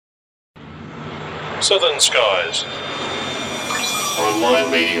Southern Skies.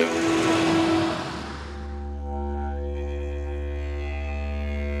 Online Media.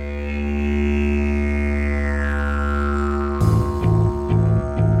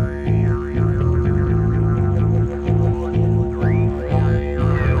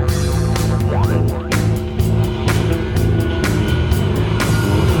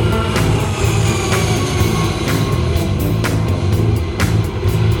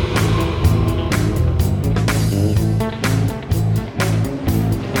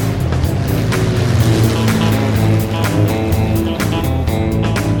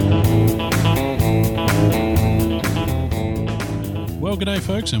 G'day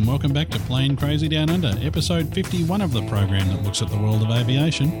folks, and welcome back to Plane Crazy Down Under, episode 51 of the program that looks at the world of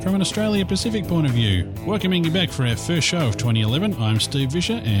aviation from an Australia Pacific point of view. Welcoming you back for our first show of 2011, I'm Steve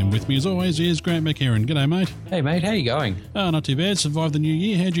Vischer, and with me as always is Grant McHerron. G'day mate. Hey mate, how you going? Oh, not too bad. Survived the new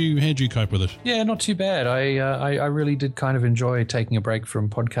year. How'd you cope with it? Yeah, not too bad. I really did kind of enjoy taking a break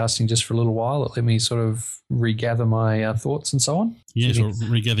from podcasting just for a little while. It let me sort of regather my thoughts and so on. Yes, or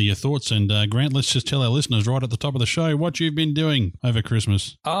regather your thoughts. And Grant, let's just tell our listeners right at the top of the show what you've been doing over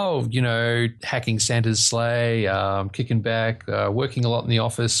Christmas. Oh, hacking Santa's sleigh, kicking back, working a lot in the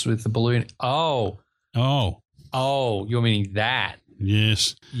office with the balloon. Oh, you're meaning that?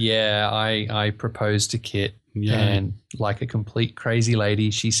 Yes. Yeah, I proposed to Kit. Yeah. And like a complete crazy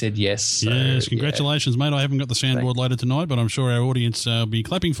lady, she said yes. So, yes, congratulations, mate. I haven't got the soundboard later tonight, but I'm sure our audience will be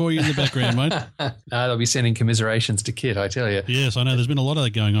clapping for you in the background, mate. They'll be sending commiserations to Kit, I tell you. Yes, I know. There's been a lot of that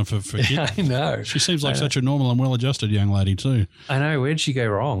going on for Kit. I know. She seems like such a normal and well-adjusted young lady too. I know. Where'd she go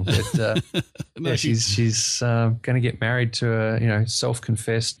wrong? But, No, she's going to get married to a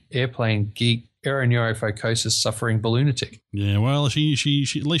self-confessed airplane geek, aeroneurophocosis suffering balloonatic. Yeah, well, she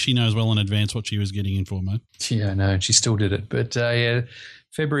at least she knows well in advance what she was getting in for, mate. Yeah, no, she still did it. But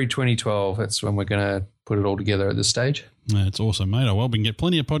February 2012, that's when we're going to put it all together at this stage. That's awesome, mate. Oh, well, we can get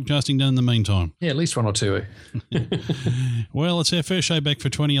plenty of podcasting done in the meantime. Yeah, at least one or two. Well, it's our first show back for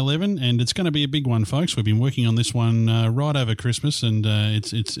 2011, and it's going to be a big one, folks. We've been working on this one right over Christmas, and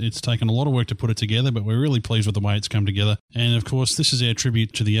it's taken a lot of work to put it together, but we're really pleased with the way it's come together. And, of course, this is our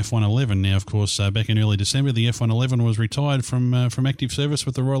tribute to the F-111. Now, of course, back in early December, the F-111 was retired from active service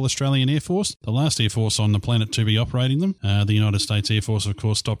with the Royal Australian Air Force, the last Air Force on the planet to be operating them. The United States Air Force, of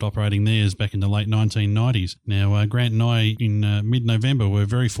course, stopped operating theirs back in the late 1990s. Now, Grant and I, in mid-November, were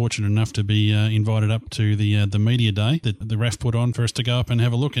very fortunate enough to be invited up to the media day that the RAF put on for us to go up and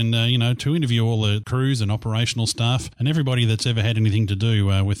have a look and, to interview all the crews and operational staff and everybody that's ever had anything to do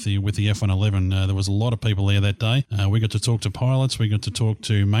with the F-111. There was a lot of people there that day. We got to talk to pilots, we got to talk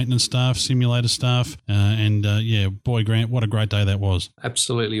to maintenance staff, simulator staff, boy, Grant, what a great day that was.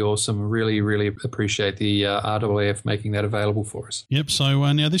 Absolutely awesome. Really, really appreciate the RAAF making that available for us. Yep,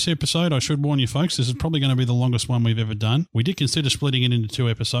 so now this episode, I should warn you folks, this is probably going to be the longest one we've ever done. We did consider splitting it into 2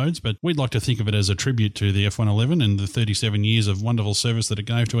 episodes, but we'd like to think of it as a tribute to the F-111 and the 37 years of wonderful service that it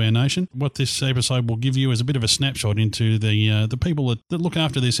gave to our nation. What this episode will give you is a bit of a snapshot into the people that look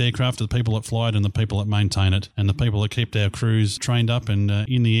after this aircraft, the people that fly it and the people that maintain it, and the people that kept our crews trained up and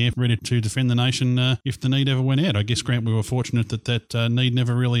in the air ready to defend the nation if the need ever went out. I guess, Grant, we were fortunate that need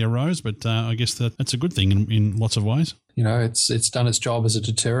never really arose, but I guess that's a good thing in lots of ways. It's done its job as a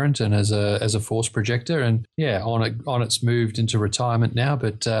deterrent and as a force projector, and on its moved into retirement now.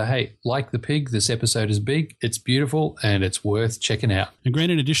 But hey, like the pig, this episode is big, it's beautiful, and it's worth checking out. And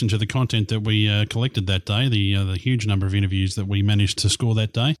Grant, in addition to the content that we collected that day, the huge number of interviews that we managed to score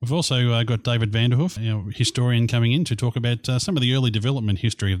that day, we've also got David Vanderhoof, our historian, coming in to talk about some of the early development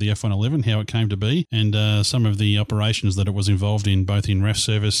history of the F-111, how it came to be, and some of the operations that it was involved in, both in RAF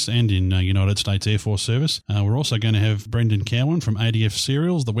service and in United States Air Force service. We're also going to have Brendan Cowan from ADF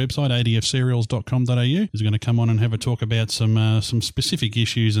Serials, the website adfserials.com.au, is going to come on and have a talk about some specific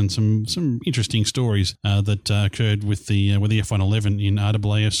issues and some interesting stories that occurred with the F-111 in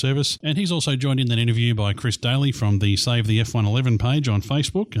RAAF service. And he's also joined in that interview by Chris Daly from the Save the F-111 page on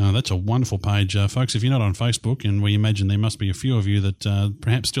Facebook. That's a wonderful page, folks. If you're not on Facebook, and we imagine there must be a few of you that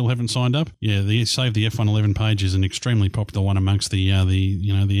perhaps still haven't signed up, the Save the F-111 page is an extremely popular one amongst the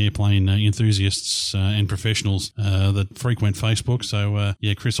airplane enthusiasts and professionals that frequent Facebook. So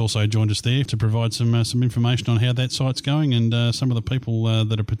Chris also joined us there to provide some information on how that site's going and some of the people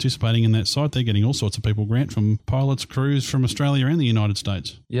that are participating in that site. They're getting all sorts of people, Grant, from pilots, crews from Australia and the United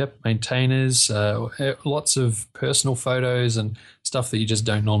States. Yep, maintainers, lots of personal photos and stuff that you just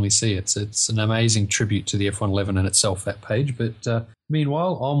don't normally see. It's an amazing tribute to the F-111 in itself, that page. But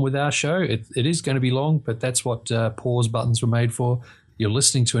meanwhile, on with our show. It is going to be long, but that's what pause buttons were made for. You're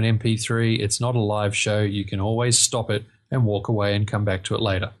listening to an MP3. It's not a live show. You can always stop it and walk away and come back to it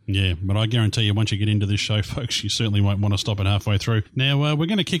later. Yeah, but I guarantee you once you get into this show, folks, you certainly won't want to stop it halfway through. Now, we're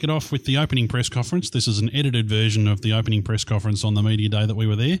going to kick it off with the opening press conference. This is an edited version of the opening press conference on the media day that we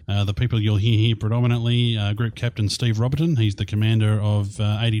were there. The people you'll hear here predominantly, Group Captain Steve Roberton. He's the commander of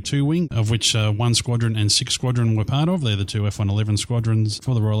 82 Wing, of which 1 Squadron and 6 Squadron were part of. They're the two F-111 squadrons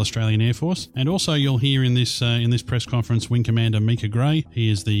for the Royal Australian Air Force. And also you'll hear in this press conference Wing Commander Mika Gray.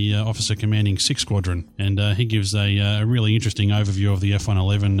 He is the officer commanding 6 Squadron, and he gives a really interesting overview of the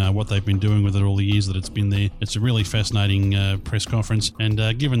F-111, what they've been doing with it all the years that it's been there. It's a really fascinating press conference,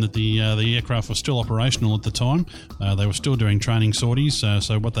 and given that the aircraft was still operational at the time, they were still doing training sorties,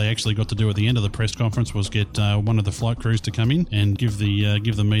 so what they actually got to do at the end of the press conference was get one of the flight crews to come in and give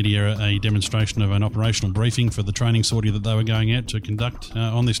the media a demonstration of an operational briefing for the training sortie that they were going out to conduct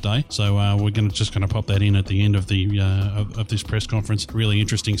on this day. So we're going to pop that in at the end of the of this press conference. Really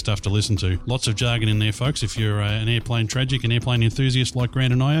interesting stuff to listen to. Lots of jargon in there, folks. If you're an airplane tragic, an airplane enthusiast like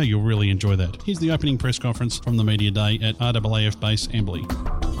Grant and I are, you'll really enjoy that. Here's the opening press conference from the media day at RAAF Base Amberley.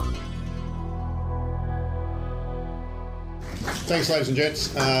 Thanks, ladies and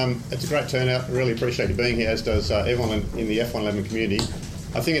gents. It's a great turnout. I really appreciate you being here, as does everyone in the F-111 community.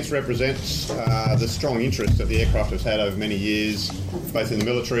 I think it represents the strong interest that the aircraft has had over many years, both in the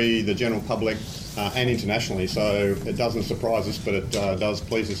military, the general public, and internationally. So it doesn't surprise us, but it does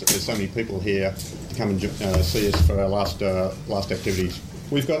please us that there's so many people here to come and see us for our last activities.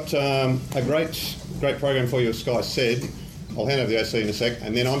 We've got a great program for you, as Sky said. I'll hand over the OC in a sec,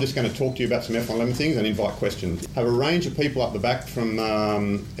 and then I'm just going to talk to you about some F-111 things and invite questions. I have a range of people up the back, from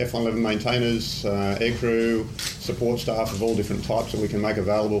F-111 maintainers, aircrew, support staff of all different types that we can make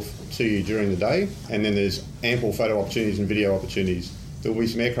available to you during the day. And then there's ample photo opportunities and video opportunities. There will be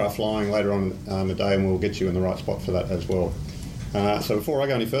some aircraft flying later on the day, and we'll get you in the right spot for that as well. So before I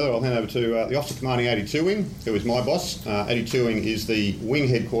go any further, I'll hand over to the Officer Commanding 82 Wing, who is my boss. 82 Wing is the wing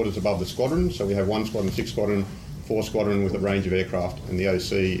headquarters above the squadron, so we have 1 Squadron, 6 Squadron, 4 Squadron with a range of aircraft, and the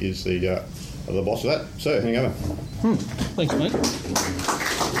OC is the boss of that. Sir, handing over. Thanks, mate.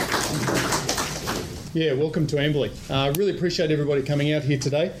 Yeah, welcome to Amberley. Really appreciate everybody coming out here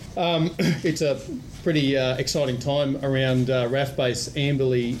today. It's a pretty exciting time around RAAF Base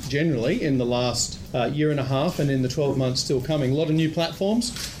Amberley generally in the last year and a half, and in the 12 months still coming. A lot of new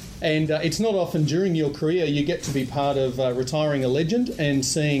platforms, and it's not often during your career you get to be part of retiring a legend and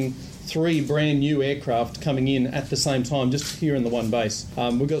seeing 3 brand new aircraft coming in at the same time, just here in the one base.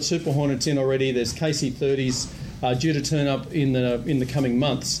 We've got Super Hornets in already. There's KC-30s due to turn up in the coming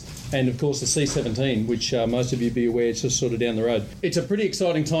months, and of course the C-17, which most of you be aware is just sort of down the road. It's a pretty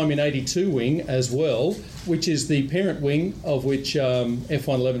exciting time in 82 Wing as well, which is the parent wing of which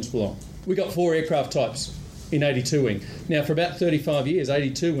F-111s belong. We've got 4 aircraft types in 82 Wing. Now, for about 35 years,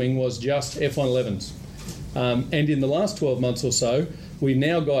 82 Wing was just F-111s. And in the last 12 months or so, we've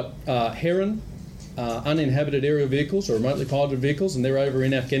now got Heron, uninhabited aerial vehicles or remotely piloted vehicles, and they're over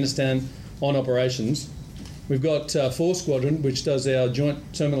in Afghanistan on operations. We've got 4 Squadron, which does our joint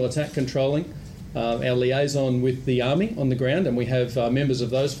terminal attack controlling, our liaison with the Army on the ground, and we have members of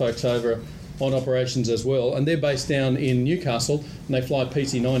those folks over on operations as well, and they're based down in Newcastle, and they fly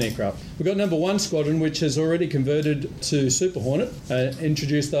PT-9 aircraft. We've got number 1 Squadron, which has already converted to Super Hornet,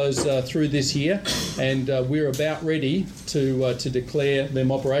 introduced those through this year, and we're about ready to declare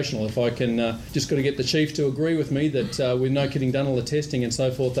them operational. If I can just got to get the Chief to agree with me that with no kidding done all the testing and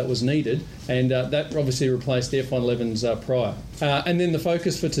so forth that was needed, and that obviously replaced the F-111s prior. And then the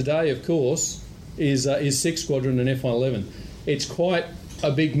focus for today, of course, is 6 Squadron and F-111. It's quite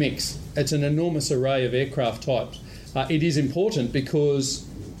a big mix. It's an enormous array of aircraft types. It is important because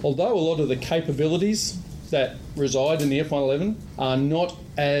although a lot of the capabilities that reside in the F-111 are not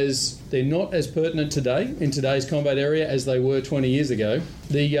as pertinent today in today's combat area as they were 20 years ago,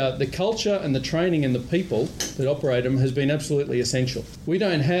 the culture and the training and the people that operate them has been absolutely essential. We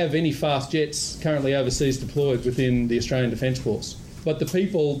don't have any fast jets currently overseas deployed within the Australian Defence Force, but the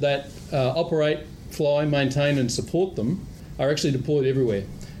people that operate, fly, maintain and support them are actually deployed everywhere.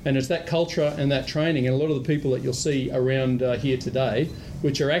 And it's that culture and that training and a lot of the people that you'll see around here today,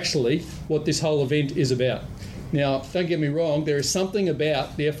 which are actually what this whole event is about. Now, don't get me wrong, there is something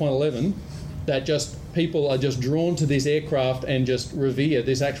about the F-111 that just people are just drawn to this aircraft and just revere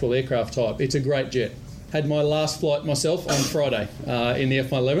this actual aircraft type. It's a great jet. Had my last flight myself on Friday in the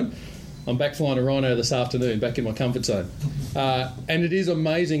F-111. I'm back flying a Rhino this afternoon, back in my comfort zone. And it is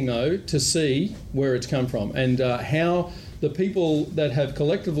amazing, though, to see where it's come from and how the people that have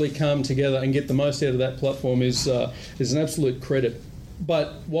collectively come together and get the most out of that platform is an absolute credit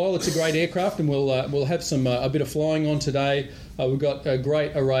But while it's a great aircraft, and we'll have some a bit of flying on today, we've got a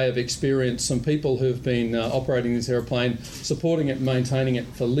great array of experience, some people who've been operating this aeroplane, supporting it and maintaining it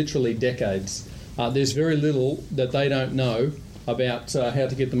for literally decades. There's very little that they don't know about how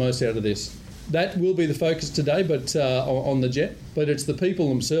to get the most out of this. That will be the focus today, but on the jet. But it's the people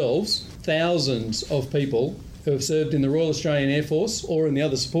themselves, thousands of people who have served in the Royal Australian Air Force or in the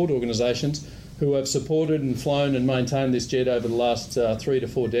other support organisations who have supported and flown and maintained this jet over the last 3 to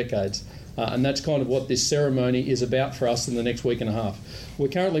 4 decades. And that's kind of what this ceremony is about for us in the next week and a half. We're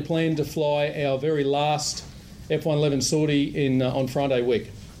currently planning to fly our very last F111 sortie on Friday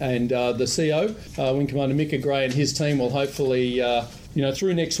week. And the CO, Wing Commander Mika Gray and his team will hopefully,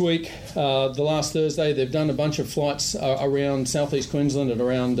 through next week, the last Thursday, they've done a bunch of flights around southeast Queensland and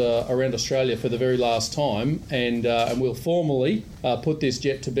around Australia for the very last time. And we'll formally put this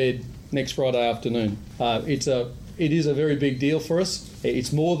jet to bed next Friday afternoon. It is a very big deal for us.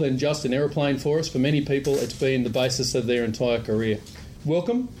 It's more than just an aeroplane for us. For many people, it's been the basis of their entire career.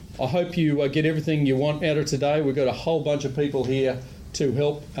 Welcome. I hope you get everything you want out of today. We've got a whole bunch of people here to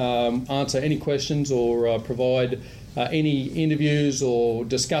help answer any questions or provide any interviews or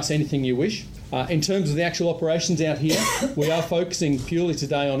discuss anything you wish. In terms of the actual operations out here, we are focusing purely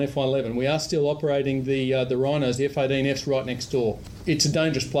today on F111. We are still operating the Rhinos, the F-18Fs right next door. It's a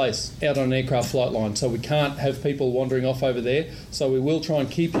dangerous place out on an aircraft flight line, so we can't have people wandering off over there. So we will try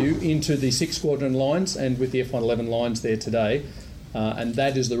and keep you into the 6 Squadron lines and with the F-111 lines there today. And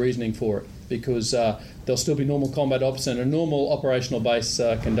that is the reasoning for it, because there'll still be normal combat ops and a normal operational base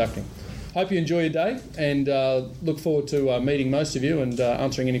conducting. Hope you enjoy your day and look forward to meeting most of you and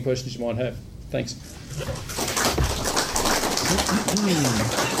answering any questions you might have. Thanks.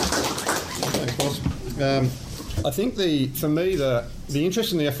 Thanks, boss. I think for me the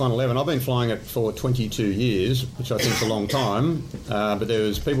interest in the F111, I've been flying it for 22 years, which I think is a long time, but there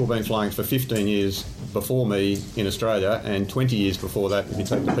was people been flying for 15 years before me in Australia and 20 years before that if you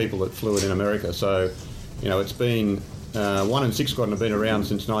take the people that flew it in America. So, it's been 1 and 6 Squadron have been around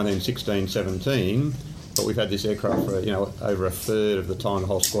since 1916-17, but we've had this aircraft for, over a third of the time the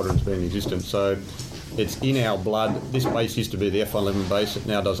whole squadron's been in existence. So it's in our blood. This base used to be the F111 base. It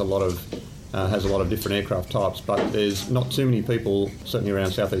now does has a lot of different aircraft types, but there's not too many people, certainly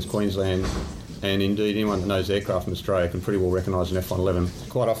around southeast Queensland, and indeed anyone that knows aircraft in Australia can pretty well recognise an F111.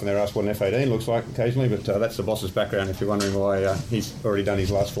 Quite often they're asked what an F-18 looks like occasionally, but that's the boss's background if you're wondering why he's already done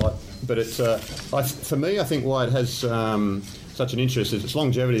his last flight. But it's for me, I think why it has such an interest is its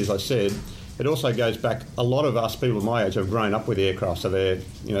longevity, as I said. It also goes back, a lot of us, people of my age, have grown up with the aircraft, so their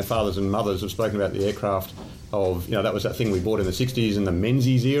fathers and mothers have spoken about the aircraft of, that was that thing we bought in the 60s in the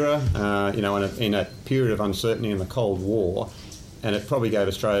Menzies era, in a period of uncertainty in the Cold War, and it probably gave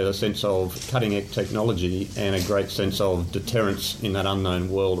Australia a sense of cutting-edge technology and a great sense of deterrence in that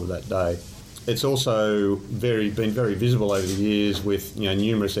unknown world of that day. It's also been very visible over the years with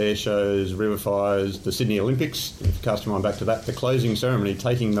numerous air shows, river fires, the Sydney Olympics. If you cast your mind back to that, the closing ceremony,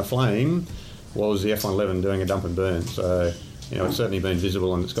 taking the flame, was the F111 doing a dump and burn. So it's certainly been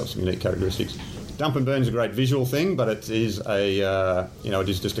visible and it's got some unique characteristics. Dump and burn is a great visual thing, but it is it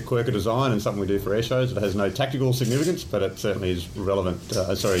is just a quirk of design and something we do for air shows. It has no tactical significance, but it certainly is relevant.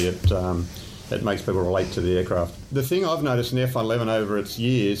 It makes people relate to the aircraft. The thing I've noticed in the F111 over its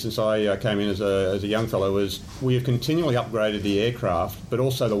years, since I came in as a young fellow, was we have continually upgraded the aircraft, but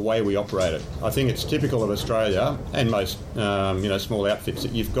also the way we operate it. I think it's typical of Australia and most small outfits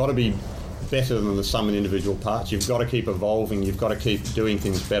that you've got to be better than the sum of individual parts. You've got to keep evolving. You've got to keep doing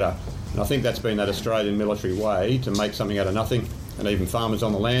things better. And I think that's been that Australian military way to make something out of nothing. And even farmers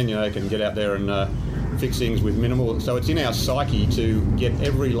on the land, can get out there and fix things with minimal. So it's in our psyche to get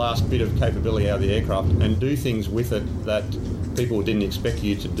every last bit of capability out of the aircraft and do things with it that people didn't expect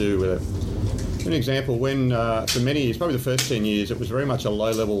you to do with it. An example, when for many years, probably the first 10 years, it was very much a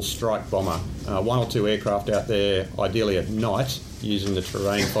low-level strike bomber. 1 or 2 aircraft out there, ideally at night, using the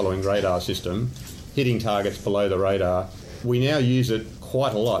terrain-following radar system, hitting targets below the radar. We now use it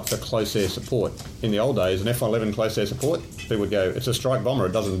quite a lot for close air support. In the old days, an F-111 close air support, people would go, it's a strike bomber,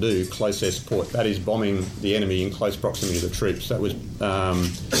 it doesn't do close air support. That is bombing the enemy in close proximity to the troops. That was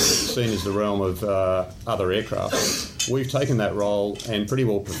seen as the realm of other aircraft. We've taken that role and pretty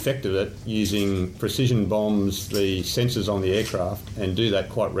well perfected it using precision bombs, the sensors on the aircraft, and do that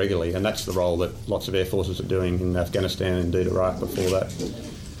quite regularly. And that's the role that lots of air forces are doing in Afghanistan and indeed Iraq before that.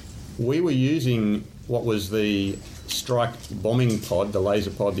 We were using what was the strike bombing pod, the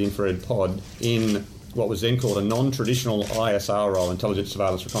laser pod, the infrared pod, in what was then called a non-traditional ISR role, intelligence,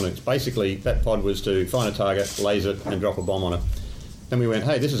 surveillance, reconnaissance. Basically, that pod was to find a target, laser it, and drop a bomb on it. Then we went,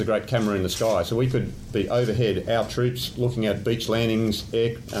 hey, this is a great camera in the sky. So we could be overhead, our troops, looking at beach landings,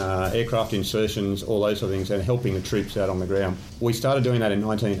 aircraft insertions, all those sort of things, and helping the troops out on the ground. We started doing that in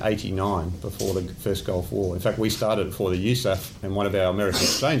 1989, before the first Gulf War. In fact, we started it for the USAF, and one of our American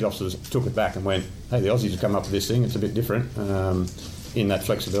exchange officers took it back and went, hey, the Aussies have come up with this thing, it's a bit different in that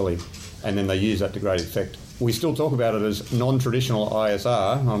flexibility. And then they used that to great effect. We still talk about it as non-traditional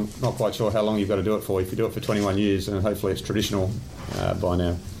ISR. I'm not quite sure how long you've got to do it for. If you do it for 21 years, then hopefully it's traditional by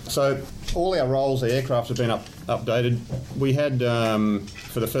now. So all our roles, the aircraft have been updated. We had,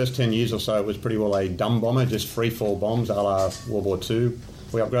 for the first 10 years or so, it was pretty well a dumb bomber, just free-fall bombs a la World War II.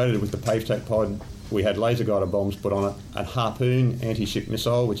 We upgraded it with the PaveTech pod. We had laser-guided bombs put on it, a Harpoon anti-ship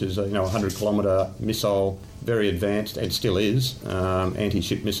missile, which is a 100-kilometre missile, very advanced, and still is,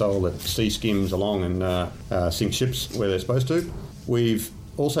 anti-ship missile that sea skims along and sinks ships where they're supposed to. We've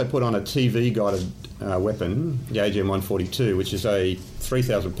also put on a TV-guided weapon, the AGM-142, which is a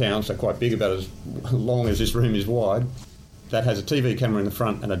 3,000 pounds, so quite big, about as long as this room is wide. That has a TV camera in the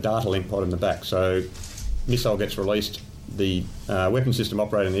front and a data link pod in the back. So missile gets released, the weapon system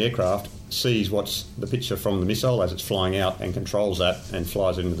operating the aircraft sees what's the picture from the missile as it's flying out and controls that and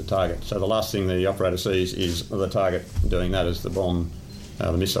flies it into the target. So the last thing the operator sees is the target doing that as the bomb,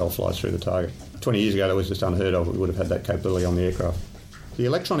 the missile flies through the target. 20 years ago that was just unheard of. We would have had that capability on the aircraft. The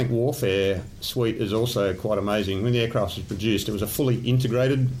electronic warfare suite is also quite amazing. When the aircraft was produced, it was a fully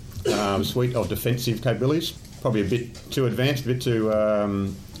integrated suite of defensive capabilities. Probably a bit too advanced, a bit too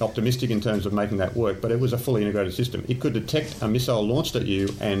optimistic in terms of making that work, but it was a fully integrated system. It could detect a missile launched at you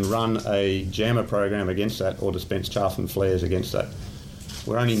and run a jammer program against that or dispense chaff and flares against that.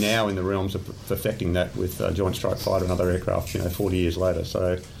 We're only now in the realms of perfecting that with Joint Strike Fighter and other aircraft, 40 years later.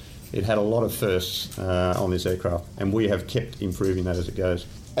 So it had a lot of firsts on this aircraft, and we have kept improving that as it goes.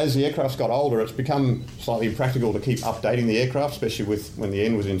 As the aircraft's got older, it's become slightly impractical to keep updating the aircraft, especially when the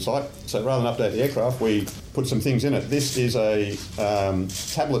end was in sight. So rather than update the aircraft, we put some things in it. This is a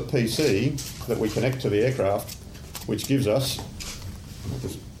tablet PC that we connect to the aircraft, which gives us,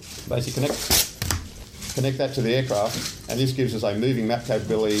 just basically connect that to the aircraft, and this gives us a moving map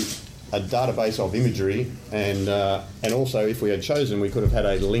capability, a database of imagery, and also, if we had chosen, we could have had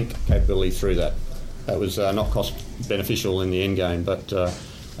a link capability through that. That was not cost beneficial in the end game, but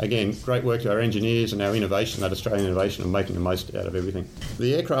again, great work to our engineers and our innovation, that Australian innovation, of making the most out of everything.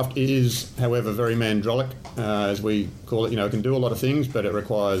 The aircraft is, however, very mandrolic, as we call it. It can do a lot of things, but it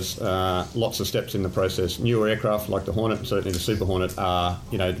requires lots of steps in the process. Newer aircraft like the Hornet, and certainly the Super Hornet, are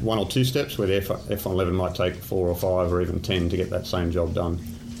 1 or 2 steps, where the F111 might take 4 or 5 or even 10 to get that same job done.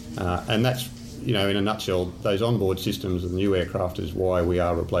 And that's, in a nutshell, those onboard systems of the new aircraft is why we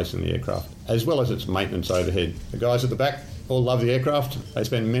are replacing the aircraft, as well as its maintenance overhead. The guys at the back all love the aircraft. They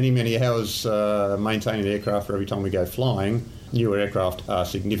spend many, many hours maintaining the aircraft for every time we go flying. Newer aircraft are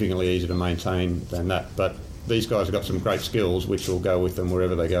significantly easier to maintain than that, but these guys have got some great skills which will go with them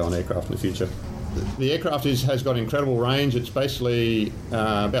wherever they go on aircraft in the future. The aircraft has got incredible range. It's basically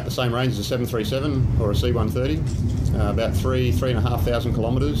about the same range as a 737 or a C-130, about 3,500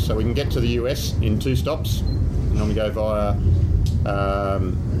 kilometres. So we can get to the US in 2 stops. And we go via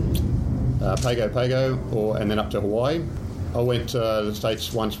Pago, and then up to Hawaii. I went to the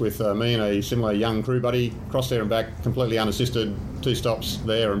States once with me and a similar young crew buddy, crossed there and back, completely unassisted, 2 stops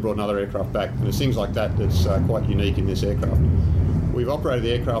there, and brought another aircraft back. And there's things like that that's quite unique in this aircraft. We've operated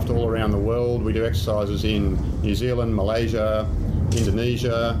the aircraft all around the world. We do exercises in New Zealand, Malaysia,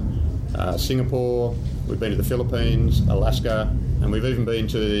 Indonesia, Singapore. We've been to the Philippines, Alaska, and we've even been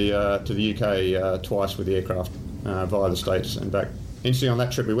to the UK twice with the aircraft via the States and back. Interesting, on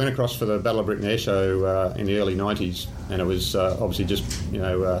that trip, we went across for the Battle of Britain Air Show in the early 90s, and it was obviously just,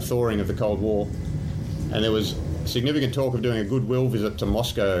 thawing of the Cold War. And there was significant talk of doing a goodwill visit to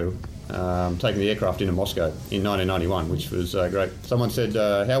Moscow, taking the aircraft into Moscow in 1991, which was great. Someone said,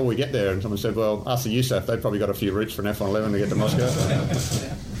 how will we get there? And someone said, well, ask the USAF. They've probably got a few routes for an F111 to get to Moscow.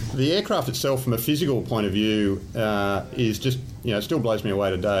 The aircraft itself, from a physical point of view, is just, it still blows me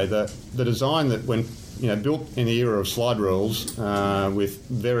away today. The design that when built in the era of slide rules with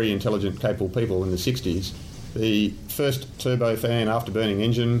very intelligent, capable people in the 60s, the first turbofan afterburning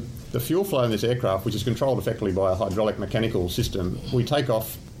engine, the fuel flow in this aircraft, which is controlled effectively by a hydraulic mechanical system, we take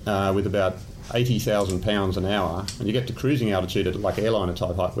off with about 80,000 pounds an hour, and you get to cruising altitude at like airliner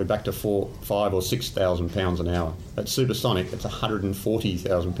type height, we're back to 5,000 or 6,000 pounds an hour. At supersonic, it's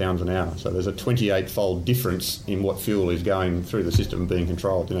 140,000 pounds an hour. So there's a 28-fold difference in what fuel is going through the system being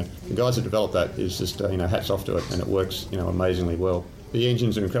controlled. The guys that developed that is just hats off to it, and it works amazingly well. The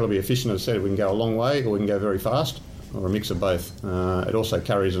engines are incredibly efficient. As I said, we can go a long way or we can go very fast. or a mix of both. It also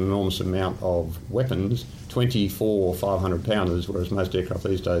carries an enormous amount of weapons, 24 500-pounders, whereas most aircraft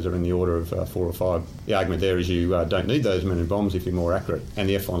these days are in the order of 4 or 5. The argument there is you don't need those men and bombs if you're more accurate, and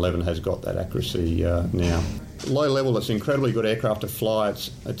the F-111 has got that accuracy now. Low level, it's an incredibly good aircraft to fly.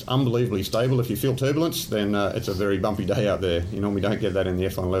 It's unbelievably stable. If you feel turbulence, then it's a very bumpy day out there. You normally don't get that in the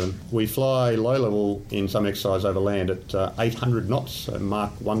F-111. We fly low level in some exercise over land at 800 knots, so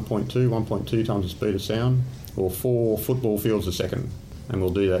Mach 1.2 times the speed of sound, or 4 football fields a second. And we'll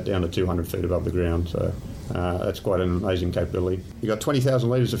do that down to 200 feet above the ground. So that's quite an amazing capability. You've got 20,000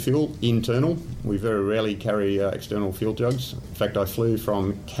 litres of fuel internal. We very rarely carry external fuel jugs. In fact, I flew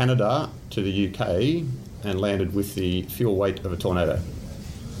from Canada to the UK and landed with the fuel weight of a Tornado.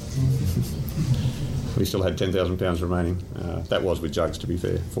 We still had 10,000 pounds remaining. That was with jugs, to be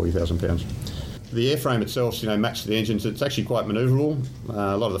fair, 40,000 pounds. The airframe itself, matched the engines. It's actually quite manoeuvrable.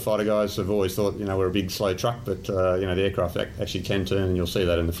 A lot of the fighter guys have always thought, we're a big, slow truck, but, the aircraft actually can turn, and you'll see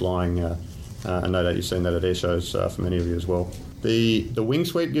that in the flying. And no doubt you've seen that at air shows for many of you as well. The wing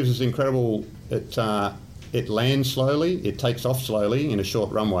sweep gives us incredible... It lands slowly, it takes off slowly in a short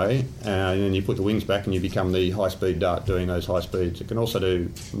runway, and then you put the wings back and you become the high-speed dart doing those high speeds. It can also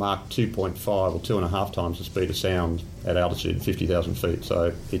do Mach 2.5 or 2.5 times the speed of sound at altitude, 50,000 feet,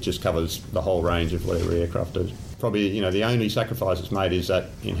 so it just covers the whole range of whatever aircraft does. Probably, the only sacrifice it's made is that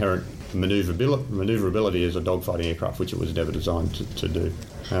inherent manoeuvrability as a dogfighting aircraft, which it was never designed to do.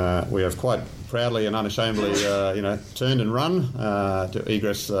 We have quite proudly and unashamedly, turned and run to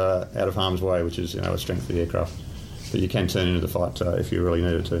egress out of harm's way, which is, a strength of the aircraft. But you can turn into the fight if you really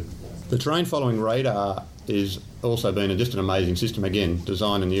needed to. The terrain-following radar is also been just an amazing system, again,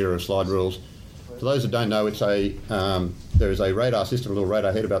 designed in the era of slide rules. For those that don't know, it's there is a radar system, a little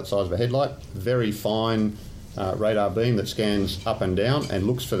radar head about the size of a headlight, very fine radar beam that scans up and down and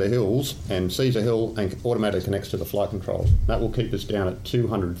looks for the hills and sees a hill and automatically connects to the flight controls. That will keep us down at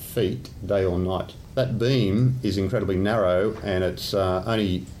 200 feet day or night. That beam is incredibly narrow, and it's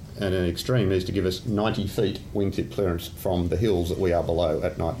only at an extreme needs to give us 90 feet wingtip clearance from the hills that we are below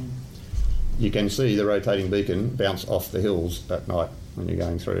at night. You can see the rotating beacon bounce off the hills at night when you're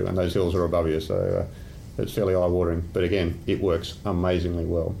going through, and those hills are above you, so it's fairly eye-watering. But again, it works amazingly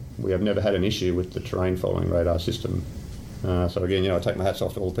well. We have never had an issue with the terrain-following radar system. So again, I take my hats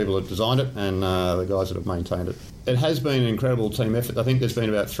off to all the people that designed it and the guys that have maintained it. It has been an incredible team effort. I think there's been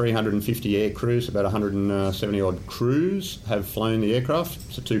about 350 air crews, about 170-odd crews have flown the aircraft.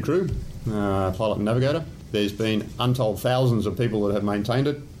 It's a 2 crew, pilot and navigator. There's been untold thousands of people that have maintained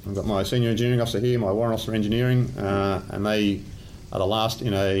it. I've got my senior engineering officer here, my warrant officer engineering, and they are the last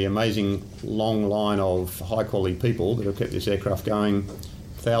in an amazing long line of high-quality people that have kept this aircraft going.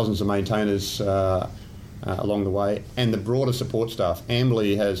 Thousands of maintainers along the way, and the broader support staff.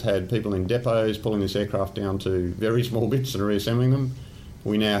 Amberley has had people in depots pulling this aircraft down to very small bits and reassembling them.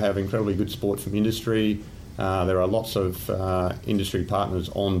 We now have incredibly good support from industry. There are lots of industry partners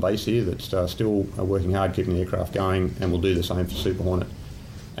on base here that still are working hard keeping the aircraft going, and will do the same for Super Hornet.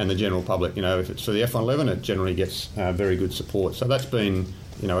 And the general public, if it's for the F-111, it generally gets very good support. So that's been,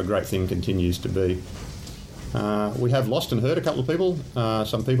 a great thing, continues to be. We have lost and hurt a couple of people,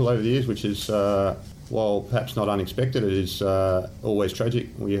 some people over the years, which is, while perhaps not unexpected, it is always tragic.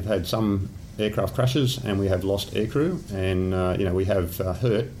 We have had some aircraft crashes and we have lost aircrew, and, we have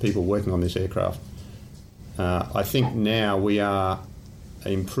hurt people working on this aircraft. I think now we are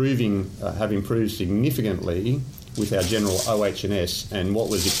have improved significantly with our general OH&S, and what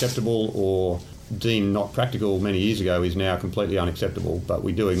was acceptable or deemed not practical many years ago is now completely unacceptable. But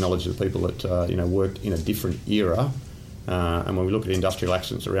we do acknowledge the people that worked in a different era, and when we look at industrial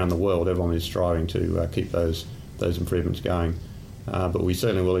accidents around the world, everyone is striving to keep those improvements going. But we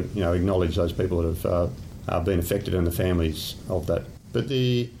certainly will acknowledge those people that have been affected and the families of that. But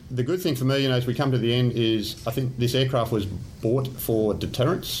the good thing for me, as we come to the end, is I think this aircraft was bought for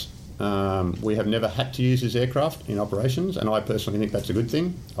deterrence. We have never had to use this aircraft in operations, and I personally think that's a good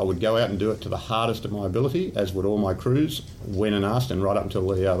thing. I would go out and do it to the hardest of my ability, as would all my crews, when and asked, and right up until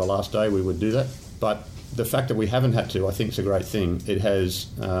the last day we would do that. But the fact that we haven't had to, I think, is a great thing. It has,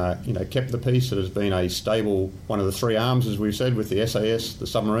 kept the peace. It has been a stable, one of the 3 arms, as we've said, with the SAS, the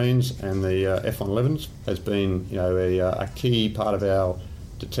submarines, and the F-111s, has been, a key part of our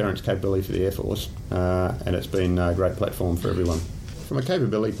deterrence capability for the Air Force, and it's been a great platform for everyone. From a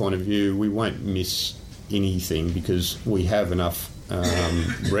capability point of view, we won't miss anything because we have enough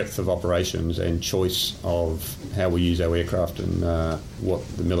breadth of operations and choice of how we use our aircraft and what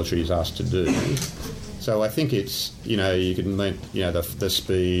the military is asked to do. So I think it's, you can the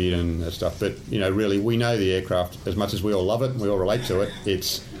speed and the stuff, but, really we know the aircraft as much as we all love it and we all relate to it.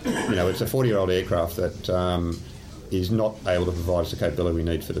 It's, it's a 40-year-old aircraft that is not able to provide us the capability we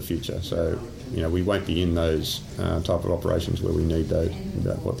need for the future. So, we won't be in those type of operations where we need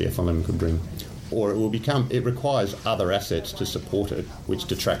what the F111 could bring. Or it requires other assets to support it, which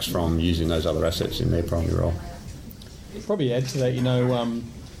detracts from using those other assets in their primary role. Probably add to that,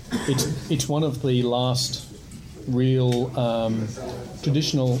 it's one of the last real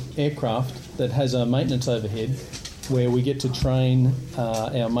traditional aircraft that has a maintenance overhead where we get to train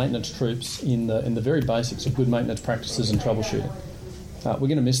our maintenance troops in the very basics of good maintenance practices and troubleshooting. We're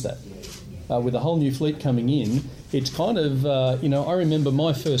going to miss that. With a whole new fleet coming in, it's kind of, I remember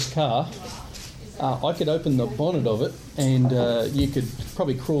my first car, I could open the bonnet of it and you could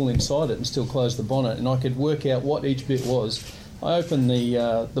probably crawl inside it and still close the bonnet, and I could work out what each bit was. I opened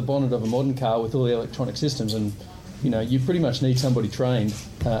the bonnet of a modern car with all the electronic systems, and you pretty much need somebody trained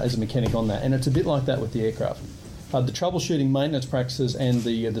as a mechanic on that, and it's a bit like that with the aircraft. The troubleshooting maintenance practices and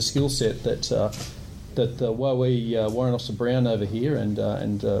the skill set that Wowee Warren Officer Brown over here and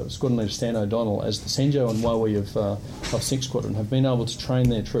Squadron Leader Stan O'Donnell as the Senjo and Wowee of Sync Squadron have been able to train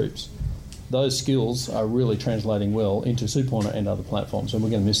their troops. Those skills are really translating well into Super Hornet and other platforms, and we're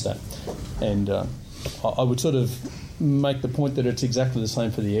going to miss that. And I would sort of make the point that it's exactly the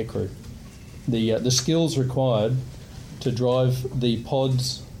same for the aircrew. The skills required to drive the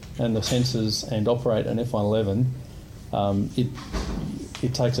pods and the sensors and operate an F111,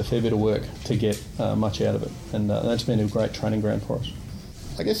 it takes a fair bit of work to get much out of it, and that's been a great training ground for us.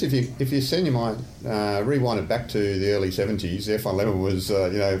 I guess if you senior mind rewind it back to the early 70s, the F111 was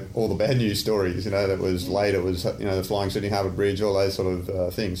all the bad news stories. That was late. It was the Flying Sydney Harbour Bridge, all those sort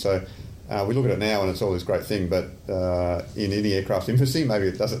of things. So we look at it now and it's all this great thing. But in any aircraft infancy, maybe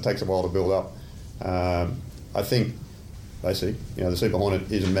it takes a while to build up. I think basically, the Super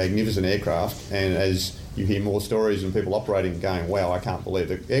Hornet is a magnificent aircraft, and as you hear more stories and people operating going, wow, I can't believe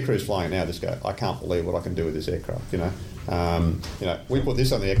the aircrews flying now just go, I can't believe what I can do with this aircraft. We put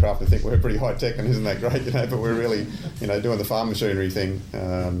this on the aircraft and think we're pretty high tech and isn't that great, but we're really, doing the farm machinery thing.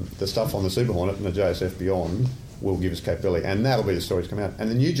 The stuff on the Super Hornet and the JSF beyond will give us capability, and that'll be the stories come out. And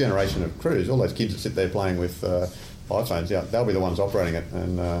the new generation of crews, all those kids that sit there playing with iPhones, they'll be the ones operating it,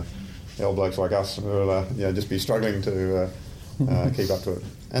 and the old blokes like us will just be struggling to keep up to it.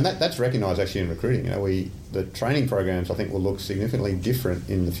 And that's recognised actually in recruiting. The training programs I think will look significantly different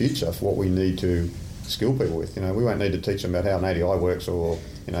in the future for what we need to skill people with. We won't need to teach them about how an ADI works or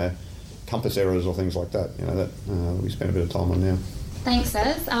compass errors or things like that. That we spend a bit of time on now. Thanks,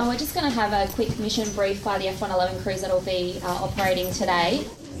 Ez. We're just going to have a quick mission brief by the F111 crews that will be operating today.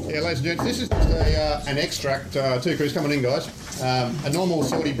 Yeah, ladies and gents, this is an extract. 2 crews coming in, guys. A normal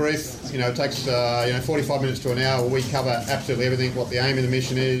sortie brief, takes 45 minutes to an hour. We cover absolutely everything, what the aim of the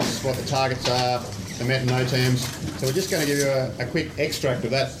mission is, what the targets are, the MET and NOTAMs. So we're just going to give you a quick extract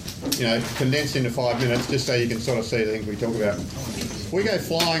of that, condensed into 5 minutes, just so you can sort of see the things we talk about. If we go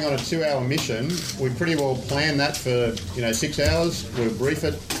flying on a 2-hour mission, we pretty well plan that for 6 hours. We'll brief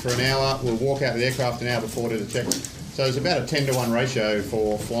it for an hour. We'll walk out of the aircraft an hour before to the check. So it's about a 10-to-1 ratio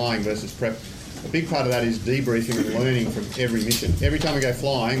for flying versus prep. A big part of that is debriefing and learning from every mission. Every time we go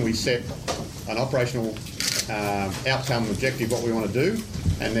flying, we set an operational outcome objective, what we want to do,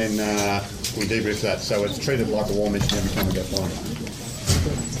 and then we debrief that. So it's treated like a war mission every time we go flying.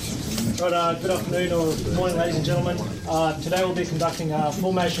 Right, good afternoon or good morning, ladies and gentlemen. Today we'll be conducting a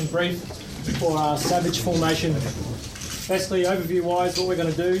formation brief for our Savage formation. Basically, overview-wise, what we're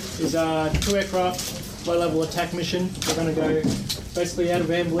going to do is 2 aircraft, low-level attack mission. We're going to go basically out of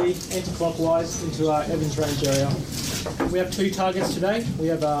Amberley, anti-clockwise into our Evans Range area. We have 2 targets today. We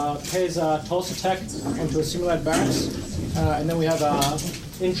have Pairs Tulsa attack onto a simulated barracks, and then we have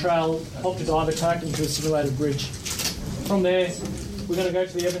in-trail helicopter dive attack into a simulated bridge. From there, we're going to go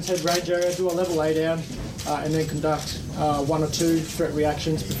to the Evans Head Range area, do a level lay down, and then conduct 1 or 2 threat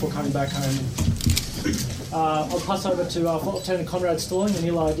reactions before coming back home. I'll pass over to Flight Lieutenant Conrad Stalling, and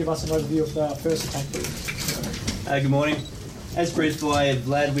he'll give us an overview of the first attack group. Good morning. As briefed by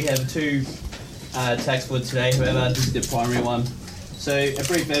Vlad, we have 2 attacks for today. However, this is the primary one. So a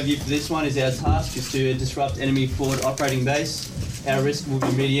brief overview for this one is our task is to disrupt enemy forward operating base. Our risk will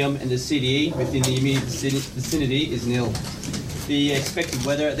be medium, and the CDE within the immediate vicinity is nil. The expected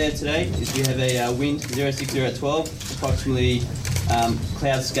weather out there today is we have a wind 060 at 12, approximately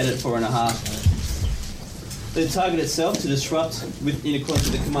clouds scattered 4.5. The target itself to disrupt in accordance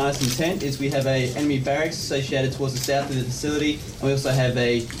with the commander's intent is we have a enemy barracks associated towards the south of the facility, and we also have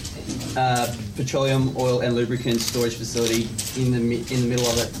a petroleum, oil and lubricant storage facility in the middle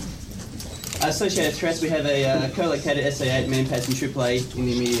of it. Associated threats, we have a co-located SA-8 manpads and AAA in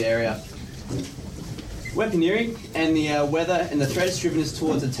the immediate area. Weaponeering and the weather and the threat has driven us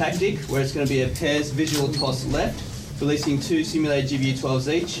towards a tactic where it's going to be a pairs visual toss left releasing 2 simulated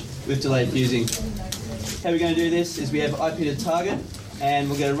GBU-12s each with delayed fusing. How we're going to do this is we have IP to target, and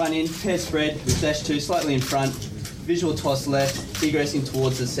we're going to run in pair spread with dash 2 slightly in front, visual toss left, egressing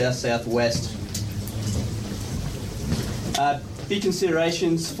towards the south-southwest. Big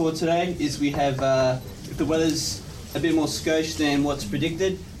considerations for today is we have, if the weather's a bit more skosh than what's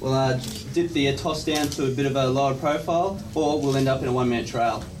predicted, we'll dip the toss down to a bit of a lower profile, or we'll end up in a 1-minute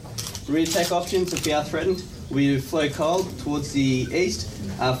trail. Re-attack options, if we are threatened, we flow cold towards the east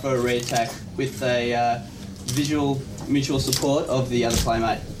for a re-attack with a visual mutual support of the other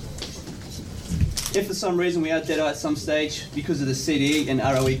playmate. If for some reason we are dead at some stage because of the CDE and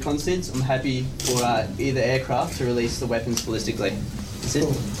ROE constants, I'm happy for either aircraft to release the weapons ballistically. That's it.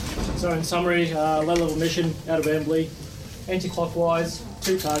 So in summary, low-level mission out of Amberley, anti-clockwise,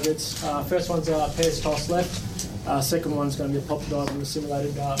 2 targets. First one's pairs toss left. Second one's going to be a pop dive on the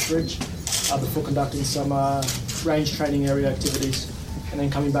simulated bridge before conducting some range training area activities, and then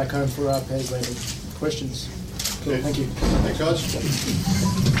coming back home for pairs landing. Questions? Cool, thank you. Thanks, guys.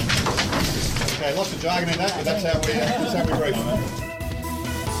 Okay, lots of jargon in that, but that's how we brief.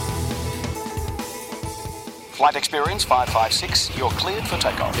 Flight Experience 556, you're cleared for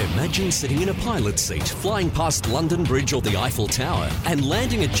takeoff. Imagine sitting in a pilot's seat, flying past London Bridge or the Eiffel Tower, and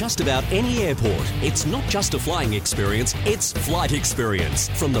landing at just about any airport. It's not just a flying experience, it's Flight Experience.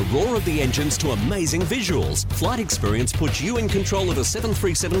 From the roar of the engines to amazing visuals, Flight Experience puts you in control of a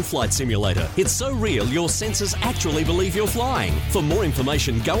 737 flight simulator. It's so real, your senses actually believe you're flying. For more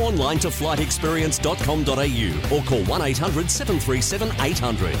information, go online to flightexperience.com.au or call 1-800 737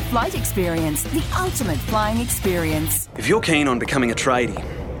 800. Flight Experience, the ultimate flying experience. If you're keen on becoming a tradie,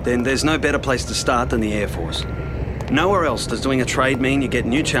 then there's no better place to start than the Air Force. Nowhere else does doing a trade mean you get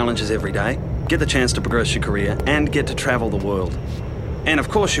new challenges every day, get the chance to progress your career, and get to travel the world. And of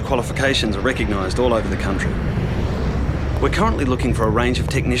course, your qualifications are recognised all over the country. We're currently looking for a range of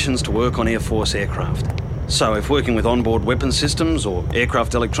technicians to work on Air Force aircraft. So if working with onboard weapon systems or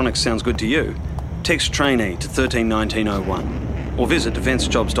aircraft electronics sounds good to you, text trainee to 131901 or visit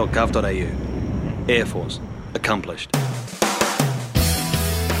defencejobs.gov.au. Air Force. Accomplished.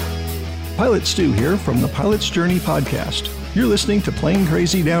 Pilot Stu here from the Pilot's Journey podcast. You're listening to Plane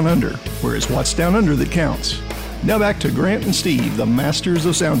Crazy Down Under, where it's what's down under that counts. Now back to Grant and Steve, the masters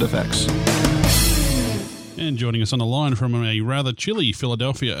of sound effects. And joining us on the line from a rather chilly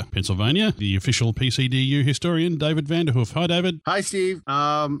Philadelphia, Pennsylvania, the official PCDU historian, David Vanderhoof. Hi, David. Hi, Steve.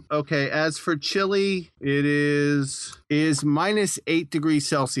 Okay, as for chilly, it is minus 8 degrees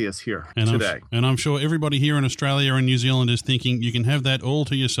Celsius here today. I'm sure everybody here in Australia and New Zealand is thinking, you can have that all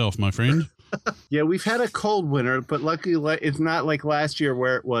to yourself, my friend. Yeah, we've had a cold winter, but luckily it's not like last year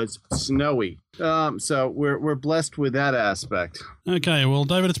where it was snowy. So we're blessed with that aspect. Okay, well,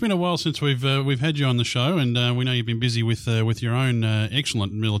 David, it's been a while since we've had you on the show, and we know you've been busy with your own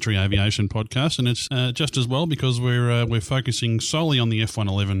excellent military aviation podcast, and it's just as well because we're focusing solely on the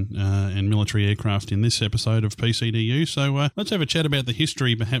F-111 and military aircraft in this episode of PCDU. So let's have a chat about the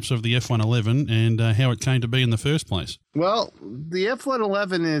history, perhaps, of the F-111 and how it came to be in the first place. Well, the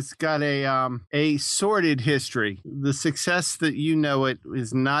F-111 has got a sordid history. The success that you know it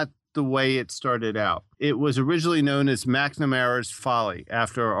is not the way it started out. It was originally known as McNamara's Folly,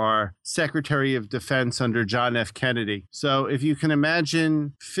 after our Secretary of Defense under John F. Kennedy. So if you can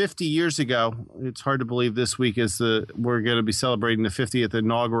imagine 50 years ago, it's hard to believe this week we're going to be celebrating the 50th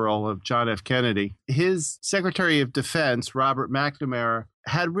inaugural of John F. Kennedy. His Secretary of Defense, Robert McNamara,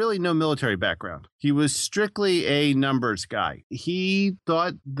 had really no military background. He was strictly a numbers guy. He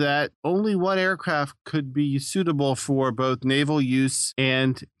thought that only one aircraft could be suitable for both naval use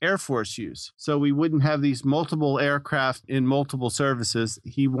and Air Force use. So we wouldn't have these multiple aircraft in multiple services.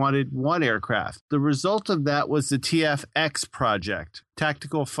 He wanted one aircraft. The result of that was the TFX project,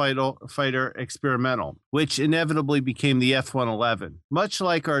 Tactical Fighter Experimental, which inevitably became the F-111. Much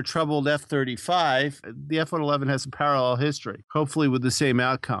like our troubled F-35, the F-111 has a parallel history, hopefully with the same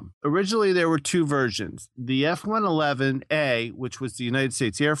outcome. Originally, there were two versions, the F-111A, which was the United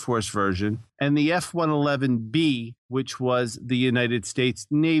States Air Force version, and the F-111B, which was the United States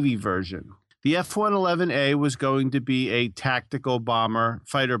Navy version. The F-111A was going to be a tactical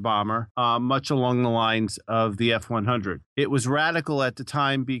fighter bomber, much along the lines of the F-100. It was radical at the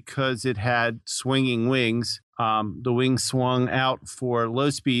time because it had swinging wings. The wings swung out for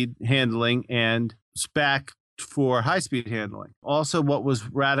low-speed handling and back for high-speed handling. Also, what was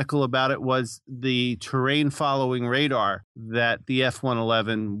radical about it was the terrain-following radar that the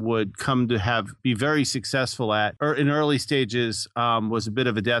F-111 would come to be very successful at, or in early stages, was a bit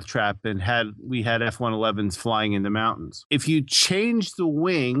of a death trap, and we had F-111s flying in the mountains. If you change the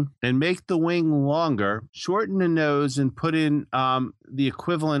wing and make the wing longer, shorten the nose, and put in the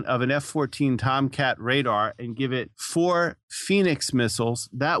equivalent of an F-14 Tomcat radar and give it 4 Phoenix missiles,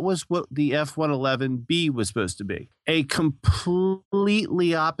 that was what the F-111B was supposed to be. A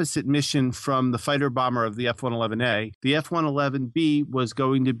completely opposite mission from the fighter bomber of the F-111A. The F-111B was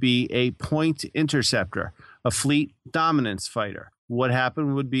going to be a point interceptor, a fleet dominance fighter. What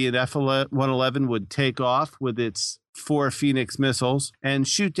happened would be an F-111 would take off with its 4 Phoenix missiles and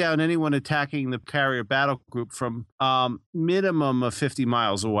shoot down anyone attacking the carrier battle group from minimum of 50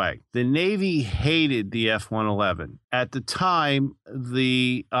 miles away. The Navy hated the F-111. At the time,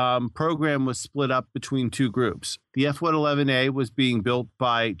 the program was split up between 2 groups. The F-111A was being built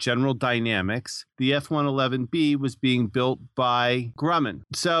by General Dynamics. The F-111B was being built by Grumman.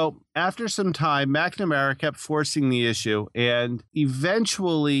 So after some time, McNamara kept forcing the issue, and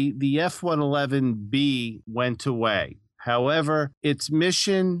eventually the F-111B went away. However, its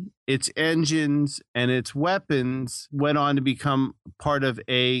mission, its engines, and its weapons went on to become part of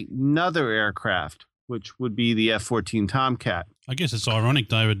another aircraft, which would be the F-14 Tomcat. I guess it's ironic,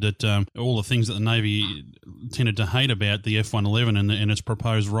 David, that all the things that the Navy tended to hate about the F-111 and its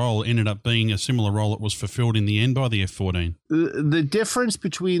proposed role ended up being a similar role that was fulfilled in the end by the F-14. The difference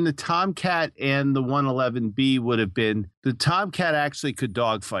between the Tomcat and the 111B would have been the Tomcat actually could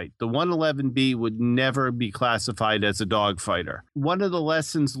dogfight. The 111B would never be classified as a dogfighter. One of the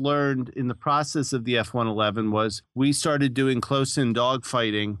lessons learned in the process of the F-111 was we started doing close-in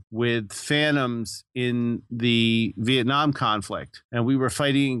dogfighting with Phantoms in the Vietnam conflict. And we were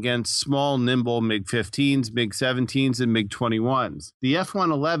fighting against small, nimble MiG-15s, MiG-17s, and MiG-21s. The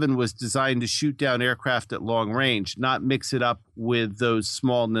F-111 was designed to shoot down aircraft at long range, not mix it up with those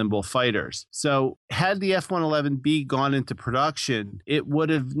small, nimble fighters. So had the F-111B gone into production, it would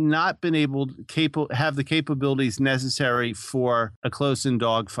have not been able to have the capabilities necessary for a close-in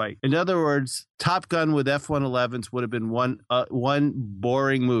dogfight. In other words, Top Gun with F-111s would have been one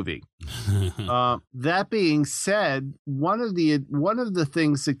boring movie. That being said, one of the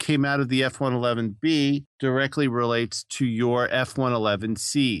things that came out of the F-111B directly relates to your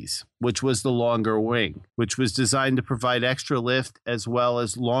F-111Cs, which was the longer wing, which was designed to provide extra lift as well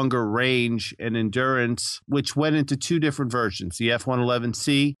as longer range and endurance, which went into 2 different versions, the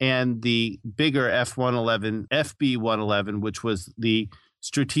F-111C and the bigger F-111, FB-111, which was the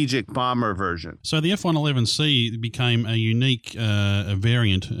strategic bomber version. So the F-111C became a unique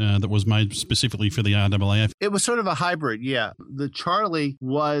variant that was made specifically for the RAAF. It was sort of a hybrid, yeah. The Charlie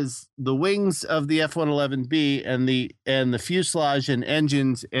was the wings of the F-111B and the fuselage and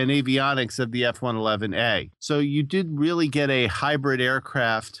engines and avionics of the F-111A. So you did really get a hybrid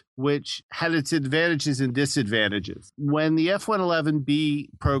aircraft which had its advantages and disadvantages. When the F-111B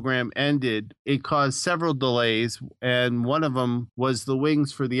program ended, it caused several delays, and one of them was the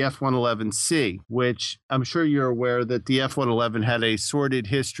wings for the F-111C, which I'm sure you're aware that the F-111 had a sordid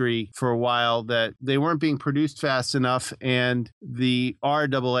history for a while, that they weren't being produced fast enough, and the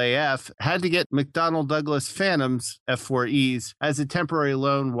RAAF had to get McDonnell Douglas Phantoms, F-4Es, as a temporary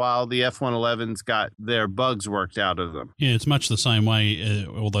loan while the F-111s got their bugs worked out of them. Yeah, it's much the same way,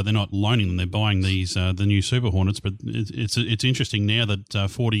 although they're not loaning them, they're buying these the new Super Hornets. But it's interesting now that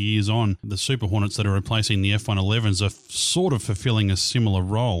 40 years on, the Super Hornets that are replacing the F-111s are sort of fulfilling a similar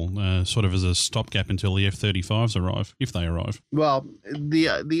role, sort of as a stopgap until the F-35s arrive, if they arrive. Well,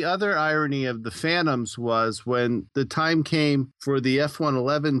 the other irony of the Phantoms was when the time came for the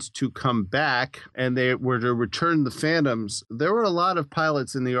F-111s to come back and they were to return the Phantoms, there were a lot of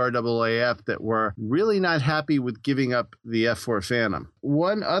pilots in the RAAF that were really not happy with giving up the F-4 Phantom.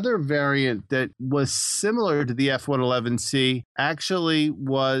 One other variant that was similar to the F-111C actually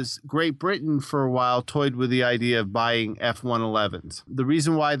was Great Britain for a while toyed with the idea of buying F-111s. The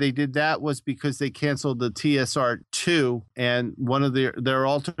reason why they did that was because they canceled the TSR-2 and one of their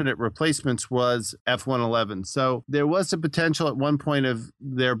alternate replacements was F-111. So there was a potential at one point of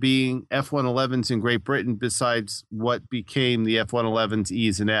there being F-111s in Great Britain besides what became the F-111s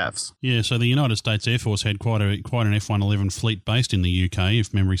E's and F's. Yeah, so the United States Air Force had quite an F-111 fleet based in the UK,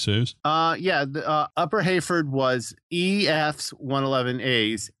 if memory serves. Upper Heyford was EF's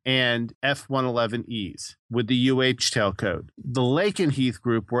 111As and F-111Es. with the UH tailcode. The Lakenheath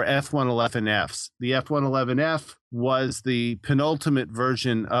group were F-111Fs. The F-111F was the penultimate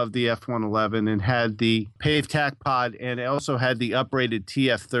version of the F-111 and had the paved tack pod, and it also had the uprated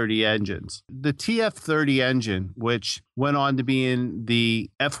TF-30 engines. The TF-30 engine, which went on to be in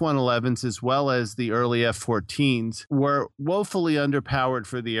the F-111s as well as the early F-14s, were woefully underpowered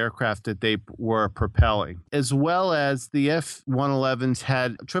for the aircraft that they were propelling, as well as the F-111s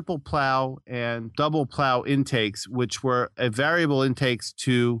had triple plow and double plow intakes, which were variable intakes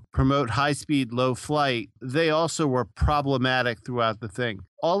to promote high-speed, low flight. They also were problematic throughout the thing.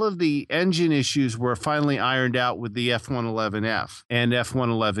 All of the engine issues were finally ironed out with the F-111F and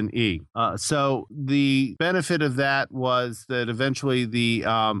F-111E. So the benefit of that was that eventually the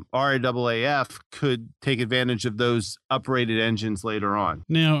RAAF could take advantage of those uprated engines later on.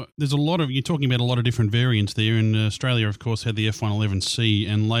 Now, there's you're talking about a lot of different variants there, and Australia, of course, had the F-111C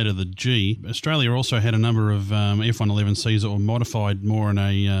and later the G. Australia also had a number of F-111Cs that were modified more in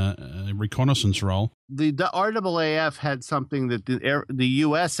a reconnaissance role. The RAAF had something that the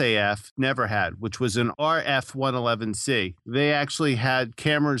USAF never had, which was an RF-111C. They actually had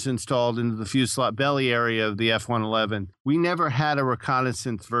cameras installed into the fuselage belly area of the F-111. We never had a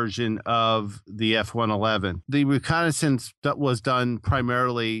reconnaissance version of the F-111. The reconnaissance that was done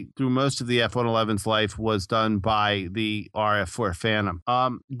primarily through most of the F-111's life was done by the RF-4 Phantom.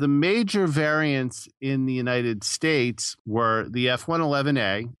 The major variants in the United States were the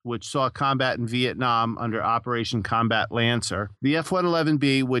F-111A, which saw combat in Vietnam under Operation Combat Lancer, the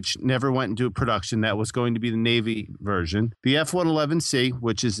F-111B, which never went into production, that was going to be the Navy version, the F-111C,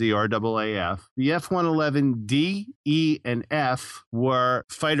 which is the RAAF, the F-111D, E, and F were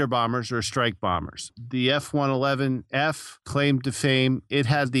fighter bombers or strike bombers. The F-111F claimed to fame. It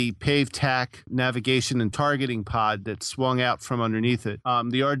had the paved tack navigation and targeting pod that swung out from underneath it.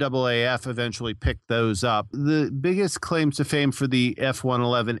 The RAAF eventually picked those up. The biggest claims to fame for the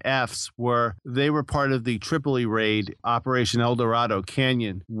F-111Fs were they were part of the Tripoli raid, Operation El Dorado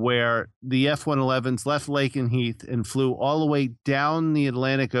Canyon, where the F-111s left Lakenheath and flew all the way down the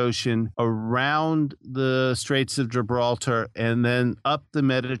Atlantic Ocean, around the Straits of Gibraltar, and then up the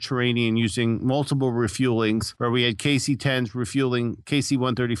Mediterranean using multiple refuelings, where we had KC-10s refueling,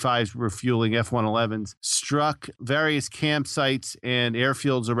 KC-135s refueling F-111s, struck various campsites and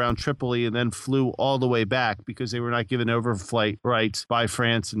airfields around Tripoli, and then flew all the way back because they were not given overflight rights by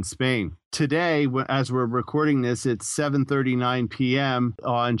France and Spain. Today, as we're recording this, it's 7:39 p.m.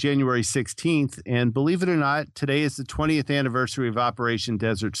 on January 16th, and believe it or not, today is the 20th anniversary of Operation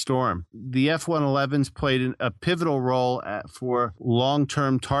Desert Storm. The F-111s played a pivotal role for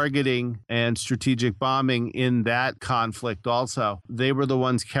long-term targeting and strategic bombing in that conflict also. They were the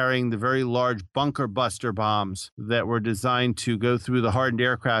ones carrying the very large bunker buster bombs that were designed to go through the hardened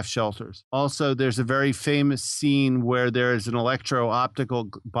aircraft shelters. Also, there's a very famous scene where there is an electro-optical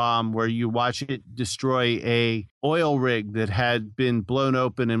bomb where you watch it destroy a oil rig that had been blown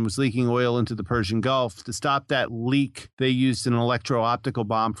open and was leaking oil into the Persian Gulf. To stop that leak, they used an electro-optical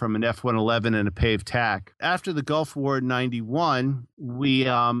bomb from an F-111 and a paved tack. After the Gulf War in 91, we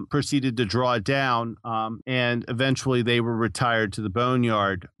proceeded to draw down, and eventually they were retired to the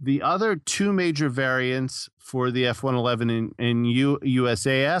boneyard. The other two major variants for the F-111 in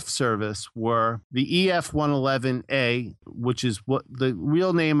USAF service were the EF-111A, which is what the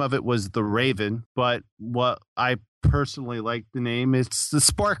real name of it was the Raven, but what I personally like the name, it's the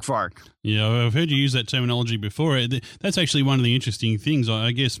Spark Vark. Yeah, I've heard you use that terminology before. That's actually one of the interesting things.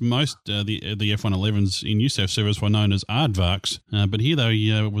 I guess most the F-111s in USAF service were known as Aardvarks, but here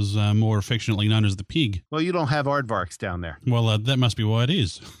though was more affectionately known as the Pig. Well, you don't have Aardvarks down there. Well, that must be why it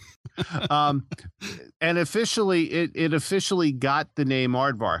is. And officially, it officially got the name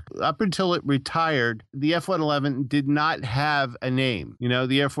Aardvark. Up until it retired, the F-111 did not have a name. You know,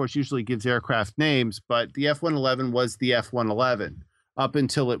 the Air Force usually gives aircraft names, but the F-111 was the F-111 up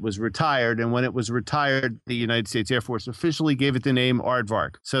until it was retired. And when it was retired, the United States Air Force officially gave it the name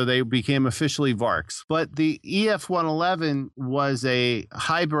Aardvark. So they became officially Varks. But the EF-111 was a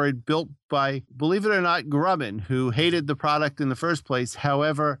hybrid built by, believe it or not, Grumman, who hated the product in the first place.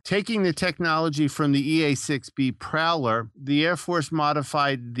 However, taking the technology from the EA-6B Prowler, the Air Force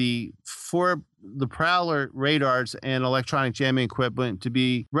modified the Prowler radars and electronic jamming equipment to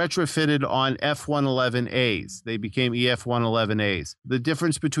be retrofitted on F-111As. They became EF-111As. The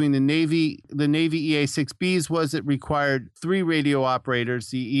difference between the Navy EA-6Bs was it required 3 radio operators.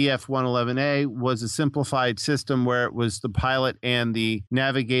 The EF-111A was a simplified system where it was the pilot and the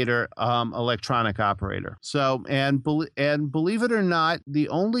navigator electronic operator. So, and believe it or not, the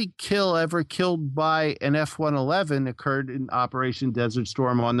only kill ever killed by an F-111 occurred in Operation Desert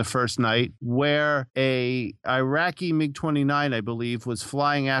Storm on the first night where a Iraqi MiG-29, I believe, was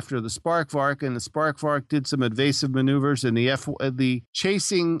flying after the Sparkvark, and the Sparkvark did some evasive maneuvers, and the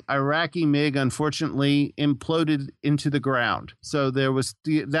chasing Iraqi MiG unfortunately imploded into the ground. So that's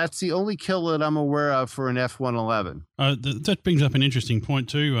the only kill that I'm aware of for an F-111. That brings up an interesting point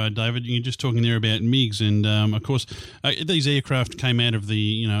too, David. You're just talking there about MiGs, and of course, these aircraft came out of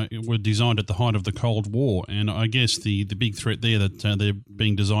were designed at the height of the Cold War, and I guess the big threat there that they're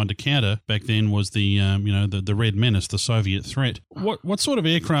being designed to counter back then was the Red Menace, the Soviet threat. What sort of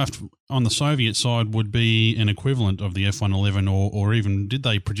aircraft on the Soviet side would be an equivalent of the F-111, or even did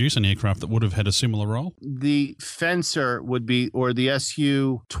they produce an aircraft that would have had a similar role? The Fencer would be, or the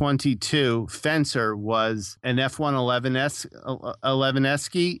Su-22 Fencer was an F-111-esque.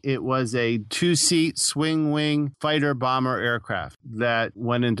 It was a two-seat swing-wing fighter-bomber aircraft that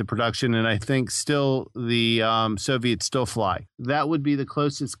went into production, and I think still the Soviets still fly. That would be the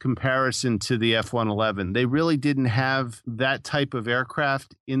closest comparison to the F-111. They really didn't have that type of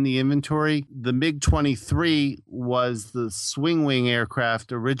aircraft in the inventory. The MiG-23 was the swing-wing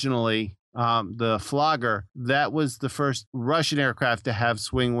aircraft originally. The Flagger, that was the first Russian aircraft to have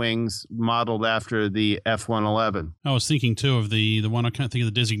swing wings modeled after the F-111. I was thinking too of the one, I can't think of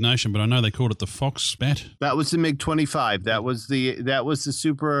the designation, but I know they called it the Foxbat. That was the MiG-25. That was the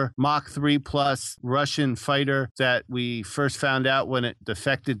Super Mach 3 plus Russian fighter that we first found out when it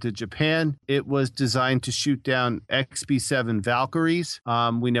defected to Japan. It was designed to shoot down XB-7 Valkyries.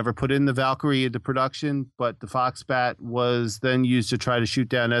 We never put in the Valkyrie into production, but the Foxbat was then used to try to shoot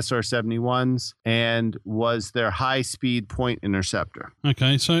down SR-71 and was their high-speed point interceptor.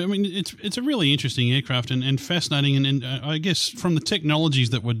 Okay, so I mean, it's a really interesting aircraft and fascinating, and I guess from the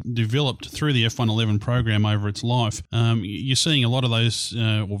technologies that were developed through the F-111 program over its life, you're seeing a lot of those,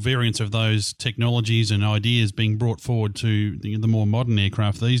 or variants of those technologies and ideas being brought forward to the more modern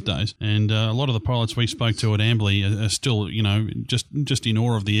aircraft these days, and a lot of the pilots we spoke to at Amberley are still, just in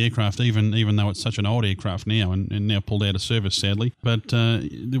awe of the aircraft, even though it's such an old aircraft now and now pulled out of service, sadly. But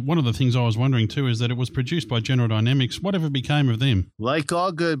one of the things I was wondering too is that it was produced by General Dynamics. Whatever became of them? Like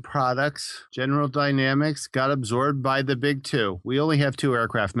all good products, General Dynamics got absorbed by the big two. We only have two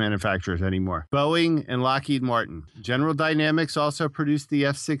aircraft manufacturers anymore, Boeing and Lockheed Martin. General Dynamics also produced the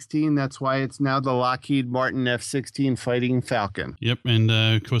F-16. That's why it's now the Lockheed Martin F-16 Fighting Falcon. Yep, and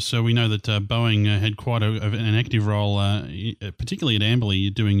of course we know that Boeing had quite an active role, particularly at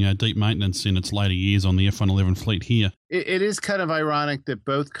Amberley, doing deep maintenance in its later years on the F-111 fleet here. It is kind of ironic that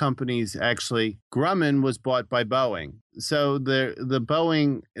both companies actually, Grumman was bought by Boeing. So the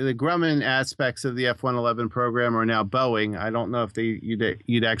Grumman aspects of the F-111 program are now Boeing. I don't know if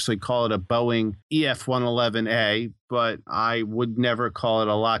you'd actually call it a Boeing EF-111A, but I would never call it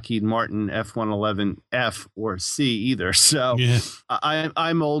a Lockheed Martin F-111F or C either. So yeah.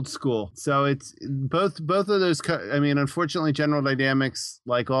 I'm old school. So it's both of those. I mean, unfortunately, General Dynamics,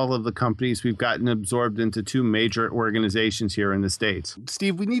 like all of the companies, we've gotten absorbed into two major organizations here in the States.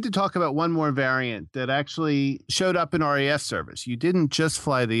 Steve, we need to talk about one more variant that actually showed up in RAF service. You didn't just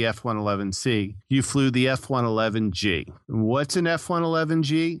fly the F-111C, you flew the F-111G. What's an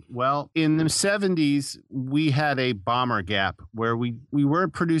F-111G? Well, in the 70s, we had a bomber gap where we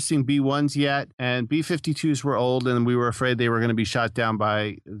weren't producing B-1s yet, and B-52s were old, and we were afraid they were going to be shot down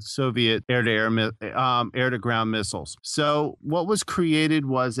by Soviet air-to-ground missiles. So what was created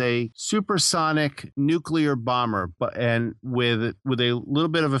was a supersonic nuclear bomber, and with a little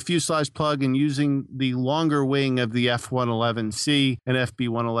bit of a fuselage plug and using the longer wing of the F-111C and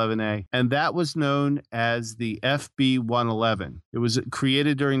FB-111A, and that was known as the FB-111. It was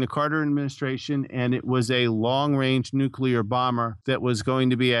created during the Carter administration, and it was a long-range nuclear bomber that was going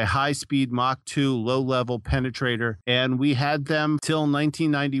to be a high-speed Mach 2 low-level penetrator, and we had them till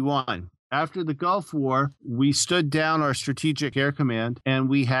 1991. After the Gulf War, we stood down our Strategic Air Command, and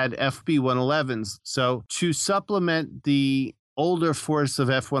we had FB-111s. So to supplement the older force of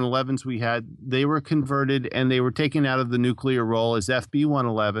F-111s we had, they were converted and they were taken out of the nuclear role as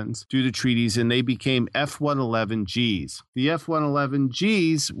FB-111s due to treaties, and they became F-111Gs. The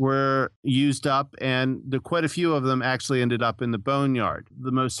F-111Gs were used up, and quite a few of them actually ended up in the Boneyard.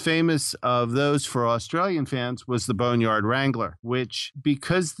 The most famous of those for Australian fans was the Boneyard Wrangler, which,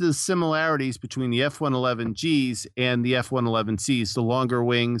 because the similarities between the F-111Gs and the F-111Cs, the longer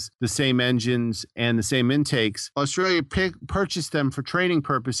wings, the same engines, and the same intakes, Australia purchased them for training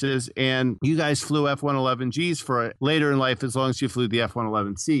purposes, and you guys flew F-111Gs for it later in life as long as you flew the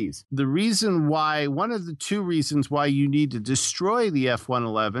F-111Cs. The reason why, one of the two reasons why you need to destroy the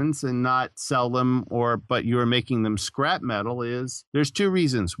F-111s and not sell them, but you're making them scrap metal, is there's two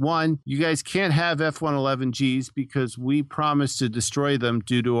reasons. One, you guys can't have F-111Gs because we promised to destroy them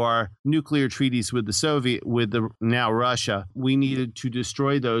due to our nuclear treaties with now Russia. We needed to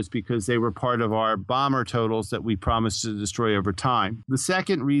destroy those because they were part of our bomber totals that we promised to destroy over time. The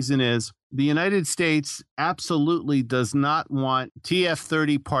second reason is the United States absolutely does not want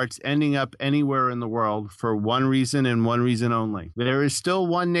TF-30 parts ending up anywhere in the world for one reason and one reason only. There is still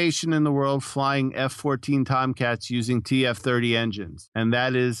one nation in the world flying F-14 Tomcats using TF-30 engines, and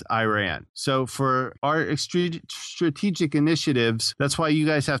that is Iran. So for our strategic initiatives, that's why you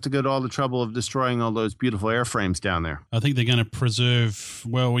guys have to go to all the trouble of destroying all those beautiful airframes down there. I think they're going to preserve,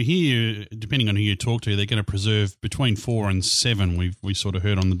 well, we hear, depending on who you talk to, they're going to preserve between 4 and 7. We sort of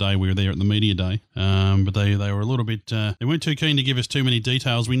heard on the day we were there at the media day, but they were a little bit, they weren't too keen to give us too many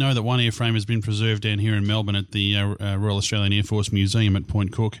details. We know that one airframe has been preserved down here in Melbourne at the Royal Australian Air Force Museum at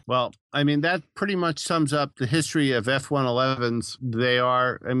Point Cook. Well, I mean, that pretty much sums up the history of F-111s. They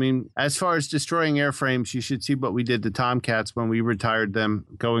are, I mean, as far as destroying airframes, you should see what we did to Tomcats when we retired them,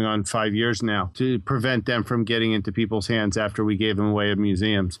 going on 5 years now, to prevent them from getting into people's hands after we gave them away at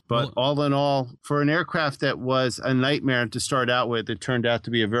museums. But all in all, for an aircraft that was a nightmare to start out with, it turned out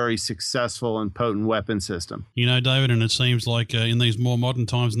to be a very successful and potent weapon system. You know, David, and it seems like in these more modern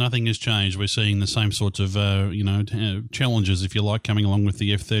times, nothing has changed. We're seeing the same sorts of, challenges, if you like, coming along with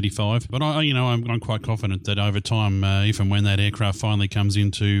the F-35. But I'm quite confident that over time, if and when that aircraft finally comes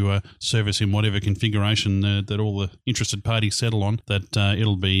into service in whatever configuration that all the interested parties settle on, that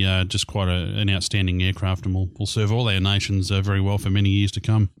it'll be just quite an outstanding aircraft, and will serve all our nations very well for many years to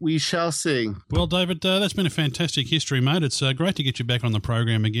come. We shall see. Well, David, that's been a fantastic history, mate. It's great to get you back on the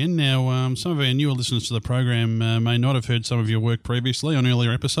program again. Now, some of our newer listeners to the program may not have heard some of your work previously on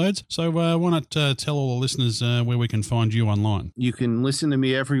earlier episodes, so why not tell all the listeners where we can find you online? You can listen to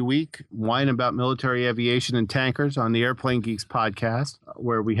me every week, whine about military aviation and tankers on the Airplane Geeks podcast,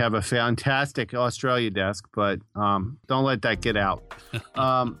 where we have a fantastic Australia desk, but don't let that get out.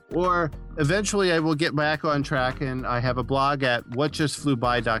 Or eventually I will get back on track, and I have a blog at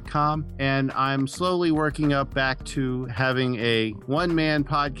whatjustflewby.com, and I'm slowly working up back to having a one-man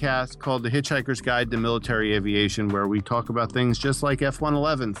podcast called The Hitchhiker's Guide to Military Aviation, where we talk about things just like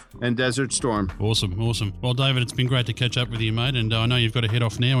F-111s and Desert Storm. Awesome. Well, David, it's been great to catch up with you, mate, and I know you've got to head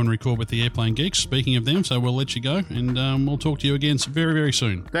off now and record with the Airplane Geeks. Speaking of them, so we'll let you go, and we'll talk to you again very, very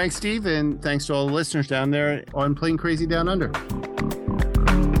soon. Thanks, Steve, and thanks to all the listeners down there on Plane Crazy Down Under.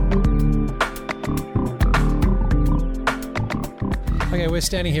 Okay, we're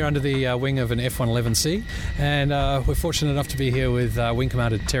standing here under the wing of an F-111C, and we're fortunate enough to be here with Wing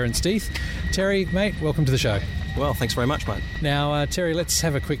Commander Terence Death. Terry, mate, welcome to the show. Well, thanks very much, mate. Now, Terry, let's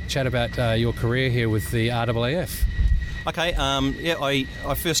have a quick chat about your career here with the RAAF. Okay,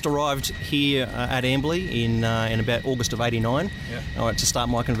 I first arrived here at Amberley in about August of '89 to start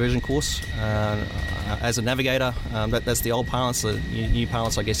my conversion course as a navigator. That's the old parlance. The new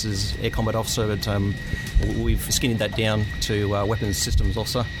parlance, I guess, is Air Combat Officer, but we've skinnied that down to Weapons Systems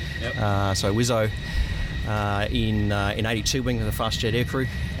Officer. So WISO in '82, wing of the Fast Jet Aircrew,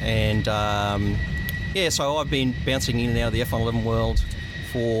 and so I've been bouncing in and out of the F-111 world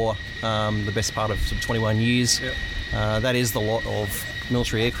for the best part of 21 years. That is the lot of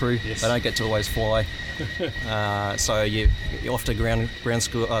military aircrew. Yes. They don't get to always fly, so you're off to ground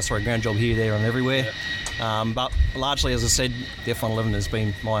job here, there, and everywhere. But largely, as I said, the F-111 has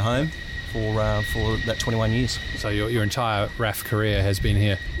been my home for that 21 years. So your entire RAF career has been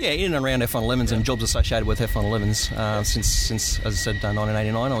here? Yeah, in and around F-111s and jobs associated with F-111s since, as I said,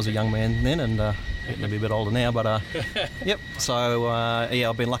 1989. I was a young man then, and getting to be a bit older now, but yep. So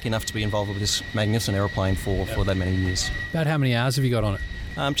I've been lucky enough to be involved with this magnificent aeroplane for that many years. About how many hours have you got on it?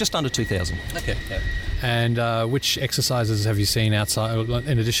 Just under 2,000. Okay. Yep. And which exercises have you seen outside,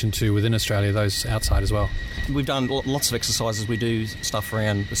 in addition to within Australia, those outside as well? We've done lots of exercises. We do stuff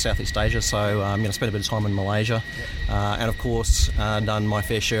around Southeast Asia, so spent a bit of time in Malaysia, and of course done my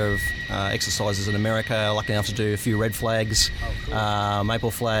fair share of exercises in America. Lucky enough to do a few red flags,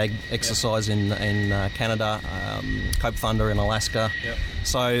 maple flag exercise in Canada, Cope Thunder in Alaska. Yep.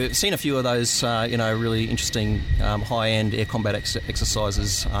 So seen a few of those, really interesting high-end air combat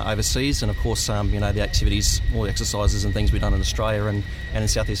exercises overseas, and of course, the activities, all the exercises and things we've done in Australia and in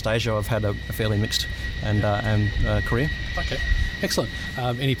Southeast Asia. I've had a fairly mixed and career. Okay. Excellent.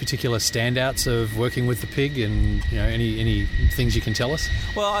 Any particular standouts of working with the Pig, and any things you can tell us?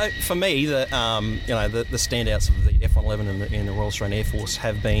 Well, for me, the standouts of the F-111 in the Royal Australian Air Force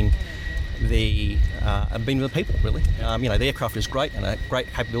have been the people, really. The aircraft is great, and a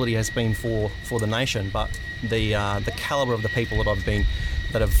great capability has been for the nation, but the calibre of the people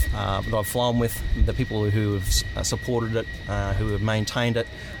that I've flown with, the people who have supported it, who have maintained it,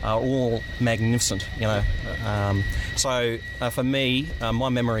 are all magnificent. So for me, my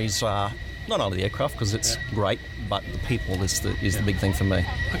memories are not only the aircraft, because it's great, but the people is the big thing for me.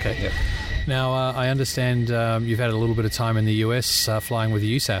 Okay. Yeah. Now, I understand you've had a little bit of time in the US flying with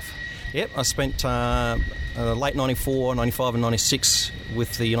the USAF. Yep, I spent late 94, 95 and 96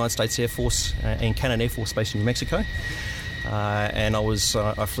 with the United States Air Force in Cannon Air Force Base in New Mexico. And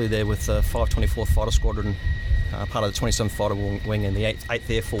I flew there with the 524th Fighter Squadron, part of the 27th Fighter Wing and the 8th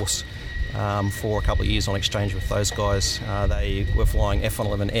Air Force for a couple of years on exchange with those guys. They were flying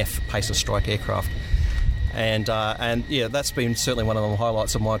F-111F Pacer Strike aircraft. And that's been certainly one of the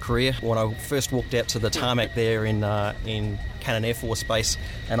highlights of my career. When I first walked out to the tarmac there in Cannon Air Force Base,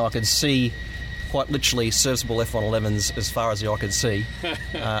 and I could see quite literally serviceable F-111s as far as the eye could see,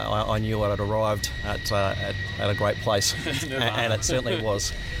 I knew I had arrived at a great place, and it certainly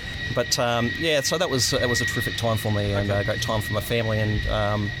was. But so that was a terrific time for me, and a great time for my family, and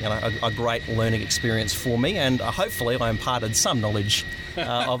a great learning experience for me. And hopefully, I imparted some knowledge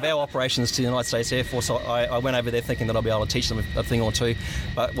of our operations to the United States Air Force. I went over there thinking that I'll be able to teach them a thing or two,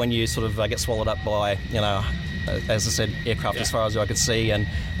 but when you sort of get swallowed up by as I said, aircraft as far as I could see, and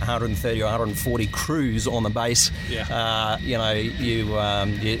 130 or 140 crews on the base, you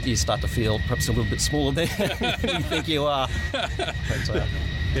start to feel perhaps a little bit smaller than you think you are. But,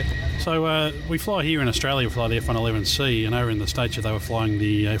 So we fly here in Australia, we fly the F-111C, and over in the States they were flying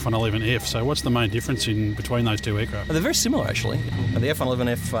the F-111F. So what's the main difference between those two aircraft? They're very similar, actually. The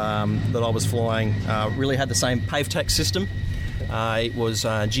F-111F that I was flying really had the same PaveTac system. It was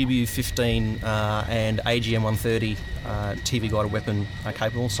GBU-15 and AGM-130 TV-guided weapon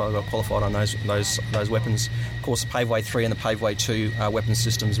capable, so I got qualified on those weapons. Of course, the Paveway 3 and the Paveway 2 weapon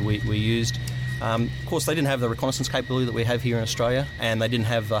systems we used. Of course, they didn't have the reconnaissance capability that we have here in Australia, and they didn't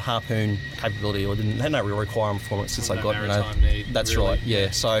have the harpoon capability, or they had no real requirement for it since they got need, that's really. Right, yeah.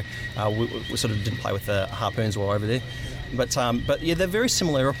 So we sort of didn't play with the harpoons while over there. But they're very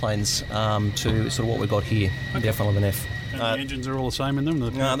similar aeroplanes to sort of what we got here, the F-111F. And the engines are all the same in them?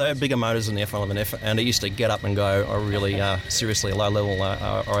 No, they have bigger motors than the F-111F, and it used to get up and go a really seriously low level.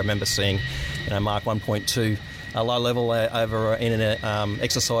 I remember seeing, Mark 1.2 low level over in an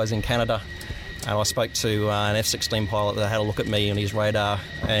exercise in Canada. And I spoke to an F-16 pilot that had a look at me on his radar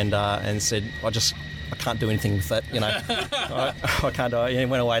and said, I can't do anything with that, I can't do it. He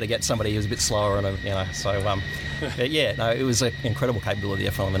went away to get somebody who was a bit slower, and it was an incredible capability, the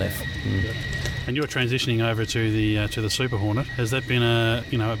F-111F. And you're transitioning over to the Super Hornet. Has that been a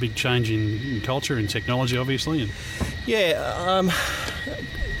big change in culture and technology, obviously?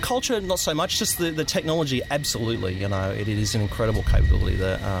 Culture, not so much. Just the technology, absolutely. It is an incredible capability,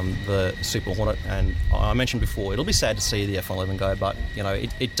 the Super Hornet. And I mentioned before, it'll be sad to see the F-111 go, but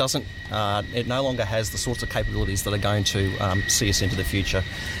it doesn't. It no longer has the sorts of capabilities that are going to see us into the future.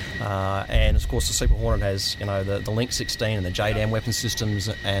 And of course, the Super Hornet has the Link 16 and the JDAM weapon systems,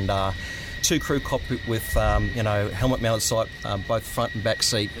 and 2 crew cockpit with helmet-mounted sight, both front and back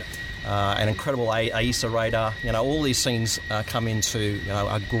seat. An incredible AESA radar. All these things come into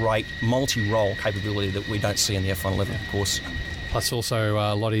a great multi-role capability that we don't see in the F-111, of course. Plus, also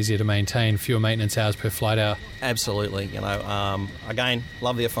a lot easier to maintain, fewer maintenance hours per flight hour. Absolutely. Again,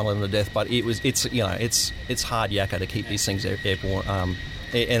 love the F-111 to death, but it's hard yakka to keep these things airborne.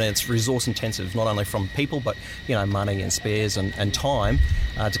 And it's resource intensive, not only from people, but money and spares and time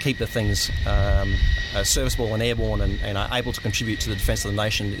to keep the things serviceable and airborne and able to contribute to the defence of the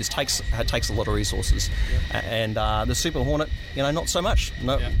nation. It takes a lot of resources, and the Super Hornet, not so much,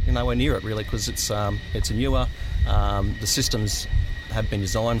 nowhere near it really, because it's newer. The systems have been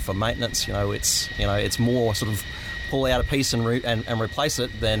designed for maintenance. It's more sort of pull out a piece and replace it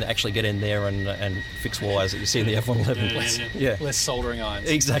than actually get in there and fix wires that you see in the F-111. Less soldering irons.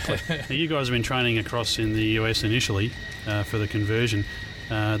 Exactly. Now, you guys have been training across in the US initially for the conversion.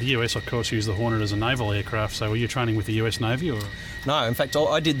 The US, of course, used the Hornet as a naval aircraft, so were you training with the US Navy? Or? No, in fact,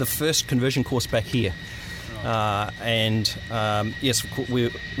 I did the first conversion course back here. Yes,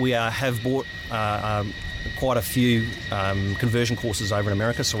 we have bought quite a few conversion courses over in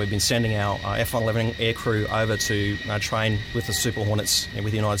America, so we've been sending our F-111 aircrew over to train with the Super Hornets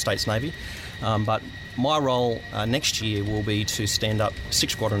with the United States Navy. But my role next year will be to stand up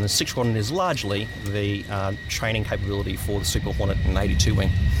 6th Squadron, and 6th Squadron is largely the training capability for the Super Hornet and 82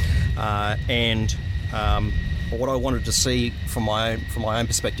 Wing. What I wanted to see from my own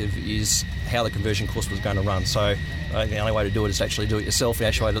perspective is how the conversion course was going to run. So the only way to do it is to actually do it yourself. You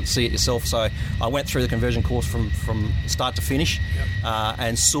actually have to see it yourself. So I went through the conversion course from start to finish,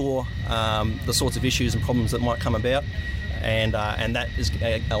 and saw the sorts of issues and problems that might come about. And that is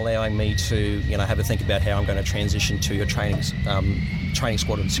allowing me to have a think about how I'm going to transition to a training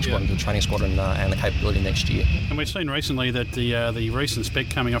squadron, 6th Squadron to the training squadron and the capability next year. And we've seen recently that the recent spec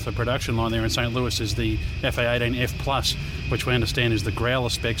coming off the production line there in St. Louis is the FA-18F+, which we understand is the Growler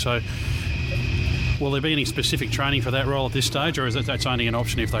spec. So will there be any specific training for that role at this stage, or is that's only an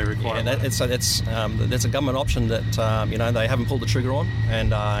option if they require it? That's a government option that they haven't pulled the trigger on,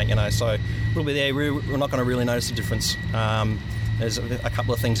 and so we'll be there. We're not going to really notice the difference. There's a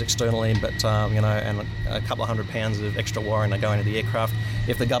couple of things externally, but and a couple of £100 of extra wiring that go into the aircraft.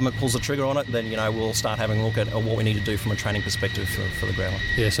 If the government pulls the trigger on it, then we'll start having a look at what we need to do from a training perspective for the Growler.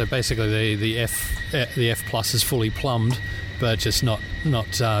 Yeah, so basically the F Plus is fully plumbed, but just not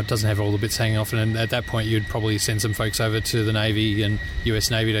doesn't have all the bits hanging off. And at that point, you'd probably send some folks over to the Navy and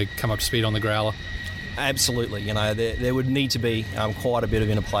US Navy to come up to speed on the Growler. Absolutely. There would need to be quite a bit of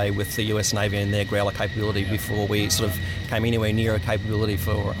interplay with the US Navy and their Growler capability before we sort of came anywhere near a capability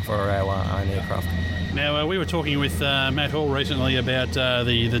for our own aircraft. Now, we were talking with Matt Hall recently about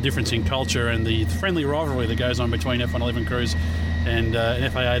the difference in culture and the friendly rivalry that goes on between F-111 crews and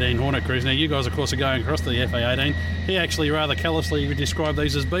an FA-18 Hornet crews. Now, you guys, of course, are going across the FA-18. He actually rather callously described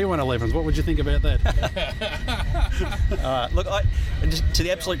these as B-111s. What would you think about that? Look, to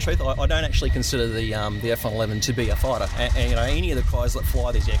the absolute truth, I don't actually consider the F-111 to be a fighter. And any of the guys that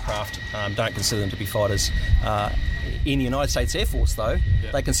fly these aircraft don't consider them to be fighters. In the United States Air Force, though,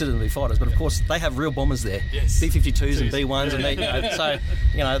 they consider them to be fighters. But of course, they have real bombers there, B-52s and B-1s, and an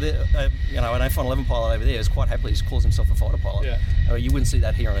F-111 pilot over there is quite happily calls himself a fighter pilot. You wouldn't see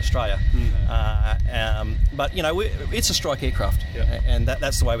that here in Australia. But it's a strike aircraft, and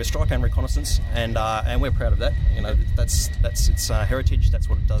that's the way we strike and reconnaissance, and we're proud of that. That's its heritage. That's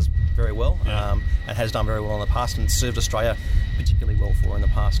what it does very well, and has done very well in the past, and served Australia particularly well for in the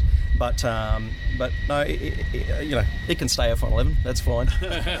past. But no, it can stay F-111. That's fine.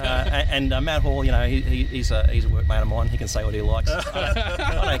 And Matt Hall, he's a workmate of mine. He can say what he likes.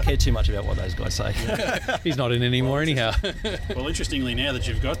 I don't care too much about what those guys say. He's not in anymore anyhow. Well, interestingly, now that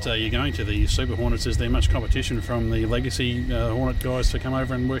you've got you're going to the Super Hornets, is there much competition from the legacy Hornet guys to come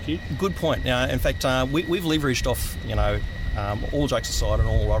over and work here? Good point. In fact, we've leveraged off, all jokes aside and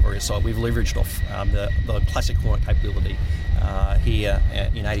all rivalry aside, we've leveraged off the classic Hornet capability here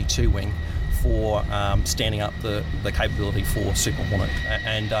in 82 Wing for standing up the capability for Super Hornet,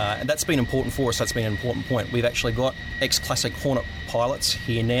 and that's been important for us. That's been an important point. We've actually got ex-classic Hornet pilots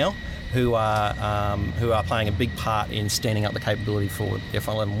here now who are playing a big part in standing up the capability for the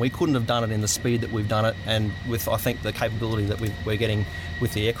F-111. We couldn't have done it in the speed that we've done it, and with, I think, the capability that we're getting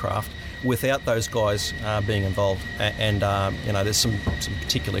with the aircraft, without those guys being involved. And there's some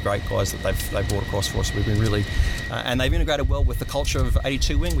particularly great guys that they've brought across for us. We've been really, and they've integrated well with the culture of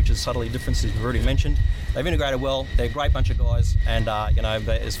 82 Wing, which is subtly different, as you've already mentioned. They've integrated well. They're a great bunch of guys, and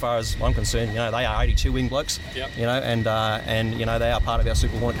as far as I'm concerned, they are 82 Wing blokes. And they are part of our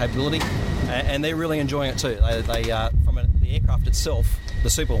Super Hornet capability, and they're really enjoying it too. They from the aircraft itself, the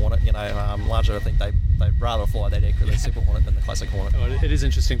Super Hornet, largely I think they'd rather fly that aircraft, the Super Hornet, than the Classic Hornet. Oh, it is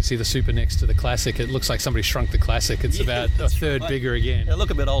interesting to see the Super next to the Classic. It looks like somebody shrunk the Classic. It's about a third bigger again. They look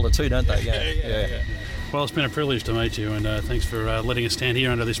a bit older too, don't they? Yeah. Well, it's been a privilege to meet you, and thanks for letting us stand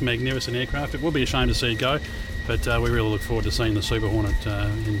here under this magnificent aircraft. It will be a shame to see it go, but we really look forward to seeing the Super Hornet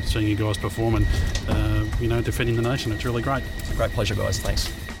and seeing you guys perform and, defending the nation. It's really great. It's a great pleasure, guys.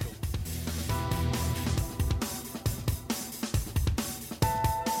 Thanks.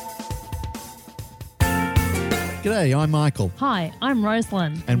 G'day, I'm Michael. Hi, I'm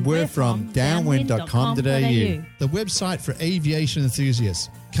Rosalind. And we're from downwind.com.au, the website for aviation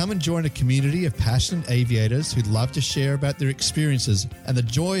enthusiasts. Come and join a community of passionate aviators who'd love to share about their experiences and the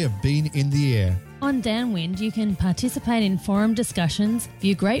joy of being in the air. On Downwind, you can participate in forum discussions,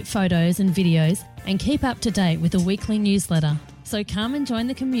 view great photos and videos, and keep up to date with the weekly newsletter. So come and join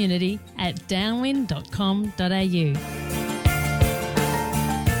the community at downwind.com.au.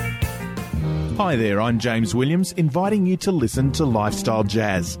 Hi there, I'm James Williams, inviting you to listen to Lifestyle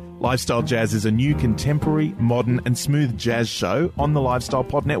Jazz. Lifestyle Jazz is a new contemporary, modern and smooth jazz show on the Lifestyle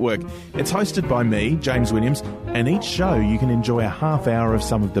Pod Network. It's hosted by me, James Williams, and each show you can enjoy a half hour of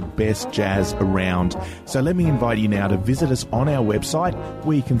some of the best jazz around. So let me invite you now to visit us on our website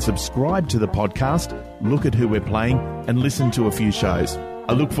where you can subscribe to the podcast, look at who we're playing and listen to a few shows.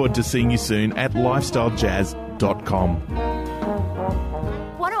 I look forward to seeing you soon at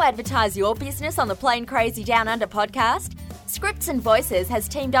lifestylejazz.com. Want to advertise your business on the Plain Crazy Down Under podcast? Scripts and Voices has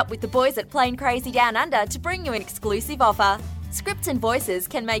teamed up with the boys at Plain Crazy Down Under to bring you an exclusive offer. Scripts and Voices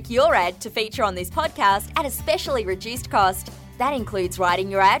can make your ad to feature on this podcast at a specially reduced cost. That includes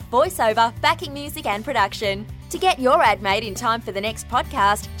writing your ad, voiceover, backing music and production. To get your ad made in time for the next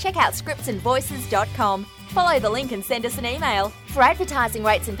podcast, check out scriptsandvoices.com. Follow the link and send us an email. For advertising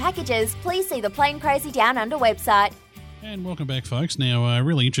rates and packages, please see the Plain Crazy Down Under website. And welcome back, folks. Now,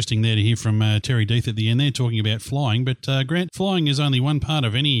 really interesting there to hear from Terry Deeth at the end there talking about flying. But, Grant, flying is only one part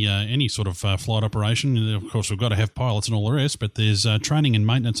of any sort of flight operation. Of course, we've got to have pilots and all the rest, but there's training and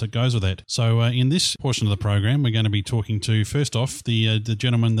maintenance that goes with that. So in this portion of the program, we're going to be talking to, first off, the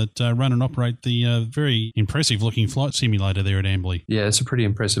gentlemen that run and operate the very impressive-looking flight simulator there at Amberley. Yeah, it's a pretty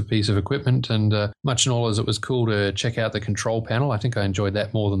impressive piece of equipment, and much and all as it was cool to check out the control panel, I think I enjoyed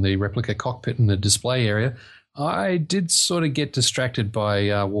that more than the replica cockpit and the display area. I did sort of get distracted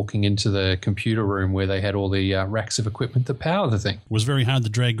by walking into the computer room where they had all the racks of equipment that power the thing. It was very hard to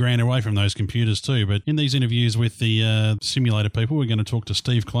drag Grant away from those computers too, but in these interviews with the simulator people, we're going to talk to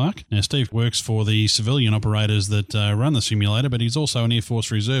Steve Clark. Now, Steve works for the civilian operators that run the simulator, but he's also an Air Force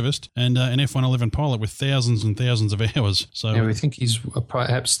reservist and an F-111 pilot with thousands and thousands of hours. So yeah, we think he's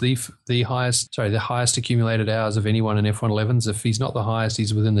perhaps the highest accumulated hours of anyone in F-111s. If he's not the highest,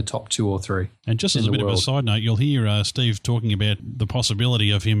 he's within the top 2 or 3. And just as a bit of a side note, you'll hear Steve talking about the possibility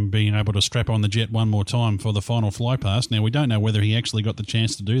of him being able to strap on the jet one more time for the final fly past. Now, we don't know whether he actually got the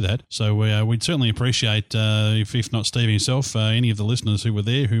chance to do that, so we'd certainly appreciate, if not Steve himself, any of the listeners who were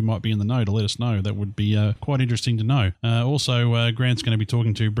there who might be in the know to let us know. That would be quite interesting to know. Also, Grant's going to be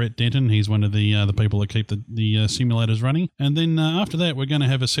talking to Brett Denton. He's one of the people that keep the simulators running. And then after that, we're going to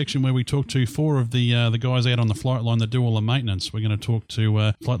have a section where we talk to 4 of the guys out on the flight line that do all the maintenance. We're going to talk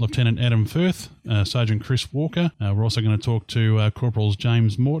to Flight Lieutenant Adam Firth, Sergeant Chris Walker. We're also going to talk to Corporals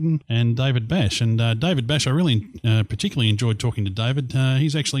James Morton and David Bash. And David Bash, I really particularly enjoyed talking to David.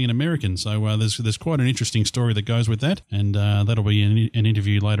 He's actually an American, so there's quite an interesting story that goes with that, and that'll be an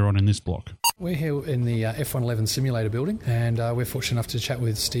interview later on in this block. We're here in the F-111 simulator building, and we're fortunate enough to chat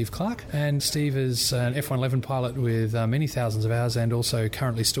with Steve Clark. And Steve is an F-111 pilot with many thousands of hours and also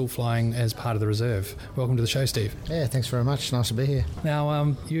currently still flying as part of the reserve. Welcome to the show, Steve. Yeah, thanks very much. Nice to be here.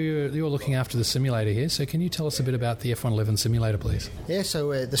 Now, you're looking after the simulator here, so can you tell us a bit about the F-111 simulator, please? Yeah,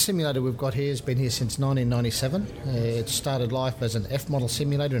 so the simulator we've got here has been here since 1997. It started life as an F-model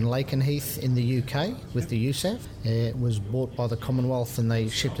simulator in Lakenheath in the UK with the USAF. It was bought by the Commonwealth and they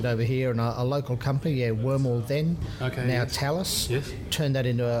shipped it over here, and a local company, Wormald then, now yes. Thales, yes. Turned that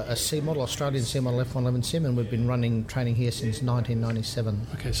into a C-model, Australian C-model F-111 sim, and we've been running training here since 1997.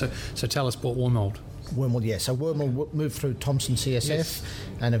 Okay, so Thales bought Wormald? Wormald, yeah. So Wormald moved through Thomson CSF yes.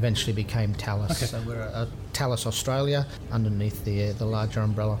 and eventually became Thales. Okay. So we're a Thales Australia underneath the larger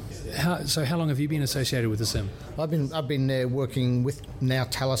umbrella. How long have you been associated with the sim? I've been working with now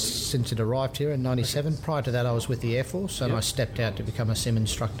Thales since it arrived here in 97. Prior to that, I was with the Air Force, and I stepped out to become a sim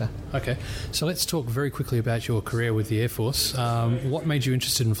instructor. Okay, so let's talk very quickly about your career with the Air Force. What made you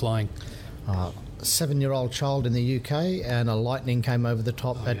interested in flying? 7-year-old child in the UK, and a Lightning came over the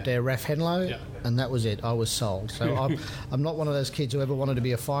top at RAF Henlow, and that was it. I was sold. So I'm not one of those kids who ever wanted to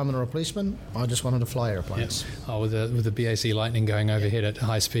be a fireman or a policeman. I just wanted to fly aeroplanes. Yeah. Oh, with the BAC Lightning going overhead at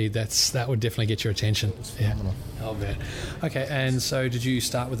high speed, that would definitely get your attention. It's phenomenal. I'll bet. Okay, and so did you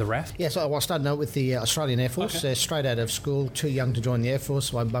start with the RAF? Yes, I started out with the Australian Air Force, straight out of school, too young to join the Air Force,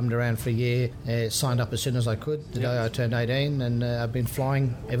 so I bummed around for a year, signed up as soon as I could, the day I turned 18, and I've been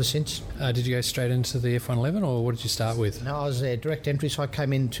flying ever since. Did you go straight into the F-111, or what did you start with? No, I was direct entry, so I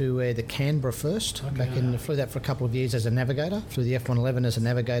came into the Canberra first, flew that for a couple of years as a navigator, flew the F-111 as a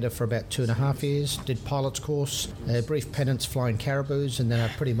navigator for about 2.5 years, did pilot's course, brief penance flying Caribous, and then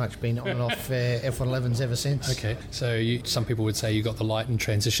I've pretty much been on and off F-111s ever since. Okay. So some people would say you got the light and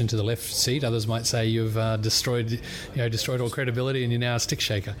transitioned to the left seat. Others might say you've destroyed all credibility and you're now a stick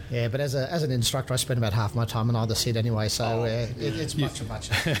shaker. Yeah, but as an instructor, I spend about half my time on either seat anyway, so it's much.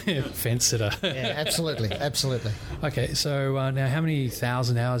 Fence sitter. Yeah, absolutely. Okay, so now how many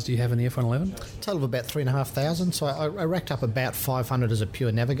thousand hours do you have in the F111? Total of about 3,500. So I racked up about 500 as a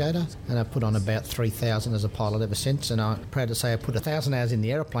pure navigator, and I put on about 3,000 as a pilot ever since. And I'm proud to say I put 1,000 hours in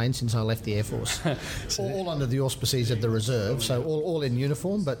the aeroplane since I left the Air Force. all under the auspices of the reserve, so all in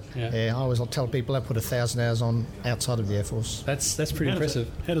uniform. But I always tell people I put 1,000 hours on outside of the Air Force. That's pretty impressive.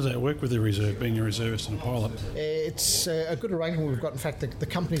 How does that work with the reserve, being a reservist and a pilot? It's a good arrangement we've got. In fact, the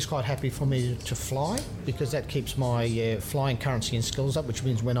company's quite happy for me to fly, because that keeps my flying currency and skills up, which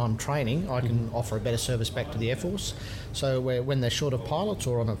means when I'm training, I can offer a better service back to the Air Force. So when they're short of pilots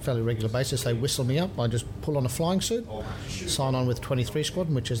or on a fairly regular basis, they whistle me up. I just pull on a flying suit, sign on with 23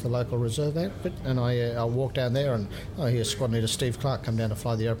 Squadron, which is the local reserve outfit, and I'll walk down there and here's Squadron Leader Steve Clark come down to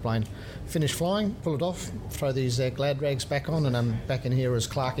fly the airplane. Finish flying, pull it off, throw these glad rags back on, and I'm back in here as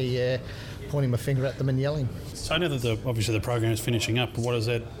Clarky, pointing my finger at them and yelling. So now that obviously the program is finishing up, what does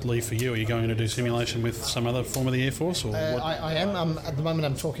that leave for you? Are you going to do simulation with some other form of the Air Force? Or I am. At the moment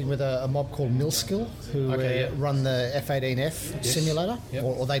I'm talking with a mob called Millskill, who run the F-18F simulator,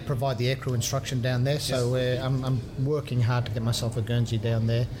 or they provide the aircrew instruction down there. So I'm working hard to get myself a Guernsey down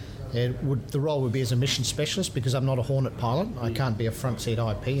there. The role would be as a mission specialist, because I'm not a Hornet pilot. I can't be a front seat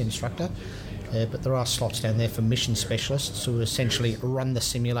IP instructor. But there are slots down there for mission specialists who essentially run the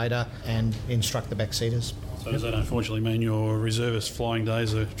simulator and instruct the backseaters. So does that unfortunately mean your reservist flying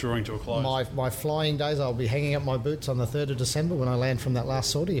days are drawing to a close? My flying days, I'll be hanging up my boots on the 3rd of December when I land from that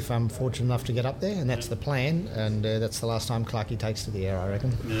last sortie, if I'm fortunate enough to get up there, and that's the plan, and that's the last time Clarky takes to the air, I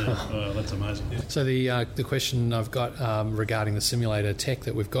reckon. Yeah, that's amazing. So the question I've got regarding the simulator tech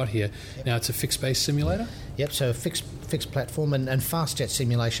that we've got here, now it's a fixed-base simulator? Yep, so fixed platform, and fast jet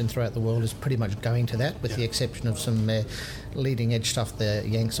simulation throughout the world is pretty much going to that, with the exception of some leading edge stuff the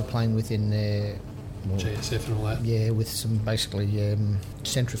Yanks are playing with in JSF and all that. Yeah, with some basically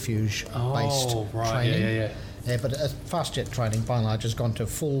centrifuge based training. But fast jet training by and large has gone to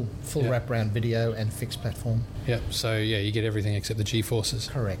full wraparound video and fixed platform. Yeah, so you get everything except the G-forces.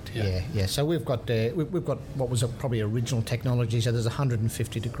 Correct. Yeah. So we've got what was probably original technology. So there's a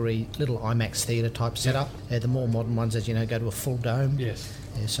 150-degree little IMAX theatre type setup. The more modern ones, as you know, go to a full dome. Yes.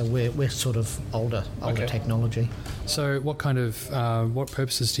 Yeah, so we're sort of older technology. So what kind of what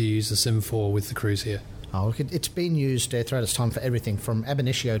purposes do you use the sim for with the crews here? Oh, it's been used throughout its time for everything from ab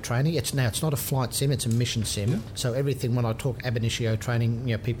initio training. It's not a flight sim; it's a mission sim. So everything, when I talk ab initio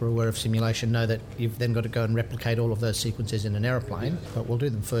training, people are aware of simulation know that you've then got to go and replicate all of those sequences in an aeroplane. But we'll do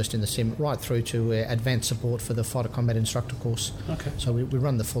them first in the sim, right through to advanced support for the fighter combat instructor course. Okay. So we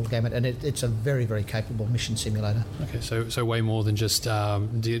run the full gamut, and it's a very, very capable mission simulator. Okay, so way more than just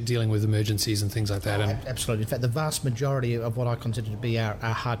dealing with emergencies and things like that. Absolutely. In fact, the vast majority of what I consider to be our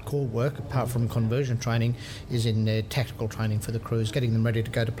hardcore work, apart from conversion training, is in tactical training for the crews, getting them ready to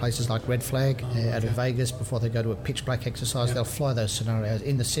go to places like Red Flag out of Vegas before they go to a pitch black exercise. They'll fly those scenarios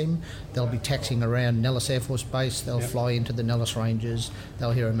in the sim. They'll be taxiing around Nellis Air Force Base. They'll fly into the Nellis Ranges.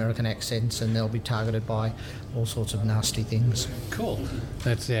 They'll hear American accents, and they'll be targeted by all sorts of nasty things. Cool.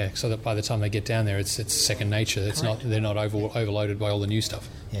 That's so that by the time they get down there, it's second nature. It's not they're not overloaded by all the new stuff.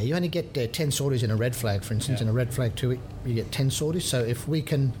 Yeah, you only get 10 sorties in a Red Flag, for instance. In a Red Flag 2, you get 10 sorties. So if we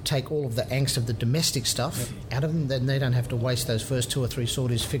can take all of the angst of the domestic stuff out of them, then they don't have to waste those first 2 or 3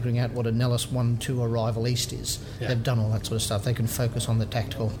 sorties figuring out what a Nellis 1-2 arrival east is. They've done all that sort of stuff. They can focus on the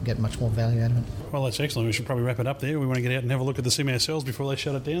tactical and get much more value out of it. Well, that's excellent. We should probably wrap it up there. We want to get out and have a look at the sim ourselves before they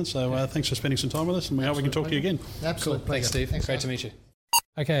shut it down. So thanks for spending some time with us, and we hope we can talk to you again. Absolutely. Cool. Thanks, Steve. Great to meet you.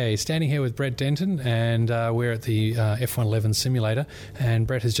 Okay, standing here with Brett Denton, and we're at the F111 simulator, and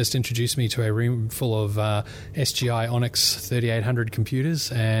Brett has just introduced me to a room full of SGI Onyx 3800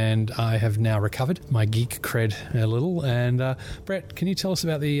 computers, and I have now recovered my geek cred a little. And Brett, can you tell us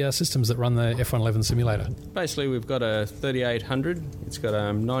about the systems that run the F111 simulator? Basically, we've got a 3800. It's got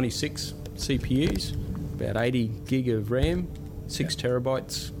 96 CPUs, about 80 gig of RAM, 6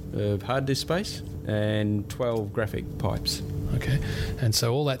 terabytes of hard disk space, and 12 graphic pipes. Okay, and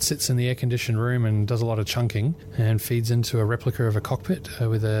so all that sits in the air-conditioned room and does a lot of chunking and feeds into a replica of a cockpit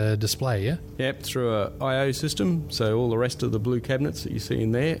with a display, yeah? Yep, through a I/O system, so all the rest of the blue cabinets that you see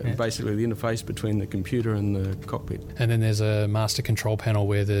in there are basically the interface between the computer and the cockpit. And then there's a master control panel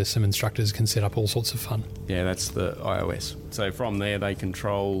where the sim instructors can set up all sorts of fun. Yeah, that's the iOS. So from there they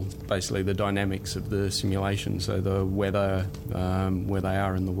control basically the dynamics of the simulation, so the weather, where they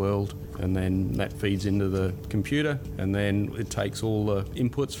are in the world, and then that feeds into the computer, and then it takes all the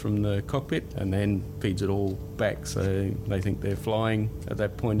inputs from the cockpit and then feeds it all back, so they think they're flying at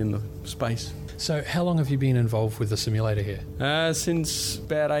that point in the space. So how long have you been involved with the simulator here? Since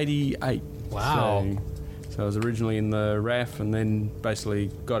about 88. Wow. So So I was originally in the RAF and then basically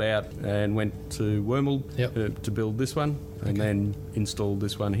got out and went to Wormald to build this one and then installed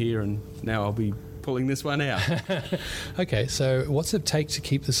this one here, and now I'll be pulling this one out. Okay, so what's it take to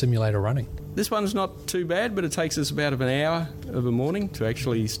keep the simulator running? This one's not too bad, but it takes us about an hour of a morning to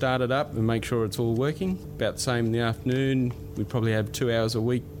actually start it up and make sure it's all working. About the same in the afternoon. We probably have 2 hours a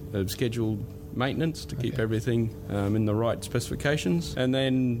week of scheduled maintenance to keep everything in the right specifications. And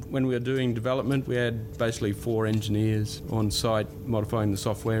then when we were doing development, we had basically 4 engineers on site modifying the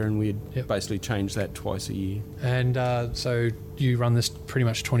software, and we'd basically change that twice a year. And so you run this pretty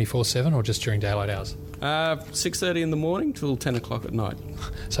much 24/7 or just during daylight hours? 6:30 in the morning till 10 o'clock at night.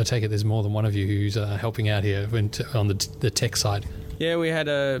 So I take it there's more than one of you who's helping out here on the tech side. Yeah, we had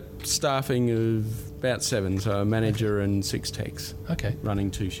a staffing of about 7, so a manager and 6 techs. Okay.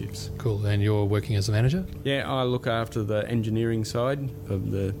 Running 2 shifts. Cool. And you're working as a manager? Yeah, I look after the engineering side of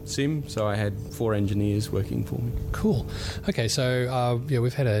the sim, so I had 4 engineers working for me. Cool. Okay, so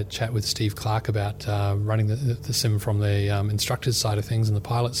we've had a chat with Steve Clark about running the sim from the instructor's side of things and the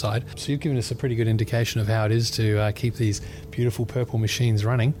pilot side. So you've given us a pretty good indication of how it is to keep these beautiful purple machines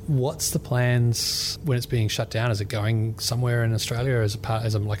running. What's the plans when it's being shut down? Is it going somewhere in Australia as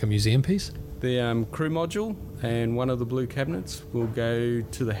like a museum piece? The crew module and one of the blue cabinets will go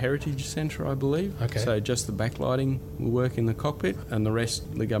to the Heritage Centre, I believe. Okay. So just the backlighting will work in the cockpit, and the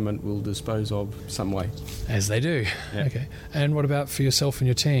rest the government will dispose of some way. As they do. Yeah. Okay. And what about for yourself and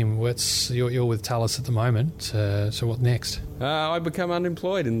your team? You're with Thales at the moment, so what next? I become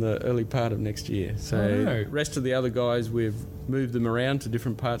unemployed in the early part of next year. So the rest of the other guys, we've moved them around to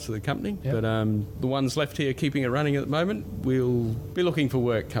different parts of the company. Yep. But the ones left here keeping it running at the moment, we'll be looking for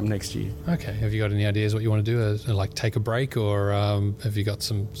work come next year. Okay. Have you got any ideas what you want to do? Like take a break, or have you got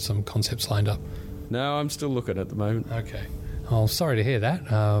some concepts lined up? No, I'm still looking at the moment. Okay. Oh, sorry to hear that.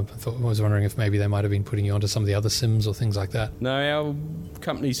 I was wondering if maybe they might have been putting you onto some of the other sims or things like that. No, our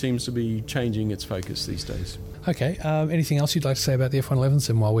company seems to be changing its focus these days. Okay. Anything else you'd like to say about the F111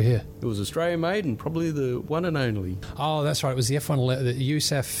 sim while we're here? It was Australian-made and probably the one and only. Oh, that's right. It was the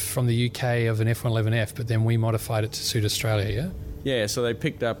USAF from the UK of an F111F, but then we modified it to suit Australia, yeah? Yeah, so they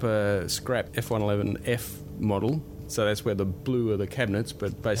picked up a scrap F111F model. So that's where the blue are the cabinets,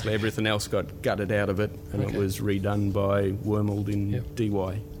 but basically everything else got gutted out of it, and it was redone by Wormald in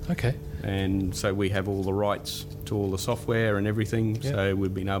DY. Okay. And so we have all the rights to all the software and everything, so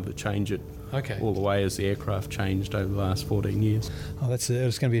we've been able to change it all the way as the aircraft changed over the last 14 years. Oh, it's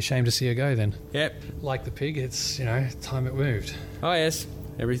going to be a shame to see it go then. Yep. Like the pig, it's, time it moved. Oh, yes.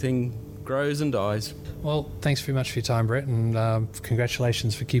 Everything grows and dies. Well, thanks very much for your time, Brett, and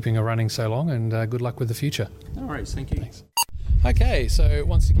congratulations for keeping it running so long, and good luck with the future. All right, thank you. Thanks. Okay, so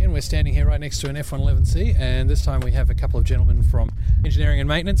once again, we're standing here right next to an F111C, and this time we have a couple of gentlemen from engineering and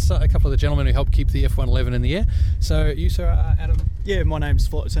maintenance, a couple of the gentlemen who help keep the F111 in the air. So you, sir, Adam? Yeah, my name's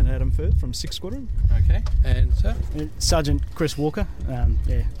Flight Lieutenant Adam Firth from 6th Squadron. Okay, and sir? Sergeant Chris Walker,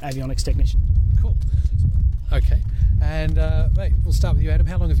 avionics technician. Cool. Okay, and mate, we'll start with you, Adam.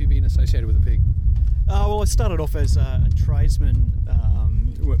 How long have you been associated with the pig? Well, I started off as a tradesman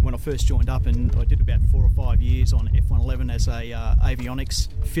when I first joined up, and I did about 4 or 5 years on F111 as a avionics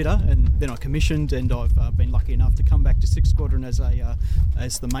fitter, and then I commissioned, and I've been lucky enough to come back to 6th Squadron as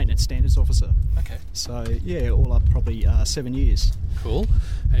the maintenance standards officer. Okay. So yeah, all up probably 7 years. Cool.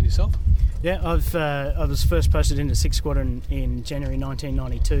 And yourself? Yeah, I was first posted into 6th Squadron in January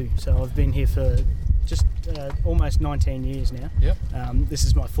 1992, so I've been here for just almost 19 years now. Yep. This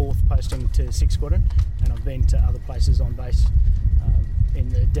is my 4th posting to 6th Squadron, and I've been to other places on base in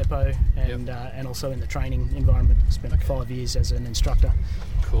the depot and also in the training environment. Spent 5 years as an instructor.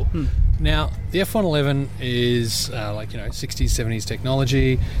 Cool. Now, the F111 is 60s, 70s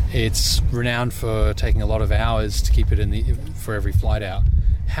technology. It's renowned for taking a lot of hours to keep it for every flight hour.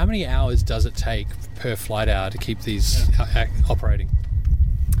 How many hours does it take per flight hour to keep these operating?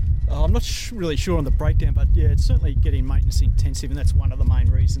 I'm not really sure on the breakdown, but yeah, it's certainly getting maintenance intensive, and that's one of the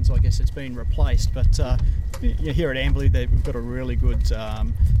main reasons I guess it's been replaced. But here at Amberley, we've got a really good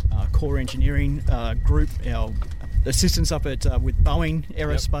core engineering group. Our assistants up at with Boeing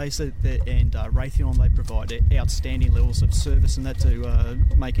Aerospace and Raytheon, they provide outstanding levels of service and that to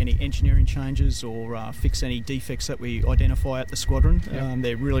make any engineering changes or fix any defects that we identify at the squadron.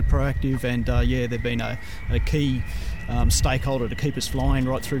 They're really proactive, and they've been a key stakeholder to keep us flying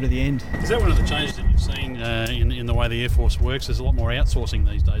right through to the end. Is that one of the changes that you've seen in the way the Air Force works? There's a lot more outsourcing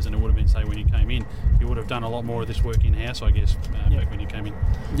these days than it would have been, say, when you came in. You would have done a lot more of this work in-house, I guess, back when you came in.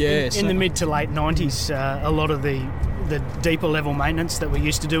 Yeah. In the mid to late 90s, a lot of the deeper level maintenance that we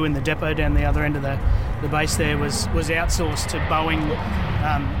used to do in the depot down the other end of the base there was outsourced to Boeing,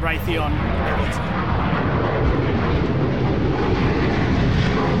 Raytheon.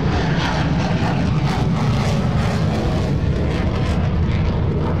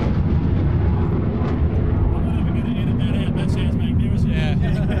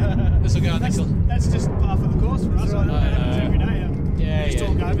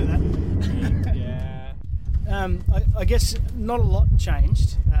 for that. Yeah. I guess not a lot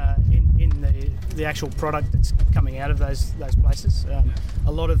changed in the actual product that's coming out of those places.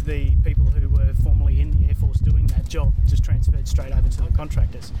 A lot of the people who were formerly in the Air Force doing that job just transferred straight over to the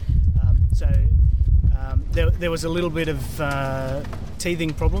contractors. There was a little bit of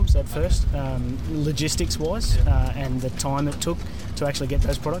teething problems at first, logistics-wise, and the time it took to actually get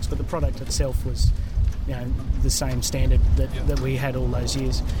those products. But the product itself was, the same standard that we had all those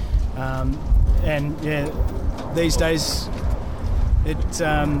years. These days,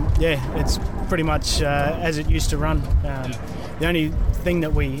 it's pretty much as it used to run. The only thing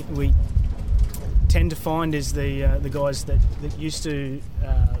that we tend to find is the guys that used to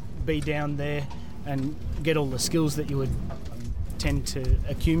be down there and get all the skills that you would tend to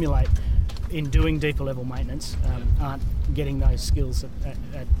accumulate in doing deeper level maintenance aren't getting those skills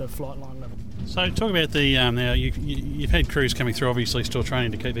at the flight line level. So talk about the now you've had crews coming through, obviously still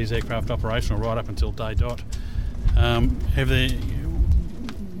training to keep these aircraft operational right up until day dot. Have they,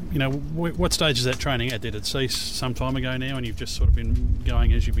 what stage is that training at? Did it cease some time ago now, and you've just sort of been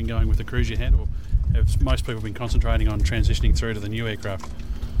going as you've been going with the crews you had, or have most people been concentrating on transitioning through to the new aircraft?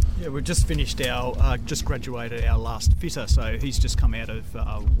 Yeah, we've just finished just graduated our last fitter, so he's just come out of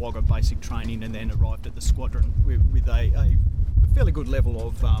Wagga basic training and then arrived at the squadron with a fairly good level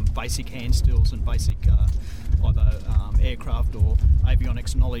of basic hand skills and basic either aircraft or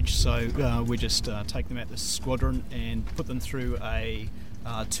avionics knowledge. So we just take them out the squadron and put them through a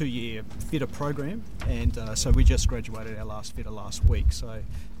 2-year fitter program, and so we just graduated our last fitter last week.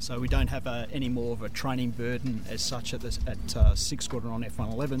 So we don't have any more of a training burden as such at 6th Squadron on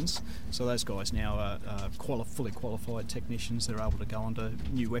F-111s. So those guys now are fully qualified technicians. They're able to go onto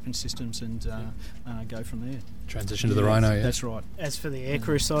new weapon systems and go from there. Transition to the Rhino, yeah. That's right. As for the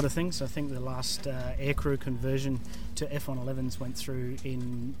aircrew side of things, I think the last aircrew conversion to F-111s went through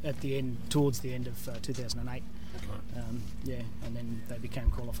towards the end of 2008. And then they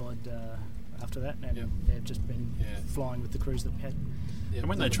became qualified after that, and they've just been flying with the crews that we had. And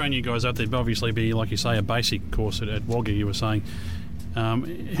when they train you guys up, there'd obviously be, like you say, a basic course at Wagga, you were saying. How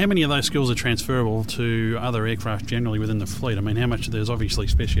many of those skills are transferable to other aircraft generally within the fleet? I mean, how much, there's obviously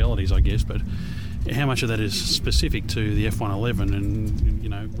specialities, I guess, but how much of that is specific to the F-111? And,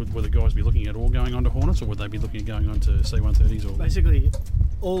 would the guys be looking at all going on to Hornets, or would they be looking at going on to C-130s? Or basically,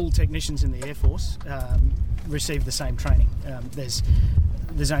 all technicians in the Air Force receive the same training. There's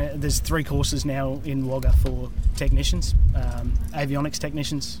 3 courses now in Wagga for technicians: avionics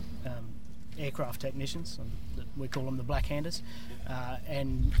technicians, aircraft technicians, we call them the black handers,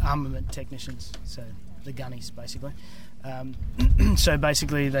 and armament technicians, so the gunnies basically. So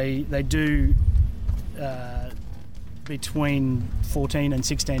basically they do between 14 and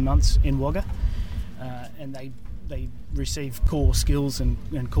 16 months in Wagga, and they receive core skills and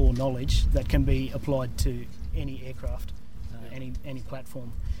core knowledge that can be applied to any aircraft, any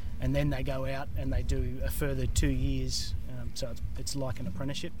platform, and then they go out and they do a further 2 years. So it's like an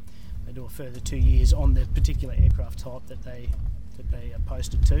apprenticeship. They do a further 2 years on the particular aircraft type that they are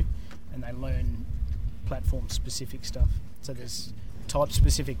posted to, and they learn platform-specific stuff. So there's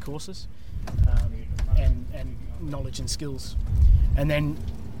type-specific courses and knowledge and skills, and then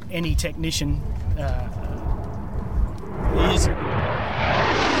any technician is.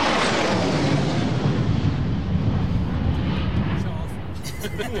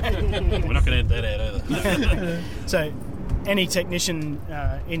 We're not going to add that out either. So any technician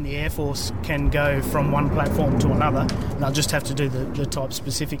in the Air Force can go from one platform to another, and they'll just have to do the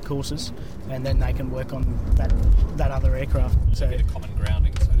type-specific courses, and then they can work on that other aircraft. So get a common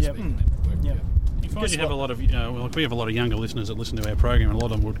grounding, so to speak. You find you have a lot of, we have a lot of younger listeners that listen to our program, and a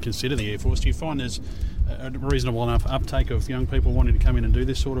lot of them would consider the Air Force. Do you find there's a reasonable enough uptake of young people wanting to come in and do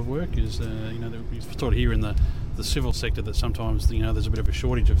this sort of work? You sort of hear in the civil sector that sometimes there's a bit of a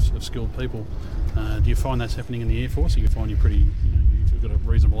shortage of skilled people. Do you find that's happening in the Air Force, or you find you've got a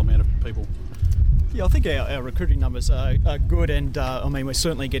reasonable amount of people? Yeah, I think our recruiting numbers are good, and we're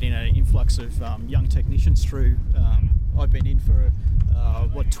certainly getting an influx of young technicians through. I've been in for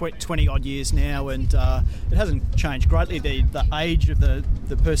 20 odd years now, and it hasn't changed greatly. The age of the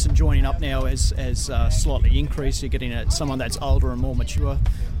person joining up now has slightly increased. You're getting someone that's older and more mature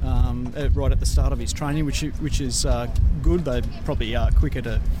right at the start of his training, which is good. They probably are quicker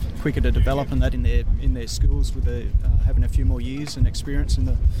to develop and that in their schools with having a few more years and experience in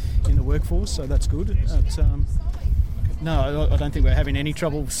the workforce. So that's good. No, I don't think we're having any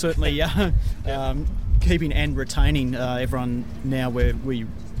trouble. Certainly. Keeping and retaining everyone now. We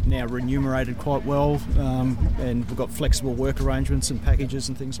now remunerated quite well, and we've got flexible work arrangements and packages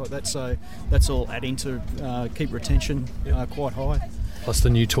and things like that. So that's all adding to keep retention quite high. Plus the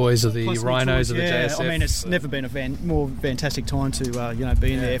new toys of the Plus Rhinos toys, of the JSF. I mean, it's never been a more fantastic time to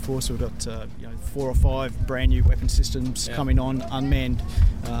be in the Air Force. We've got 4 or 5 brand new weapon systems coming on, unmanned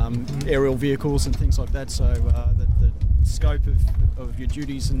aerial vehicles and things like that. So the scope of your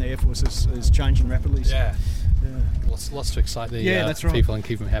duties in the Air Force is changing rapidly. So, Lots to excite the that's right. people and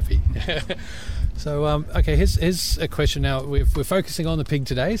keep them happy. So, okay, here's a question now. We're focusing on the Pig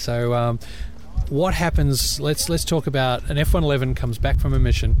today. So, what happens? Let's talk about an F-111 comes back from a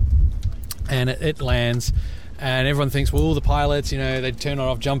mission, and it lands, and everyone thinks, well, the pilots, they turn it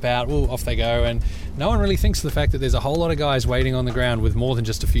off, jump out, off they go, and no one really thinks of the fact that there's a whole lot of guys waiting on the ground with more than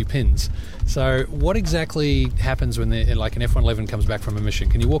just a few pins. So, what exactly happens when an F-111 comes back from a mission?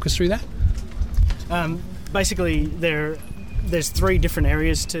 Can you walk us through that? Basically, there's 3 different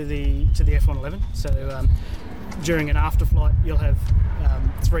areas to the F-111. So during an afterflight, you'll have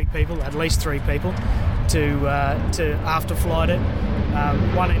 3 people, at least 3 people, to afterflight it,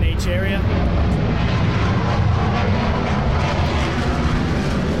 1 in each area.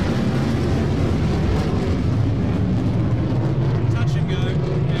 Touch and go.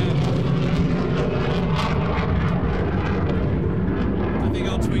 I think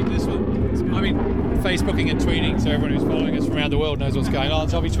I'll tweet this one. I mean, Facebooking and tweeting, so everyone who's following us from around the world knows what's going on.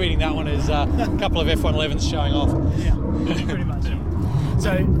 So I'll be tweeting that one as a couple of F-111s showing off. Yeah, pretty much.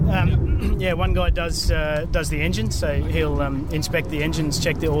 So, one guy does the engine, so he'll inspect the engines,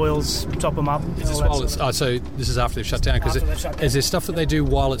 check the oils, top them up. So this is after they've shut down? Because is there stuff that they do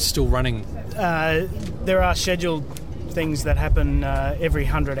while it's still running? There are scheduled things that happen every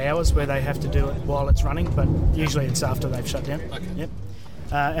 100 hours where they have to do it while it's running, but usually it's after they've shut down. Okay. Yep.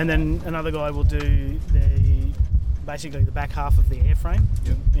 And then another guy will do basically the back half of the airframe,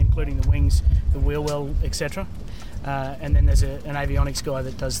 including the wings, the wheel well, etc. And then there's an avionics guy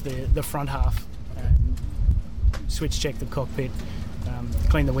that does the front half, switch check the cockpit,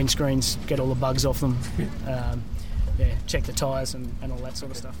 clean the windscreens, get all the bugs off them, check the tyres and all that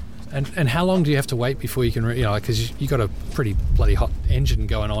sort of stuff. And how long do you have to wait before you can, because you got a pretty bloody hot engine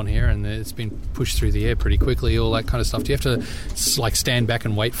going on here, and it's been pushed through the air pretty quickly, all that kind of stuff. Do you have to stand back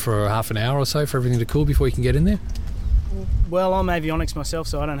and wait for half an hour or so for everything to cool before you can get in there? Well, I'm avionics myself,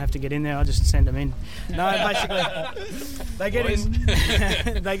 so I don't have to get in there. I just send them in. No, basically,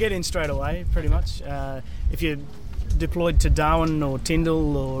 they get in straight away, pretty much. If you're deployed to Darwin or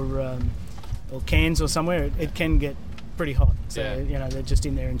Tyndall or Cairns or somewhere, it can get pretty hot. So they're just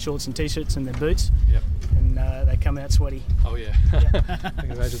in there in shorts and t-shirts and their boots, and they come out sweaty. Oh yeah, I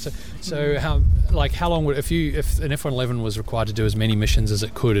can imagine. So how long would if an F-111 was required to do as many missions as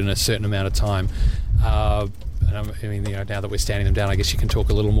it could in a certain amount of time? Now that we're standing them down, I guess you can talk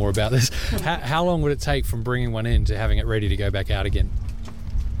a little more about this. How long would it take from bringing one in to having it ready to go back out again?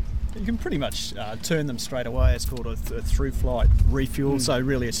 You can pretty much turn them straight away. It's called a through-flight refuel. So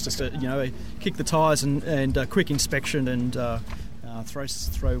really, it's just kick the tyres and a quick inspection and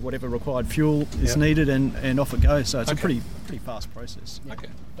throw whatever required fuel is needed and off it goes. So it's a pretty fast process. Okay.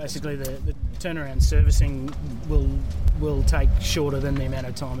 Basically, the turnaround servicing will take shorter than the amount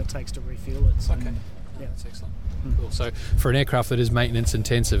of time it takes to refuel it. So, yeah, that's excellent. Cool. So for an aircraft that is maintenance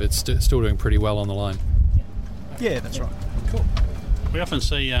intensive, it's still doing pretty well on the line. Yeah, that's right. Cool. We often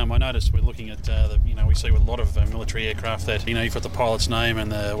see, I noticed we're looking at, we see with a lot of military aircraft that, you've got the pilot's name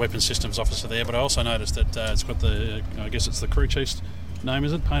and the weapons systems officer there, but I also noticed that it's got I guess it's the crew chief's name,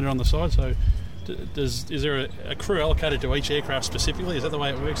 is it, painted on the side? So is there a crew allocated to each aircraft specifically? Is that the way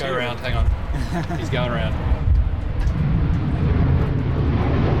it works? Go around, hang on. He's going around.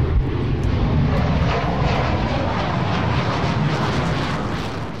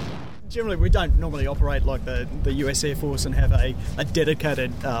 Generally, we don't normally operate like the US Air Force and have a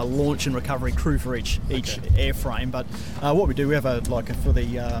dedicated launch and recovery crew for each airframe. But what we do, we have for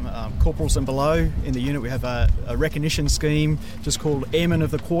the corporals and below in the unit, we have a recognition scheme just called Airman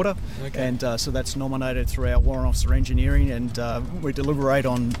of the Quarter, and so that's nominated through our Warrant Officer Engineering, and we deliberate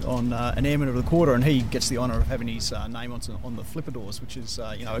on an Airman of the Quarter, and he gets the honour of having his name on the flipper doors, which is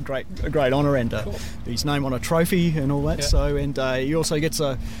a great honour, and his name on a trophy and all that. Yeah. So and he also gets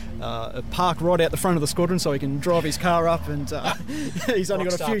a park right out the front of the squadron, so he can drive his car up, and he's only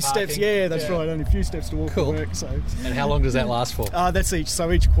got a few steps. Yeah, that's right. Only a few steps to walk to work. So. And how long does that last for? That's each.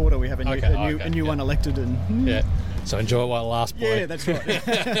 So each quarter we have a new one elected, and so enjoy it while it lasts, boy. Yeah, that's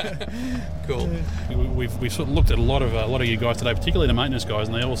right. Cool. We've sort of looked at a lot of you guys today, particularly the maintenance guys,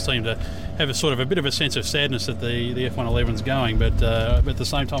 and they all seem to have a bit of a sense of sadness that the F-111's going, but at the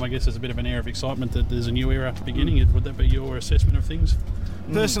same time, I guess there's a bit of an air of excitement that there's a new era beginning. Would that be your assessment of things?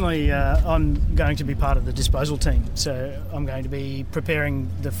 Personally, I'm going to be part of the disposal team, so I'm going to be preparing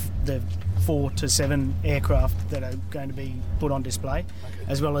the 4 to 7 aircraft that are going to be put on display,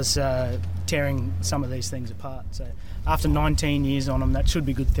 as well as tearing some of these things apart. So after 19 years on them, that should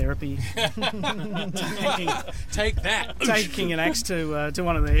be good therapy. Take that. Taking an axe to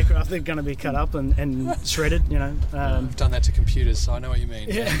one of the aircraft, they're going to be cut up and shredded, you know. I've done that to computers, so I know what you mean.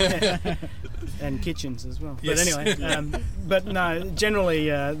 Yeah. And kitchens as well. Yes. But anyway, but no, generally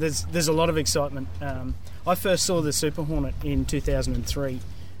there's a lot of excitement. I first saw the Super Hornet in 2003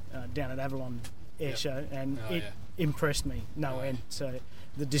 down at Avalon Air Show, and it impressed me no end. So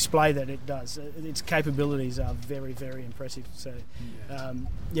the display that it does, its capabilities are very, very impressive. So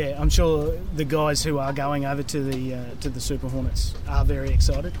I'm sure the guys who are going over to the Super Hornets are very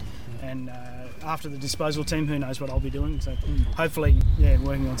excited, and after the disposal team, who knows what I'll be doing. So hopefully,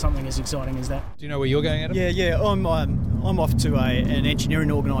 working on something as exciting as that. Do you know where you're going, Adam? Yeah. I'm off to an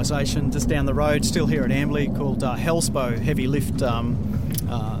engineering organisation just down the road, still here at Amberley, called Helspo Heavy Lift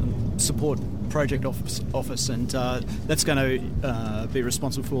Support Project Office, and that's going to be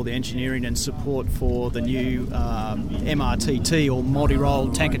responsible for all the engineering and support for the new MRTT, or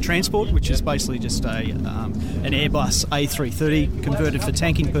multi-role tanker transport, which is basically just an Airbus A330 converted for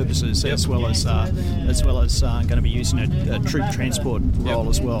tanking purposes, as well as going to be using a troop transport role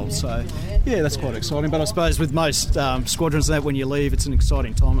as well. So yeah, that's quite exciting. But I suppose with most squadrons, that when you leave, it's an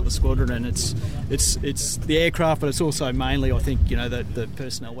exciting time at the squadron, and it's the aircraft, but it's also mainly, I think, the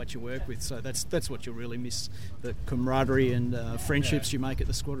personnel that you work with. So that's what you'll really miss. The camaraderie and friendships you make at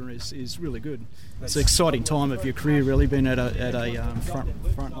the squadron is really good. It's an exciting time of your career, really, being at a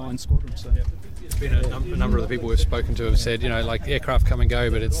frontline squadron. So. It's been a number of the people we've spoken to have said, like aircraft come and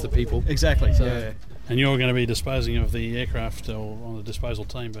go, but it's the people. Exactly. So, yeah. And you're going to be disposing of the aircraft or on the disposal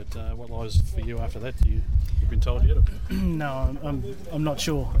team, but what lies for you after that? You've been told yet? No, I'm not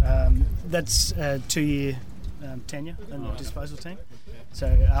sure. That's a 2-year tenure in the disposal team. So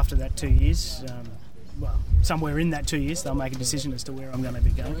after that 2 years, somewhere in that 2 years, they'll make a decision as to where I'm going to be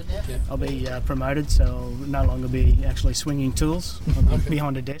going. Yeah. I'll be promoted, so I'll no longer be actually swinging tools. I'll be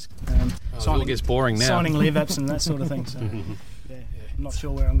behind a desk. It gets boring now. Signing leave apps and that sort of thing. So, I'm not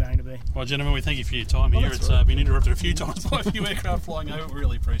sure where I'm going to be. Well, gentlemen, we thank you for your time here. It's been interrupted a few times by a few aircraft flying over. We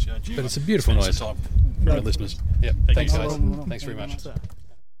really appreciate you. But it's a beautiful noise. For our listeners. Yep. Thanks, guys. Thanks very much.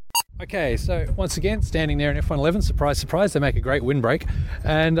 Okay, so once again, standing there in F111, surprise, surprise, they make a great windbreak.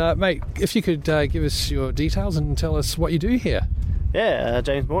 And mate, if you could give us your details and tell us what you do here. Yeah,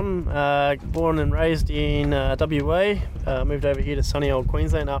 James Morton, born and raised in WA, moved over here to sunny old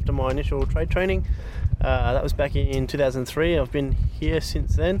Queensland after my initial trade training. That was back in 2003. I've been here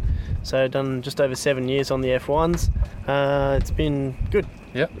since then, so done just over 7 years on the F1s. It's been good.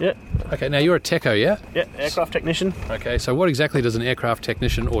 Yep. Yep. Okay, now you're a TECO, yeah? Yeah, aircraft technician. Okay, so what exactly does an aircraft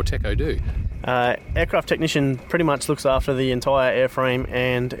technician or TECO do? Aircraft technician pretty much looks after the entire airframe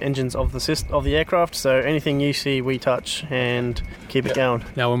and engines of the aircraft, so anything you see we touch and keep it going.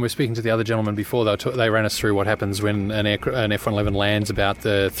 Now, when we were speaking to the other gentleman before, they ran us through what happens when an F111 lands, about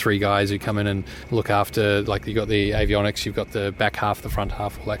the 3 guys who come in and look after, like you've got the avionics, you've got the back half, the front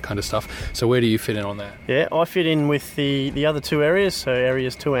half, all that kind of stuff. So where do you fit in on that? Yeah, I fit in with the other 2 areas, so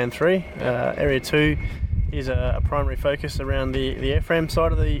areas 2 and 3. Area 2 is a primary focus around the airframe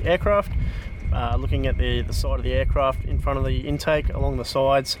side of the aircraft. Looking at the side of the aircraft in front of the intake, along the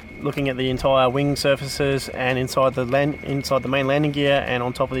sides, looking at the entire wing surfaces and inside the main landing gear and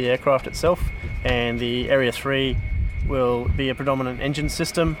on top of the aircraft itself. And the Area 3 will be a predominant engine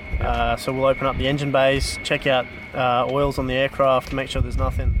system, so we'll open up the engine bays, check out oils on the aircraft, make sure there's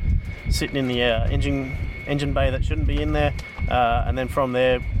nothing sitting in the engine bay that shouldn't be in there, and then from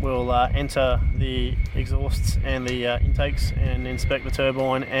there we'll enter the exhausts and the intakes and inspect the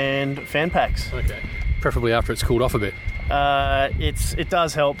turbine and fan packs. Okay. Preferably after it's cooled off a bit. It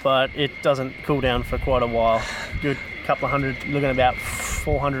does help, but it doesn't cool down for quite a while. Good couple of hundred, looking at about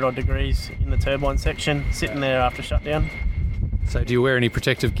 400 odd degrees in the turbine section, sitting there after shutdown. So do you wear any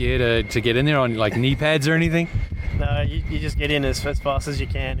protective gear to get in there, on like knee pads or anything? No, you just get in as fast as you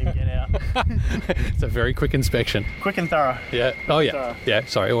can and get out. It's a very quick inspection. Quick and thorough. Yeah. Oh, yeah. Thorough. Yeah,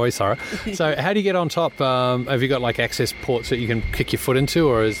 sorry, always thorough. So how do you get on top? Have you got like access ports that you can kick your foot into,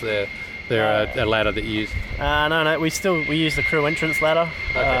 or is there a ladder that you use? No, we use the crew entrance ladder.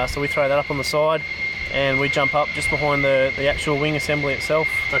 Okay. So we throw that up on the side and we jump up just behind the actual wing assembly itself.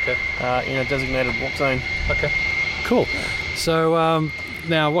 Okay. In a designated walk zone. Okay. Cool. So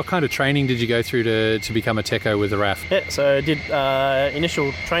now, what kind of training did you go through to become a TECO with the RAF? Yeah, so I did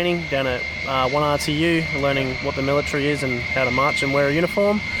initial training down at 1RTU, learning what the military is and how to march and wear a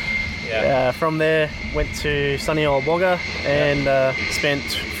uniform. Yeah. From there, went to sunny old Wagga and spent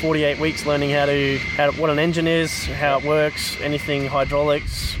 48 weeks learning how to what an engine is, how it works, anything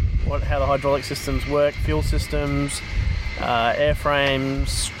hydraulics, how the hydraulic systems work, fuel systems, airframes,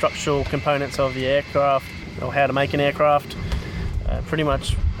 structural components of the aircraft, or how to make an aircraft. Pretty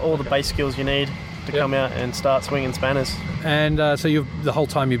much all the base skills you need to come out and start swinging spanners. And so the whole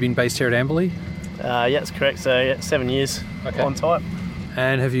time you've been based here at Amberley? Yeah, that's correct. So 7 years on type.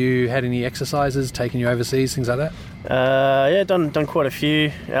 And have you had any exercises, taken you overseas, things like that? Yeah, done quite a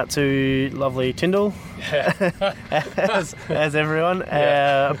few out to lovely Tyndall, as everyone.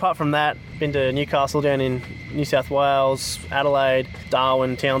 Apart from that, been to Newcastle down in New South Wales, Adelaide,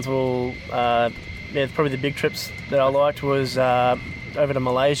 Darwin, Townsville. Probably the big trips that I liked was over to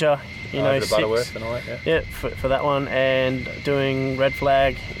Malaysia. Over to Butterworth and all that, yeah, for that one, and doing Red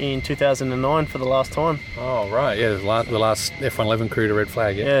Flag in 2009 for the last time. Oh, right, yeah, the last F111 crew to Red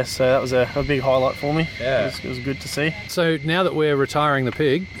Flag, yeah. Yeah, so that was a big highlight for me. Yeah. It was good to see. So now that we're retiring the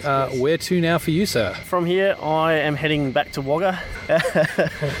pig, where to now for you, sir? From here, I am heading back to Wagga.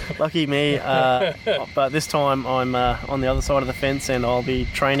 Lucky me, but this time I'm on the other side of the fence and I'll be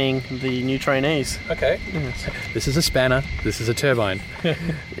training the new trainees. Okay. Yes. This is a spanner, this is a turbine.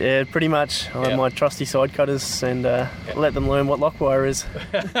 Yeah, pretty much. I have my trusty side cutters and let them learn what lockwire is.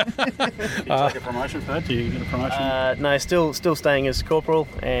 Did you take a promotion for that? Do you get a promotion? No, still staying as corporal,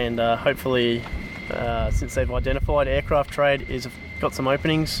 and hopefully, since they've identified aircraft trade is got some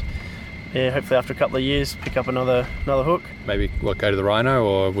openings. Yeah, hopefully after a couple of years, pick up another hook. Maybe go to the Rhino,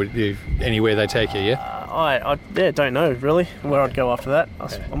 or would you, anywhere they take you? Yeah. I don't know really where I'd go after that.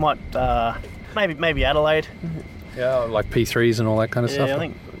 I might maybe Adelaide. Yeah, like P3s and all that kind of stuff. Yeah, I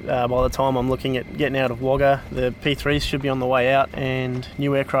think by the time I'm looking at getting out of Wagga, the P3s should be on the way out and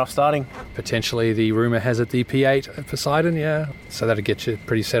new aircraft starting. Potentially, the rumour has it the P8 at Poseidon, yeah. So that'll get you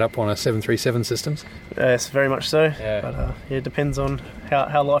pretty set up on a 737 systems. Yes, very much so. Yeah. But it depends on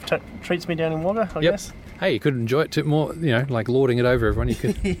how life treats me down in Wagga, I guess. Hey, you could enjoy it too more, like lording it over everyone. You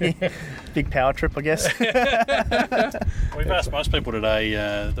could. Big power trip, I guess. We've asked most people today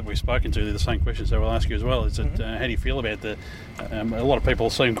that we've spoken to the same question, so we'll ask you as well. Is that how do you feel about a lot of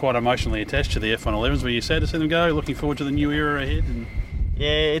people seem quite emotionally attached to the F111s. Were you sad to see them go? Looking forward to the new era ahead? Yeah,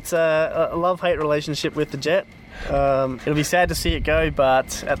 it's a love-hate relationship with the jet. It'll be sad to see it go,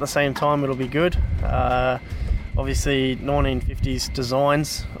 but at the same time, it'll be good. Obviously 1950s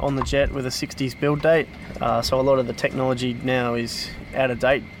designs on the jet with a 60s build date, so a lot of the technology now is out of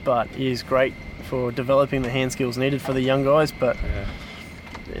date, but is great for developing the hand skills needed for the young guys, but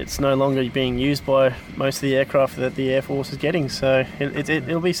it's no longer being used by most of the aircraft that the Air Force is getting, so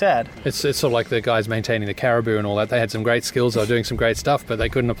it'll be sad. It's sort of like the guys maintaining the Caribou and all that. They had some great skills, they were doing some great stuff, but they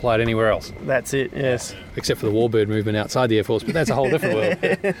couldn't apply it anywhere else. That's it, yes. Except for the Warbird movement outside the Air Force, but that's a whole different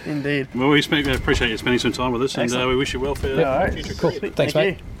world. Indeed. Well, we appreciate you spending some time with us, and we wish you well for future cool. career. Thanks,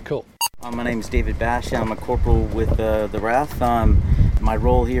 mate. Cool. My name is David Bash. I'm a corporal with the RAF. My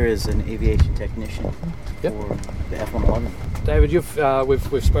role here is an aviation technician for the F111. David,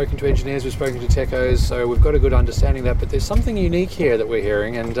 we've spoken to engineers, we've spoken to techos, so we've got a good understanding of that, but there's something unique here that we're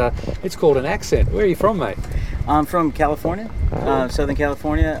hearing, and it's called an accent. Where are you from, mate? I'm from California, Southern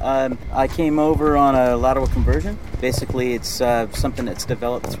California. I came over on a lateral conversion. Basically, it's something that's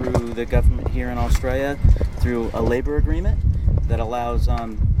developed through the government here in Australia through a labour agreement that allows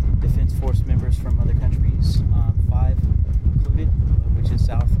Defence Force members from other countries, 5 included, which is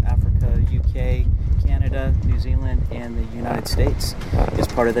South Africa, UK, Canada, New Zealand, and the United States, is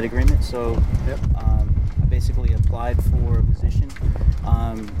part of that agreement. So I basically applied for a position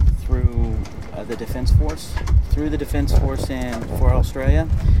through the Defence Force. Through the Defence Force and for Australia,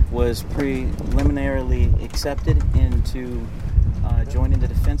 was preliminarily accepted into joining the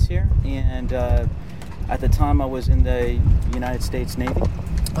Defence here, and at the time I was in the United States Navy.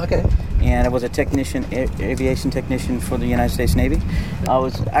 Okay. And I was a technician, aviation technician for the United States Navy. I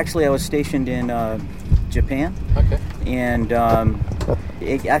was stationed in Japan. Okay. And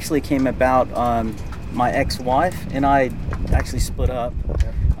it actually came about, my ex-wife and I actually split up.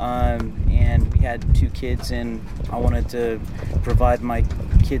 And we had 2 kids, and I wanted to provide my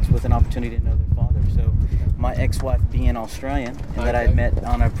kids with an opportunity to know their father. So my ex-wife being Australian, and that I'd met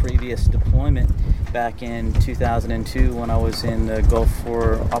on a previous deployment back in 2002 when I was in the Gulf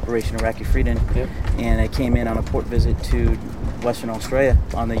for Operation Iraqi Freedom, and I came in on a port visit to Western Australia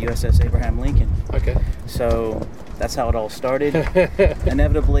on the USS Abraham Lincoln. Okay. So that's how it all started.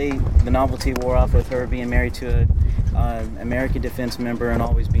 Inevitably, the novelty wore off with her being married to an American defense member and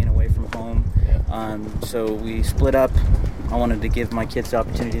always being away from home. So we split up. I wanted to give my kids the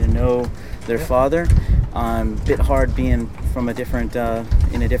opportunity to know their father. Bit hard being from a different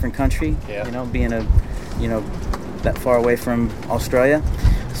in a different country. Being that far away from Australia.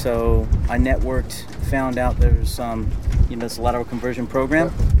 So I networked, found out there's this lateral conversion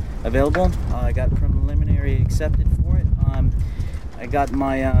program available. I got preliminary accepted for it. I got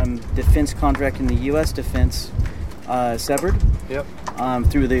my defense contract in the U.S. Defense severed. Yep.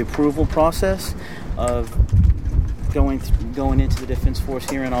 Through the approval process of going into the Defense Force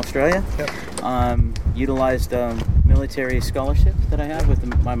here in Australia. Yep. Utilized a military scholarship that I have with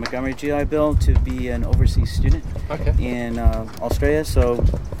my Montgomery GI Bill to be an overseas student in Australia. So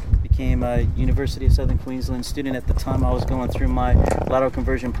became a University of Southern Queensland student at the time I was going through my lateral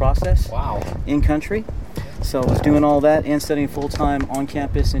conversion process. Wow. In country. So I was doing all that and studying full-time on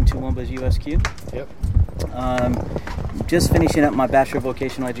campus in Toowoomba's USQ. Yep. Just finishing up my Bachelor of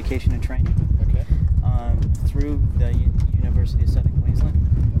Vocational Education and Training through the University of Southern Queensland.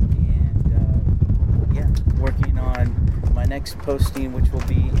 And working on my next posting, which will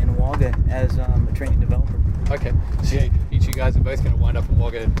be in Wagga as a training developer. Okay. So you two guys are both going to wind up in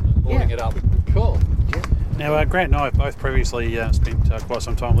Wagga boarding it up. Cool. Yeah. Now, Grant and I have both previously spent quite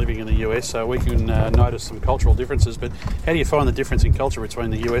some time living in the US, so we can notice some cultural differences. But how do you find the difference in culture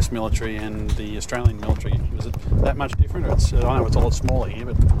between the US military and the Australian military? Was it that much different? Or I know it's a lot smaller here,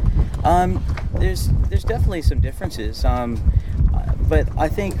 but there's definitely some differences. But I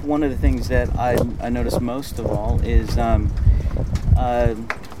think one of the things that I notice most of all is, I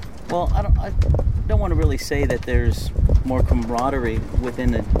don't want to really say that there's more camaraderie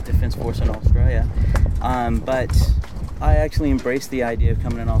within the Defence Force in Australia, but I actually embrace the idea of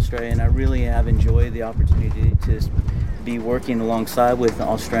coming in Australia, and I really have enjoyed the opportunity to be working alongside with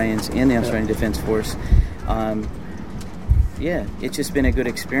Australians in the Australian Defence Force. It's just been a good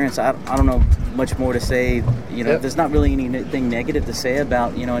experience. I don't know much more to say. There's not really anything negative to say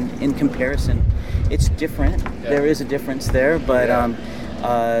about, in comparison. It's different. Yeah. There is a difference there, but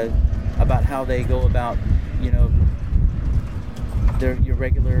about how they go about, your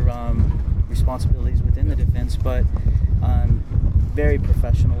regular responsibilities within the defense, but very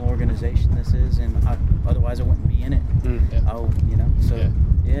professional organization this is, and otherwise I wouldn't be in it.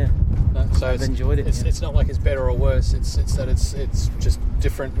 So I've enjoyed it. It's not like it's better or worse. It's that it's just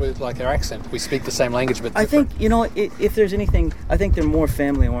different with like our accent. We speak the same language, but different. I think if there's anything, I think they're more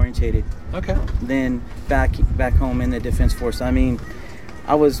family orientated. Okay. Than back home in the Defense Force. I mean,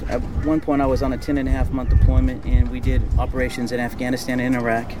 at one point I was on a 10.5-month deployment, and we did operations in Afghanistan and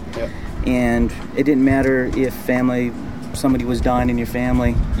Iraq. Yep. And it didn't matter if somebody was dying in your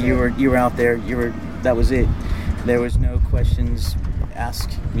family. You were out there. That was it. There was no questions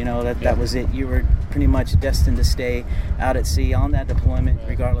asked. That was it. You were pretty much destined to stay out at sea on that deployment,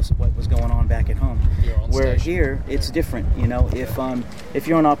 regardless of what was going on back at home. Where station. Here, it's different. If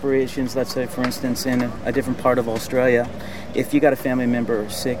you're on operations, let's say for instance in a different part of Australia, if you got a family member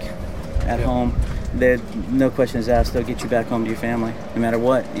sick at home, no questions asked. They'll get you back home to your family, no matter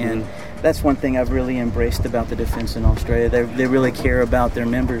what. And that's one thing I've really embraced about the defense in Australia. They really care about their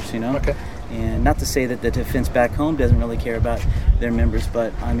members. Okay. And not to say that the defense back home doesn't really care about their members,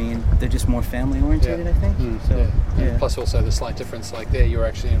 but I mean, they're just more family oriented, I think. Plus also the slight difference, like there you're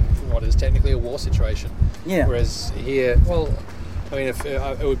actually in what is technically a war situation. Yeah. Whereas here,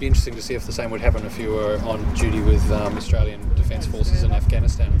 it would be interesting to see if the same would happen if you were on duty with Australian Defence Forces in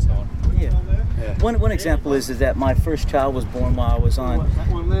Afghanistan and so on. Yeah. One example is that my first child was born while I was on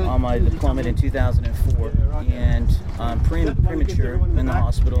my deployment in 2004, and premature in the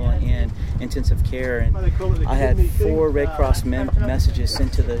hospital and intensive care, and I had 4 Red Cross messages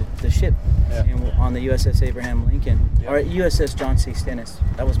sent to the ship on the USS Abraham Lincoln, or USS John C. Stennis.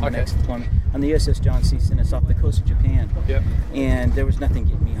 That was my next deployment, on the USS John C. Stennis off the coast of Japan. Yep. And there was nothing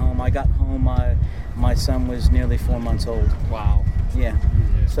getting me home. I got home, my son was nearly 4 months old. Wow. Yeah.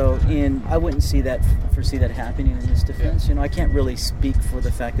 So, and I wouldn't foresee that happening in this defense. I can't really speak for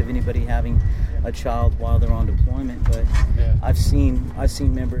the fact of anybody having a child while they're on deployment, but I've seen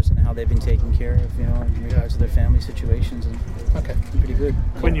members and how they've been taken care of, in regards to their family situations, and pretty good.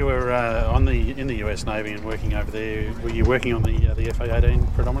 When you were in the US Navy and working over there, were you working on the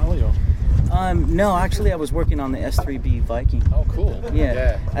FA-18 predominantly, or? No, actually I was working on the S-3B Viking. Oh, cool.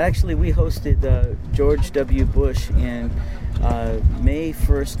 Yeah. Actually, we hosted George W. Bush in May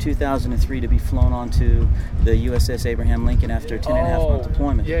 1st, 2003 to be flown onto the USS Abraham Lincoln after a 10.5-month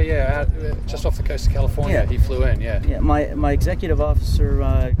deployment. Just off the coast of California, he flew in, my executive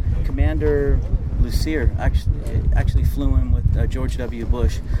officer, Commander Lucier, actually flew in with George W.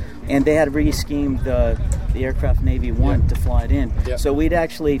 Bush, and they had re-schemed the aircraft Navy 1 to fly it in. So we'd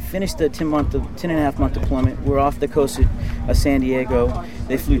actually finished the 10.5-month deployment. We're off the coast of San Diego.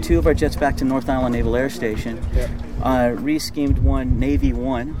 They flew 2 of our jets back to North Island Naval Air Station. Re-schemed one Navy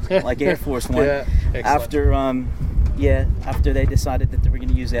 1, like Air Force 1, after after they decided that they were going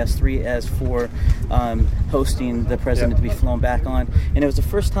to use S3 as for hosting the president to be flown back on. And it was the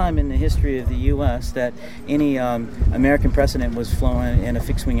first time in the history of the U.S. that any American president was flown in a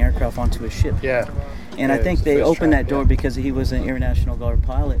fixed-wing aircraft onto a ship. And I think they opened that door because he was an Air National Guard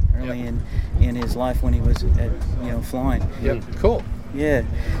pilot early in his life when he was flying. Cool. Yeah.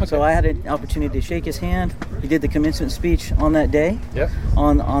 Okay. So I had an opportunity to shake his hand. He did the commencement speech on that day.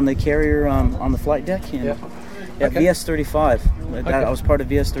 On the carrier on the flight deck. At VS-35. I was part of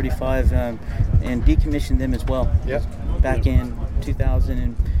VS-35 and decommissioned them as well. Back in 2000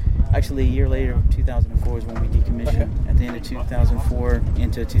 and actually a year later, 2004 is when we decommissioned. At the end of 2004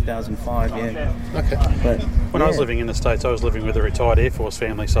 into 2005. But when I was living in the States, I was living with a retired Air Force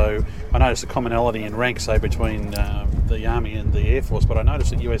family, so I noticed a commonality in rank, say, between the Army and the Air Force, but I noticed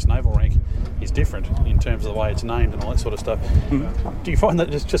that US naval rank is different in terms of the way it's named and all that sort of stuff. Do you find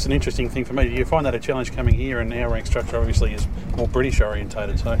that it's just an interesting thing for me? Do you find that a challenge coming here? And our rank structure obviously is more British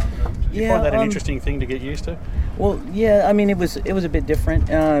orientated, so do you find that an interesting thing to get used to? Well, yeah, I mean it was a bit different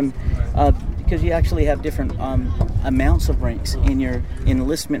because you actually have different amounts of ranks in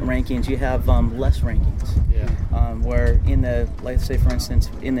enlistment rankings. You have less rankings. Where let's say for instance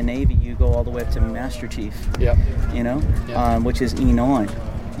in the Navy you go all the way up to Master Chief. Which is E9.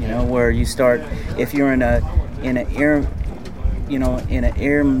 Where you start if you're in an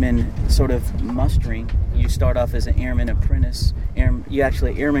airman sort of mustering. You start off as an airman apprentice. You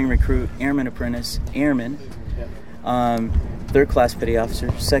actually airman recruit, airman apprentice, airman. Third class petty officer,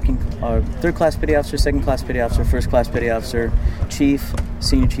 third class petty officer, second class petty officer, first class petty officer, chief,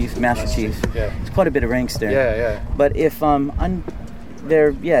 senior chief, master chief. It's quite a bit of ranks there. But if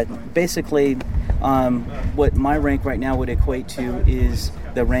basically what my rank right now would equate to is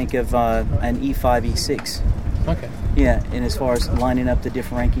the rank of an E5, E6. And as far as lining up the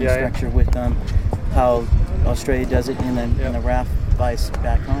different ranking structure with how Australia does it in the RAF vice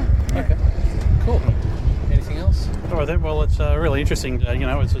back home. Cool. Anything else? All right then. Well, it's really interesting.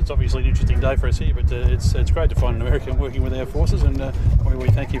 It's obviously an interesting day for us here, but it's great to find an American working with our forces, and we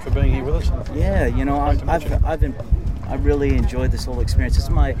thank you for being here with us. I really enjoyed this whole experience. This is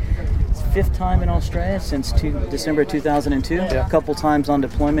my 5th time in Australia since December 2002. A couple times on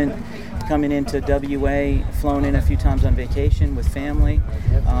deployment, coming into WA, flown in a few times on vacation with family.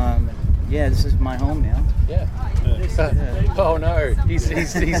 This is my home now. Oh no, he's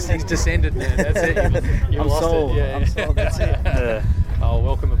descended now. That's it. You lost sold. it. I'm sold. That's it. Oh,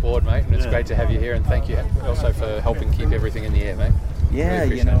 welcome aboard, mate, and it's great to have you here. And thank you also for helping keep everything in the air, mate.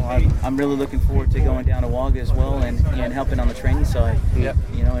 I'm really looking forward to going down to Wagga as well and helping on the training side.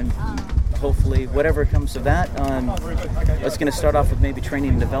 And hopefully whatever comes of that, it's going to start off with maybe training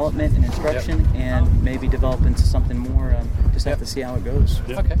and development and instruction, and maybe develop into something more. Just have to see how it goes.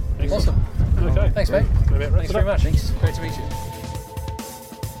 Okay, awesome. Okay, thanks, mate. Thanks very much. Thanks. Great to meet you.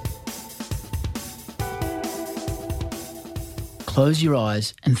 Close your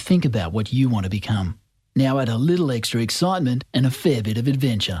eyes and think about what you want to become. Now add a little extra excitement and a fair bit of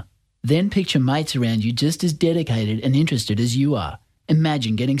adventure. Then picture mates around you just as dedicated and interested as you are.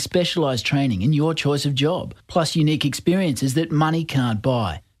 Imagine getting specialised training in your choice of job, plus unique experiences that money can't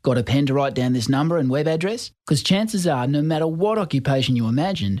buy. Got a pen to write down this number and web address? Because chances are, no matter what occupation you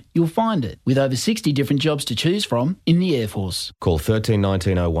imagined, you'll find it, with over 60 different jobs to choose from in the Air Force. Call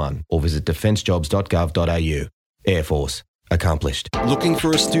 131901 or visit defencejobs.gov.au. Air Force. Accomplished. Looking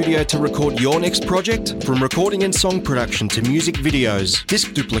for a studio to record your next project? From recording and song production to music videos,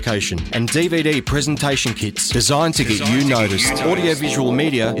 disc duplication and DVD presentation kits designed to get you noticed. Audiovisual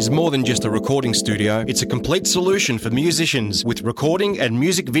Media is more than just a recording studio. It's a complete solution for musicians with recording and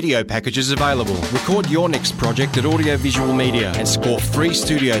music video packages available. Record your next project at Audiovisual Media and score free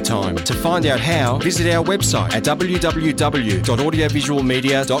studio time. To find out how, visit our website at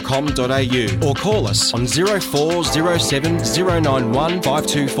www.audiovisualmedia.com.au or call us on 0407 091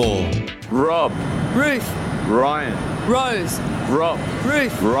 524. Rob. Ruth. Ryan. Rose. Rob.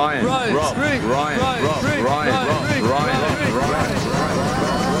 Ruth. Ryan. Rose. Rob. Ruth. Ryan. Rose. Rob. Ruth. Ryan. Rose. Rob.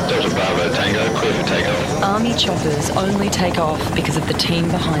 Ryan. Delta Bravo Tango, clear for takeoff. Army choppers only take off because of the team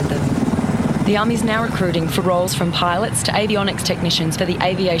behind them. The Army's now recruiting for roles from pilots to avionics technicians for the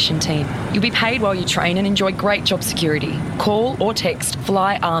aviation team. You'll be paid while you train and enjoy great job security. Call or text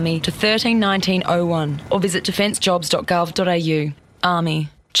Fly Army to 131901 or visit defencejobs.gov.au. Army.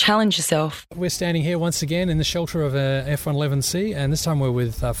 Challenge yourself. We're standing here once again in the shelter of F-111C, and this time we're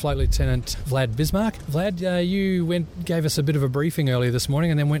with Flight Lieutenant Vlad Bismarck. Vlad, you gave us a bit of a briefing earlier this morning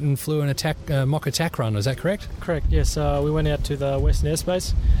and then went and flew an mock attack run, is that correct? Correct, yes. We went out to the Western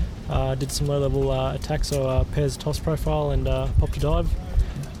Airspace, did some low-level attacks, so pairs toss profile and popped a dive.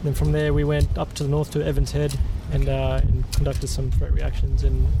 Then from there we went up to the north to Evans Head, and conducted some threat reactions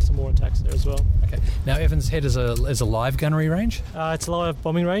and some more attacks there as well. Okay. Now, Evans Head is a live gunnery range? It's a live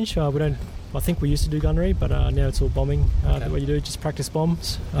bombing range. I think we used to do gunnery, but now it's all bombing. The way you do, just practice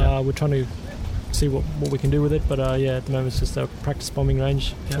bombs. We're trying to see what we can do with it, but at the moment it's just a practice bombing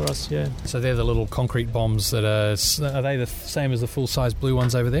range for us. So they're the little concrete bombs that are they the same as the full-size blue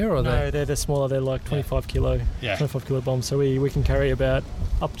ones over there, or no, they're smaller. They're like 25 kilo bombs. So we can carry about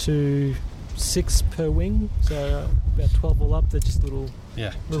up to 6 per wing, so about 12 all up. They're just little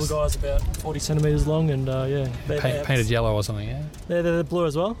guys about 40 centimetres long, and painted yellow or something. They're blue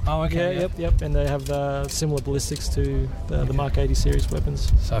as well. Oh, okay. Yep, and they have similar ballistics to the Mark 80 series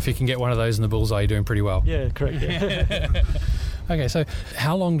weapons. So if you can get one of those in the bullseye, you're doing pretty well. Yeah, correct. Yeah. Okay, so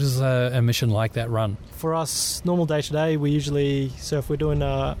how long does a mission like that run? For us, normal day to day, we usually, so if we're doing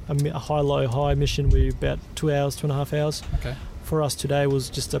a high mission, we're about 2 hours, 2.5 hours. Okay. For us today was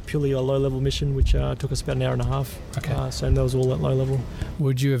just purely a low-level mission, which took us about an hour and a half. Okay. So that was all at low level.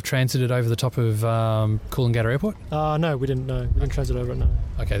 Would you have transited over the top of Coolangatta Airport? No, we didn't. No, we didn't transit over it. No.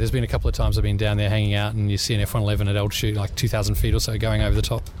 Okay, there's been a couple of times I've been down there hanging out, and you see an F-111 at altitude, like 2,000 feet or so, going over the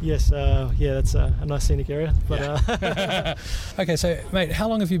top. Yes, that's a nice scenic area. But okay, so mate, how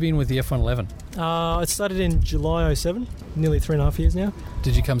long have you been with the F-111? It started in July 07, nearly 3.5 years now.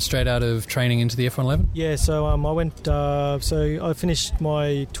 Did you come straight out of training into the F-111? Yeah, so I went. I finished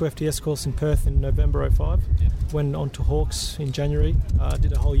my 2FTS course in Perth in November 05. Yep. Went on to Hawks in January.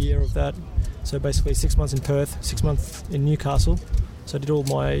 Did a whole year of that. So basically 6 months in Perth, 6 months in Newcastle. So I did all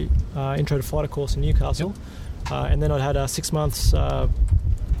my intro to fighter course in Newcastle. Yep. And then I had 6 months,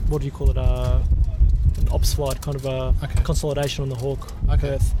 what do you call it, an ops flight, kind of a consolidation on the Hawk in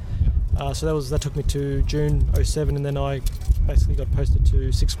Perth. Yep. So that took me to June 07, and then I basically got posted to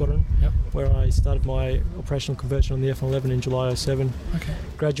 6th Squadron, where I started my operational conversion on the F-111 in July 07. Okay.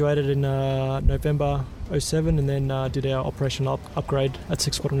 Graduated in November 07, and then did our operational upgrade at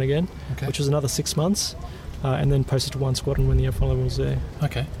 6th Squadron again, which was another 6 months. And then posted to 1 Squadron when the F-111 was there.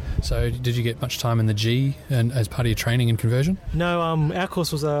 Okay. So did you get much time in the G and as part of your training and conversion? No, our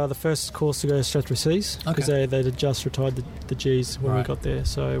course was the first course to go straight through Cs, because they had just retired the Gs when we got there.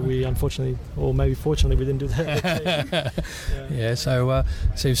 So we unfortunately, or maybe fortunately, we didn't do that. So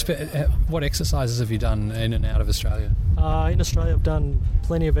you've what exercises have you done in and out of Australia? In Australia, I've done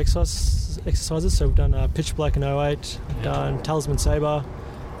plenty of exercises. So we've done Pitch Black in 08, I've done Talisman Sabre,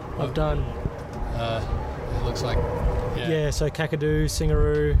 I've done... It looks like... so Kakadu,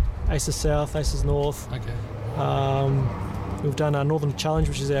 Singaroo, Aces South, Aces North. Okay. We've done our Northern Challenge,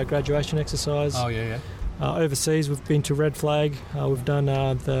 which is our graduation exercise. Overseas, we've been to Red Flag. We've done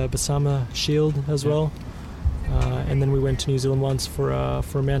the Basama Shield as well. And then we went to New Zealand once for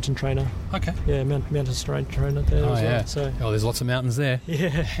a mountain trainer. Okay. Yeah, mountain trainer there as well. So, there's lots of mountains there. Yeah,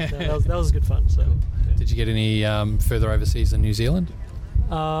 that was good fun. So, Did you get any further overseas than New Zealand?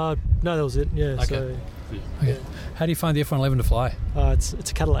 No, that was it. Yeah. Okay. So, okay. How do you find the F-111 to fly? It's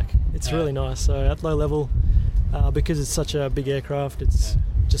a Cadillac. It's really nice. So at low level, because it's such a big aircraft, it's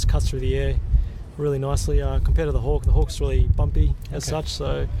just cuts through the air really nicely. Compared to the Hawk's really bumpy as such.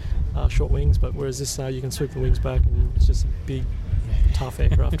 So short wings, but whereas this, you can sweep the wings back, and it's just a big, tough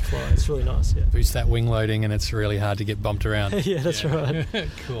aircraft to fly. It's really nice. Yeah. Boost that wing loading, and it's really hard to get bumped around. Yeah, that's right.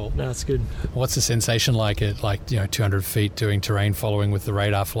 Cool. No, it's good. What's the sensation like at 200 feet doing terrain following with the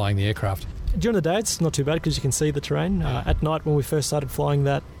radar flying the aircraft? During the day, it's not too bad because you can see the terrain. At night, when we first started flying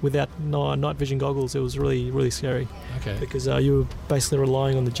that without night vision goggles, it was really, really scary. Okay. Because you were basically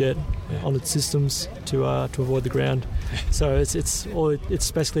relying on the jet, on its systems to avoid the ground. So it's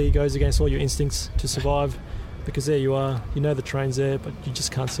basically goes against all your instincts to survive. Because there you are, you know the terrain's there, but you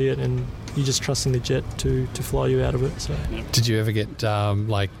just can't see it, and you're just trusting the jet to fly you out of it. So. Did you ever get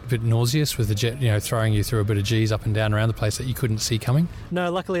a bit nauseous with the jet, throwing you through a bit of G's up and down around the place that you couldn't see coming?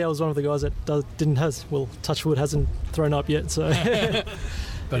 No, luckily I was one of the guys that touch wood, hasn't thrown up yet. So.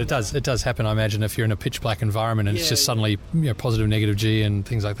 But it does happen, I imagine, if you're in a pitch black environment and it's just suddenly positive, negative G and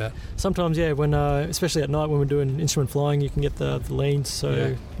things like that. Sometimes, when especially at night when we're doing instrument flying, you can get the leans.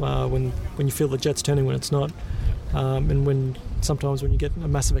 So when you feel the jet's turning when it's not, and sometimes when you get a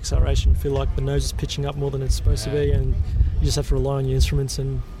massive acceleration, you feel like the nose is pitching up more than it's supposed to be, and you just have to rely on your instruments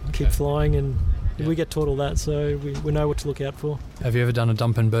and keep flying. And we get taught all that, so we know what to look out for. Have you ever done a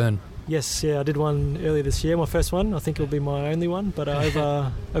dump and burn? Yes, I did one earlier this year, my first one. I think it'll be my only one, but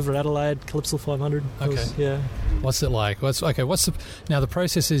over at Adelaide, Calypso 500. What's it like? Now the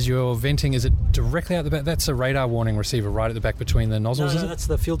process is you're venting. Is it directly out the back? That's a radar warning receiver right at the back between the nozzles. No, that's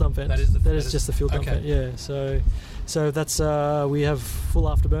the fuel dump vent. That is just the fuel dump vent. Yeah. So that's we have full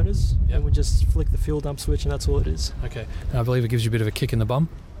afterburners, and we just flick the fuel dump switch, and that's all it is. Okay. And I believe it gives you a bit of a kick in the bum.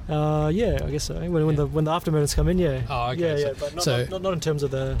 Yeah, I guess so. When the afterburners come in, yeah. Oh, okay. Yeah, but not in terms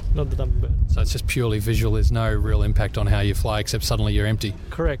of not the dumping burn. So it's just purely visual. There's no real impact on how you fly, except suddenly you're empty.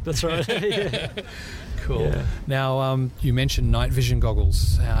 Correct. That's right. Yeah. Cool. Yeah. Now, you mentioned night vision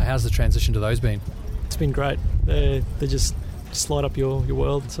goggles. How's the transition to those been? It's been great. They just light up your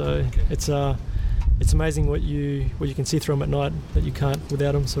world. So it's amazing what you can see through them at night that you can't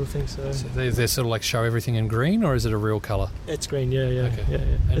without them, sort of thing. So they're sort of like show everything in green, or is it a real colour? It's green. Yeah. Okay.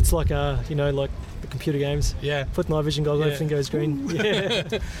 Yeah. It's like like the computer games. Yeah. Put night vision goggles, everything goes green.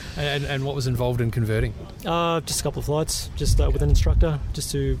 Yeah. And what was involved in converting? Just a couple of flights, just with an instructor,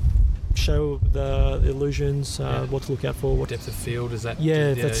 just to show the illusions, what to look out for. What depth of field is that?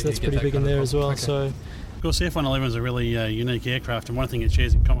 Yeah, that's pretty big in there as well. Okay. So, of course, the F-111 is a really unique aircraft, and one thing it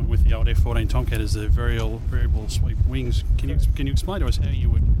shares in common with the old F-14 Tomcat is the variable sweep wings. Can you explain to us how you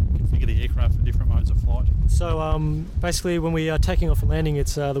would configure the aircraft for different modes of flight? So basically, when we are taking off and landing,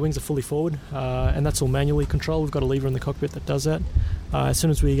 it's the wings are fully forward, and that's all manually controlled. We've got a lever in the cockpit that does that. As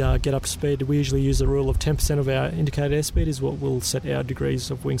soon as we get up to speed, we usually use the rule of 10% of our indicated airspeed is what will set our degrees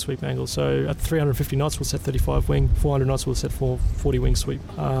of wing sweep angle. So at 350 knots, we'll set 35 wing, 400 knots, we'll set 40 wing sweep.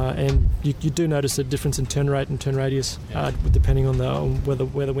 And you do notice a difference in turn rate and turn radius, depending on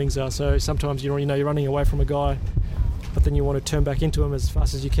where the wings are. So sometimes you're running away from a guy, but then you want to turn back into him as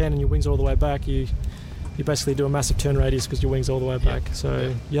fast as you can, and your wings are all the way back. You basically do a massive turn radius because your wings are all the way back.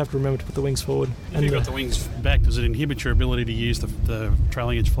 So you have to remember to put the wings forward. If you've got the wings back, does it inhibit your ability to use the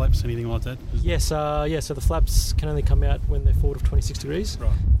trailing edge flaps, anything like that? Yes, so the flaps can only come out when they're forward of 26 degrees.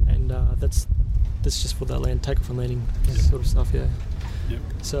 Right. And that's just for the takeoff and landing sort of stuff, yeah. Yep.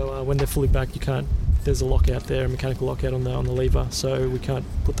 So when they're fully back, you can't. There's a lockout there, a mechanical lockout on the lever, so we can't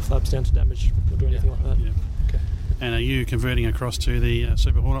put the flaps down to damage or do anything like that. Yeah. And are you converting across to the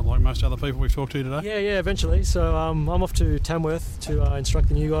Super Hornet like most other people we've talked to today? Yeah, eventually. So I'm off to Tamworth to instruct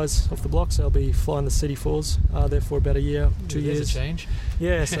the new guys off the block. So I'll be flying the CD4s there for about a year, 2 years. There's a change.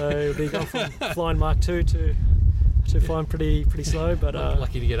 Yeah, so we'll be going from flying Mark II to flying pretty slow. But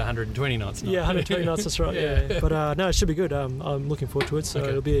lucky to get 120 knots. Yeah, 120 knots. That's right. Yeah. But no, it should be good. I'm looking forward to it. So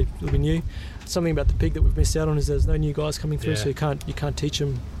it'll be new. Something about the pig that we've missed out on is there's no new guys coming through, so you can't teach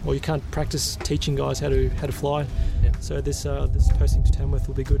them, or you can't practice teaching guys how to fly. Yeah. So this posting to Tamworth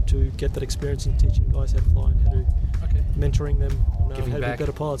will be good to get that experience in teaching guys how to fly and how to mentoring them on how to be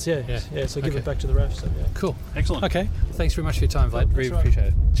better pilots. Yeah. So give it back to the RAF. So yeah. Cool. Excellent. Okay. Thanks very much for your time, Vlad. Really appreciate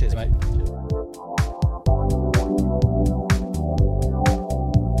it. Cheers, mate.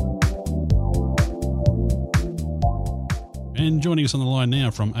 And joining us on the line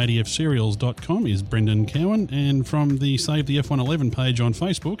now from adfserials.com is Brendan Cowan, and from the Save the F111 page on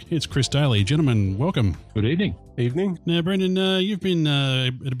Facebook, it's Chris Daly. Gentlemen, welcome. Good evening. Evening. Now, Brendan, you've been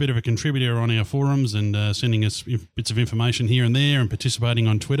a bit of a contributor on our forums and sending us bits of information here and there and participating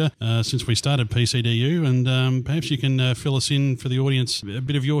on Twitter since we started PCDU, and perhaps you can fill us in for the audience a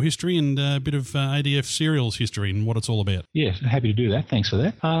bit of your history and a bit of ADF Serials history and what it's all about. Yeah, happy to do that. Thanks for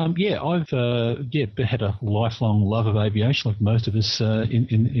that. I've had a lifelong love of aviation, like most of us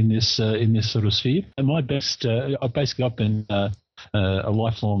in this sort of sphere. And my best, I've been a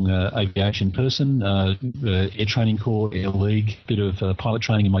lifelong aviation person, Air Training Corps, Air League, bit of pilot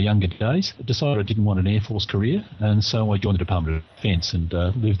training in my younger days. I decided I didn't want an Air Force career, and so I joined the Department of Defence and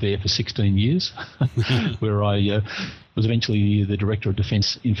lived there for 16 years, where I was eventually the Director of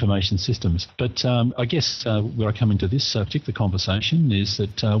Defence Information Systems. But I guess where I come into this particular conversation is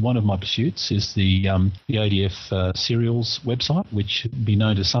that one of my pursuits is the ADF Serials website, which would be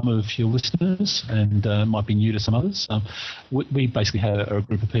known to some of your listeners and might be new to some others. We basically have a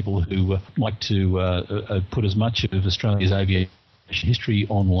group of people who like to put as much of Australia's aviation history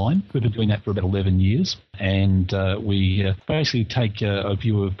online. We've been doing that for about 11 years, and we basically take a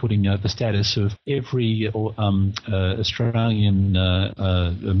view of putting the status of every Australian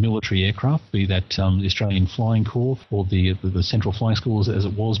military aircraft, be that the Australian Flying Corps or the Central Flying Schools as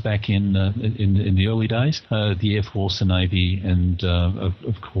it was back in the early days, the Air Force, the Navy, and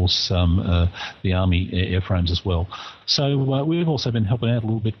of course the Army airframes as well. So we've also been helping out a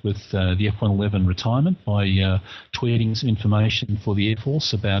little bit with the F111 retirement by tweeting some information for the Air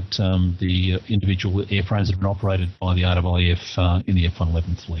Force about the individual airframes that have been operated by the RAAF in the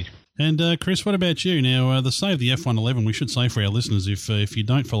F111 fleet. And Chris, what about you? Now, the Save the F111, we should say for our listeners, if you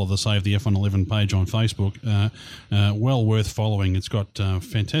don't follow the Save the F111 page on Facebook, well worth following. It's got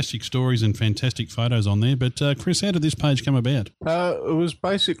fantastic stories and fantastic photos on there. But Chris, how did this page come about? It was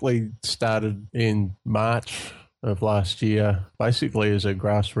basically started in March of last year, basically as a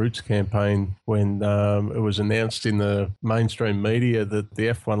grassroots campaign when it was announced in the mainstream media that the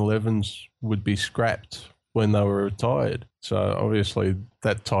F111s would be scrapped when they were retired. So obviously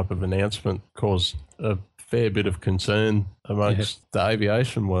that type of announcement caused a fair bit of concern amongst the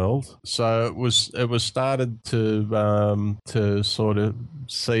aviation world. So it was started to sort of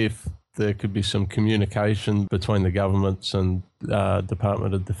see if there could be some communication between the governments and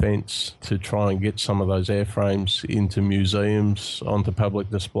Department of Defence to try and get some of those airframes into museums, onto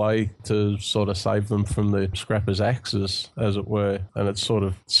public display, to sort of save them from the scrappers' axes, as it were. And it's sort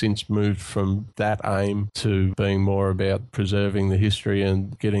of since moved from that aim to being more about preserving the history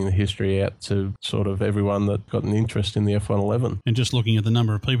and getting the history out to sort of everyone that got an interest in the F-111. And just looking at the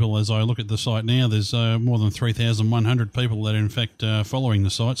number of people, as I look at the site now, there's more than 3,100 people that are in fact following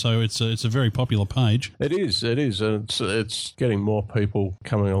the site, so it's a very popular page. It is. It's getting more people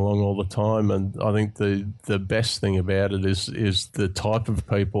coming along all the time, and I think the best thing about it is the type of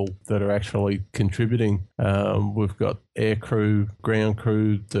people that are actually contributing. We've got air crew, ground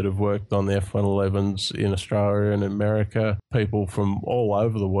crew that have worked on the F-111s in Australia and America, people from all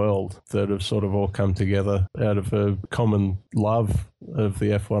over the world that have sort of all come together out of a common love of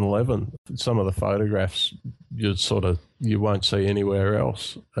the F-111. Some of the photographs you won't see anywhere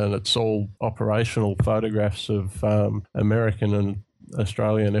else, and it's all operational photographs of American and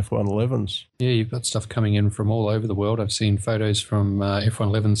Australian F-111s. Yeah, you've got stuff coming in from all over the world. I've seen photos from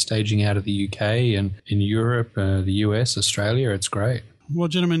F-111 staging out of the UK and in Europe, the US, Australia. It's great. Well,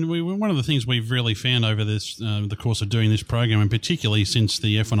 gentlemen, one of the things we've really found over this the course of doing this program, and particularly since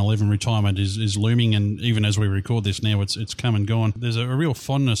the F-111 retirement is looming, and even as we record this now, it's come and gone. There's a real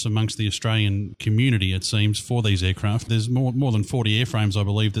fondness amongst the Australian community, it seems, for these aircraft. There's more than 40 airframes, I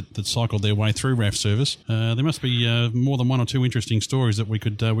believe, that cycled their way through RAF service. There must be more than one or two interesting stories that we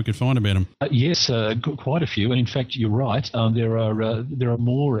could find about them. Yes, quite a few. And in fact, you're right. There are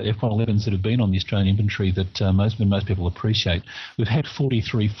more F-111s that have been on the Australian inventory that most people appreciate. We've had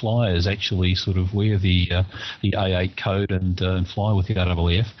 43 flyers actually sort of wear the A8 code and fly with the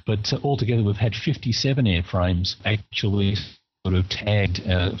RAAF, but altogether we've had 57 airframes actually sort of tagged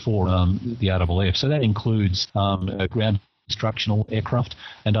for the RAAF. So that includes ground instructional aircraft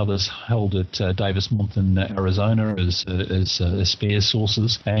and others held at Davis Monthan, Arizona as spare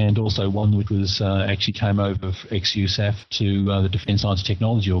sources, and also one which was actually came over ex-USAF to the Defence Science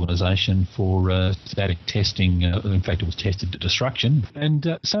Technology Organisation for static testing. In fact, it was tested to destruction.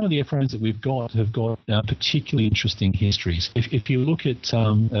 And some of the airframes that we've got have got particularly interesting histories. If you look at,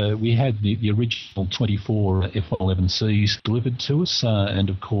 we had the original 24 F-111Cs delivered to us, and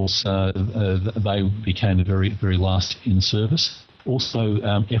of course they became the very, very last in service. Also,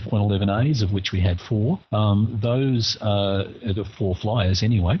 F-111As, of which we had 4. Those, the 4 flyers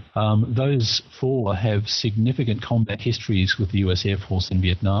anyway, those 4 have significant combat histories with the US Air Force in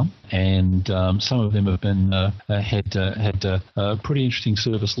Vietnam, and some of them have been had pretty interesting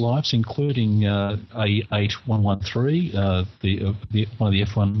service lives, including A8113, one of the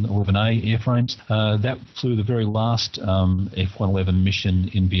F-111A airframes. That flew the very last F-111 mission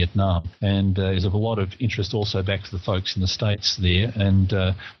in Vietnam, and there's a lot of interest also back to the folks in the States there. And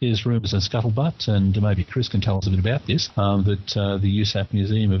there's rumours and scuttlebutt, and maybe Chris can tell us a bit about this, that the USAF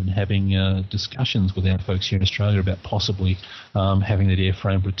Museum have been having discussions with our folks here in Australia about possibly having that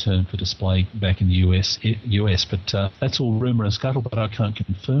airframe returned for display back in the US. But that's all rumour and scuttlebutt. I can't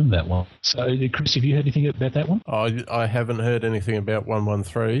confirm that one. So, Chris, have you heard anything about that one? I haven't heard anything about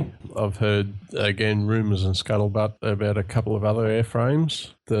 113. I've heard, again, rumours and scuttlebutt about a couple of other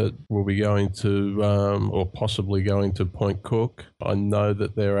airframes that will be going to, or possibly going to Point Cook. I know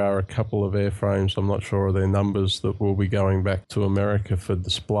that there are a couple of airframes, I'm not sure of their numbers, that will be going back to America for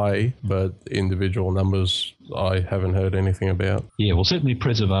display, but individual numbers I haven't heard anything about. Yeah, well, certainly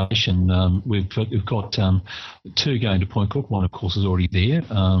preservation. We've got 2 going to Point Cook. One, of course, is already there.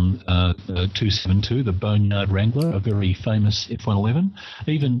 272, the Boneyard Wrangler, a very famous F-111.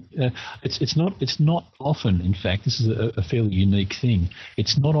 Even it's not often. In fact, this is a fairly unique thing.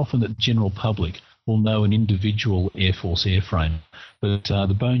 It's not often that the general public will know an individual Air Force airframe. But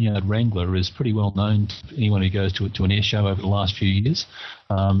the Boneyard Wrangler is pretty well known to anyone who goes to an air show over the last few years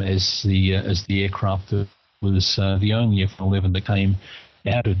as the aircraft that was the only F-111 that came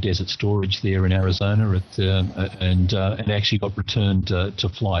out of desert storage there in Arizona and actually got returned to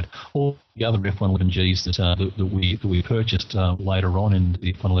flight. All the other F-111Gs that we purchased later on in the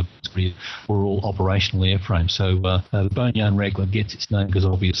F-111 career were all operational airframes. So the Boneyard Wrangler gets its name because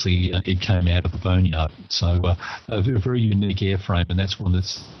obviously it came out of the boneyard. So a very unique airframe, and that's one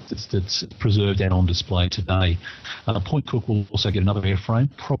that's preserved and on display today. Point Cook will also get another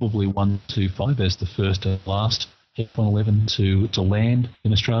airframe, probably 125 as the first and last F-111 to land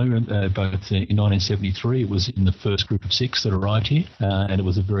in Australia. Both in 1973, it was in the first group of 6 that arrived here, and it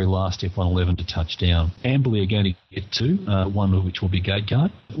was the very last F-111 to touch down. Amberley are going to get 2, one of which will be gate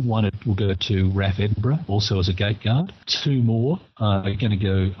guard. One will go to RAF Edinburgh, also as a gate guard. 2 more are going to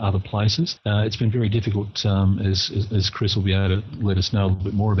go other places. It's been very difficult, as Chris will be able to let us know a little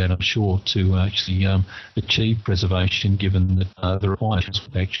bit more about, I'm sure, to actually achieve preservation, given that the requirements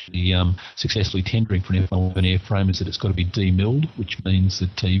of actually successfully tendering for an F-111 airframe is that it's got to be demilled, which means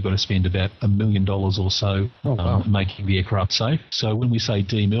that you've got to spend about $1 million or so making the aircraft safe. So when we say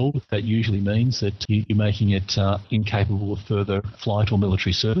demilled, that usually means that you're making it incapable of further flight or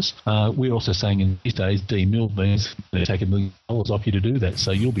military service. We're also saying in these days demilled means they take $1 million off you to do that,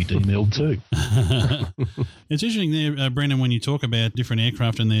 so you'll be demilled too. It's interesting there, Brendan, when you talk about different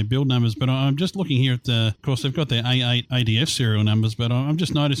aircraft and their build numbers, but I'm just looking here at of course, they've got their A8 ADF serial numbers, but I'm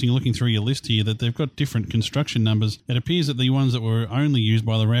just noticing, looking through your list here, that they've got different construction numbers. It appears that the ones that were only used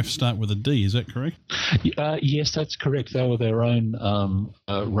by the RAF start with a D. Is that correct? Yes, that's correct. They were their own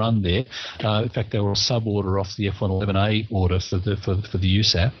run there. In fact, they were a sub-order off the F-111A order for the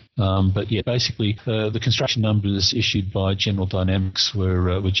USAF. But yeah, basically the construction numbers issued by General Dynamics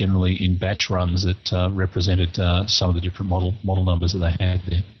were generally in batch runs that represented some of the different model numbers that they had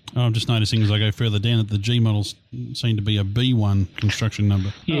there. Oh, I'm just noticing as I go further down that the G models seem to be a B1 construction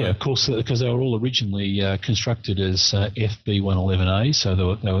number. Yeah, of course, because they were all originally constructed as FB-111A, so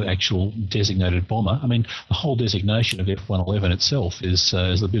they were actual designated bomber. I mean, the whole designation of F-111 itself is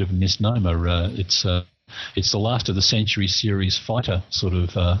a bit of a misnomer. It's the last of the Century Series fighter sort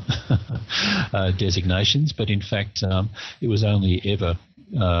of designations, but in fact, it was only ever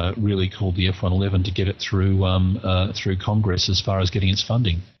really called the F-111 to get it through Congress as far as getting its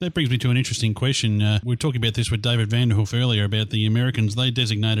funding. That brings me to an interesting question. We were talking about this with David Vanderhoof earlier about the Americans. They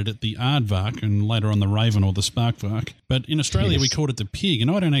designated it the Aardvark and later on the Raven or the Sparkvark. But in Australia, we called it the Pig, and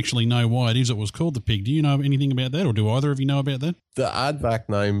I don't actually know why it was called the Pig. Do you know anything about that, or do either of you know about that? The Aardvark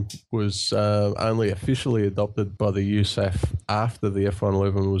name was only officially adopted by the USAF after the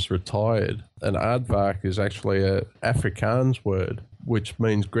F-111 was retired. And Aardvark is actually an Afrikaans word, which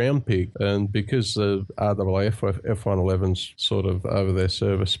means ground pig. And because the RAAF F-111s sort of over their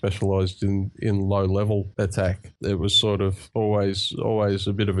service specialised in low-level attack, it was sort of always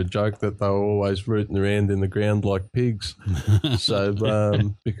a bit of a joke that they were always rooting around in the ground like pigs. So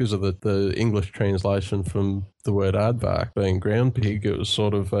because of the English translation from the word aardvark being ground pig, it was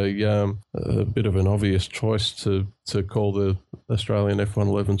sort of a bit of an obvious choice to call the Australian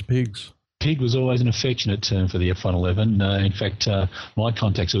F-111s pigs. Pig was always an affectionate term for the F-111. In fact, my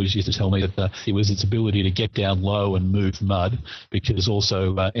contacts always used to tell me that it was its ability to get down low and move mud, because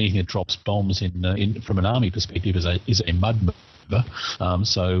also anything that drops bombs from an army perspective is a mud mover.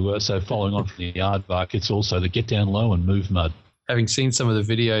 So following on from the aardvark, it's also the get down low and move mud. Having seen some of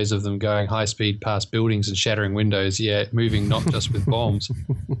the videos of them going high speed past buildings and shattering windows, moving not just with bombs.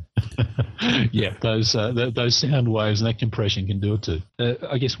 Yeah, those sound waves and that compression can do it too.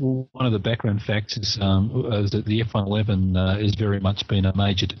 I guess one of the background facts is that the F-111 has very much been a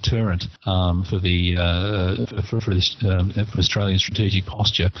major deterrent for Australian strategic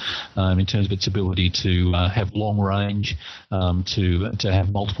posture in terms of its ability to have long range, to have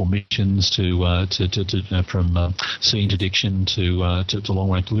multiple missions, from sea interdiction to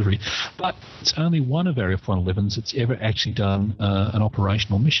long range delivery. But it's only one of our F-111s that's ever actually done an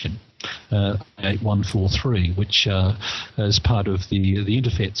operational mission. 8143, which as part of the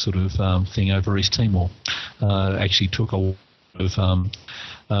Interfet sort of thing over East Timor, actually took a lot of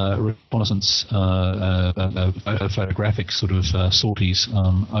reconnaissance photographic sort of sorties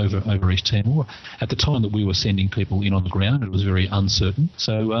over East Timor. At the time that we were sending people in on the ground, it was very uncertain.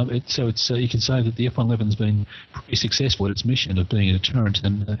 So you can say that the F-111's been pretty successful at its mission of being a deterrent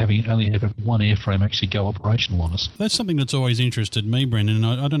and only have one airframe actually go operational on us. That's something that's always interested me, Brendan,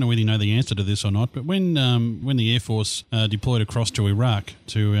 and I don't know whether you know the answer to this or not, but when the Air Force deployed across to Iraq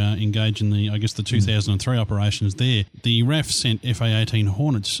to engage in the 2003 operations there, the RAF sent FA-18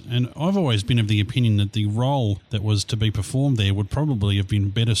 Hornets, and I've always been of the opinion that the role that was to be performed there would probably have been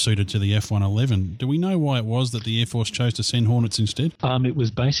better suited to the F-111. Do we know why it was that the Air Force chose to send Hornets instead? It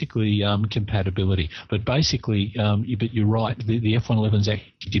was basically compatibility, but basically, but you're right, the F-111s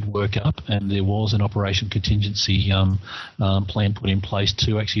actually did work up, and there was an operation contingency plan put in place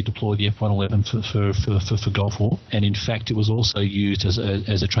to actually deploy the F-111 for Gulf War, and in fact it was also used as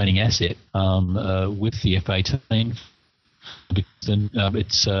a training asset with the F-18.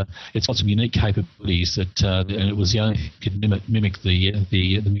 It's got some unique capabilities that and it was the only thing that could mimic the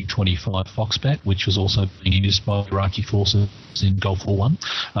MiG-25 Foxbat, which was also being used by Iraqi forces in Gulf War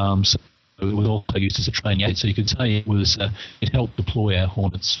I. So it was also used as a training aid. So you could say it helped deploy our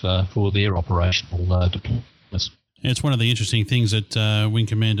Hornets for their operational deployments. It's one of the interesting things that Wing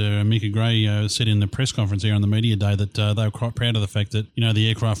Commander Mika Gray said in the press conference here on the media day, that they were quite proud of the fact that, the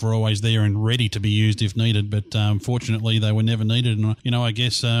aircraft were always there and ready to be used if needed, but fortunately they were never needed. And, I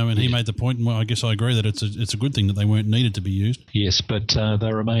guess, and he made the point, and I guess I agree that it's a good thing that they weren't needed to be used. Yes, but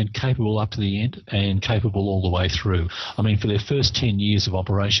they remained capable up to the end and capable all the way through. I mean, for their first 10 years of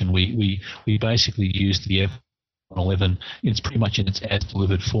operation, we basically used the F-111, it's pretty much in its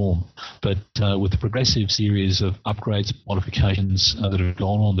as-delivered form. But with the progressive series of upgrades, modifications that have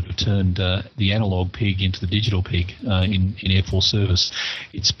gone on, that have turned the analogue pig into the digital pig in Air Force service,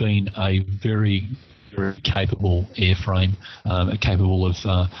 it's been a very, very capable airframe, capable of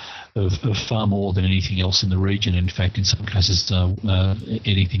far more than anything else in the region. In fact, in some cases,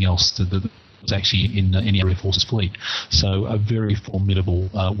 anything else that was actually in any Air Force's fleet. So a very formidable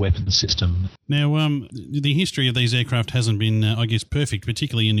weapons system. Now, the history of these aircraft hasn't been, I guess, perfect,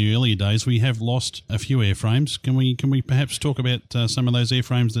 particularly in the earlier days. We have lost a few airframes. Can we perhaps talk about some of those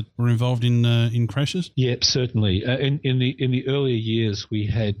airframes that were involved in crashes? Yeah, certainly. In the earlier years, we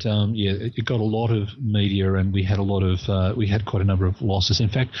had it got a lot of media, and we had quite a number of losses. In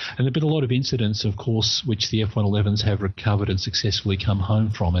fact, and there've been a lot of incidents, of course, which the F-111s have recovered and successfully come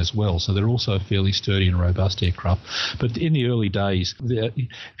home from as well. So they're also a fairly sturdy and robust aircraft. But in the early days, if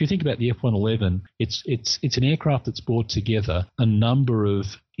you think about the F-111, it's an aircraft that's brought together a number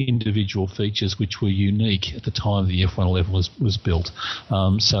of individual features which were unique at the time the F-111 was built.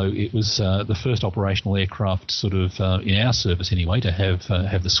 So it was the first operational aircraft, sort of in our service anyway, to have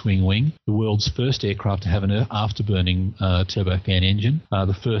the swing wing. The world's first aircraft to have an afterburning turbofan engine.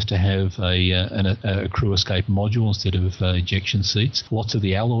 The first to have a crew escape module instead of ejection seats. Lots of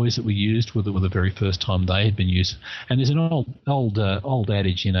the alloys that we used were the very first time they had been used. And there's an old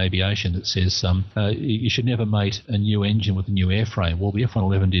adage in aviation that says you should never mate a new engine with a new airframe. Well, the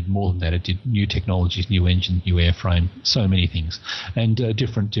F-111 did more than that. It did new technologies, new engine, new airframe, so many things, and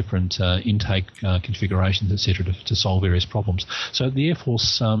different intake configurations, etc., to solve various problems. So the Air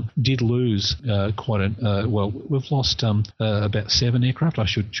Force did lose we've lost about 7 aircraft. I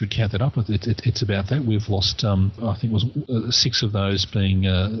should count that up. It's about that. We've lost, I think it was 6 of those being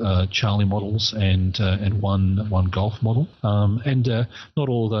Charlie models and one Golf model. And not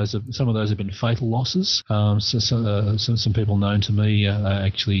all of those. Some of those have been fatal losses. Some people known to me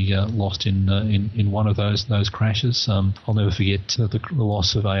actually lost in one of those crashes. I'll never forget the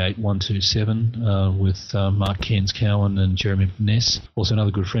loss of A8127 with Mark Cairns Cowan and Jeremy Ness. Also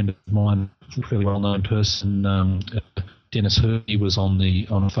another good friend of mine, a fairly well-known person, Dennis Hurley, was on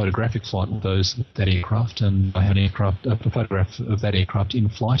a photographic flight with that aircraft, and I had a photograph of that aircraft in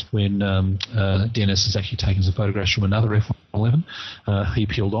flight when Dennis has actually taken some photographs from another F-111. He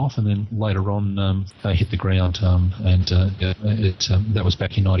peeled off, and then later on hit the ground, and that was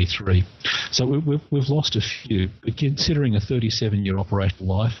back in '93. So we've lost a few, but considering a 37-year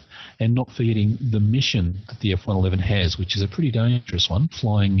operational life, and not forgetting the mission that the F-111 has, which is a pretty dangerous one,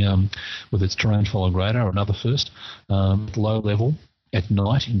 flying with its terrain following radar, another first, low level, at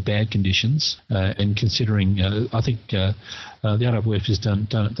night in bad conditions, and considering, I think the RAAF has done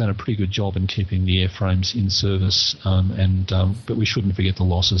a pretty good job in keeping the airframes in service, but we shouldn't forget the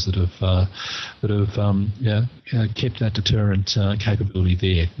losses that have kept that deterrent capability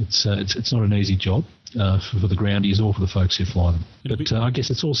there. It's not an easy job. For the groundies or for the folks who fly them. But I guess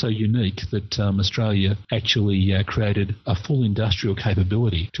it's also unique that Australia actually created a full industrial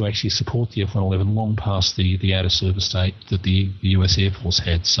capability to actually support the F-111 long past the out-of-service date that the US Air Force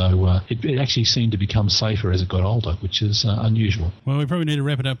had. So it actually seemed to become safer as it got older, which is unusual. Well, we probably need to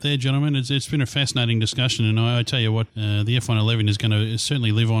wrap it up there, gentlemen. It's been a fascinating discussion, and I tell you what, the F-111 is going to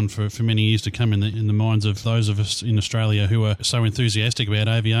certainly live on for many years to come in the minds of those of us in Australia who are so enthusiastic about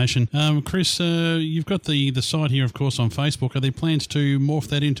aviation. Chris, you've got the site here, of course, on Facebook. Are there plans to morph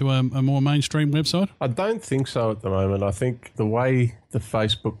that into a more mainstream website? I don't think so at the moment. I think the way the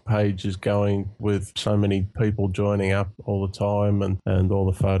Facebook page is going, with so many people joining up all the time and all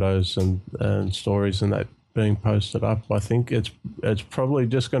the photos and stories and that being posted up, I think it's probably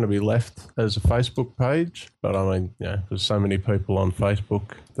just going to be left as a Facebook page. But I mean, there's so many people on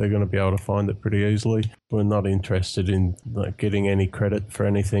Facebook, they're going to be able to find it pretty easily. We're not interested in getting any credit for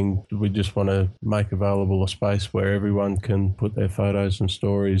anything. We just want to make available a space where everyone can put their photos and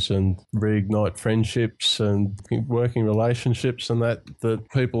stories and reignite friendships and working relationships and that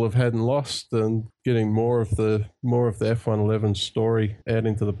people have had and lost, and getting more of the F-111 story out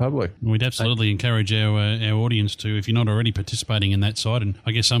into the public. We'd absolutely encourage our audience to, if you're not already participating in that site, and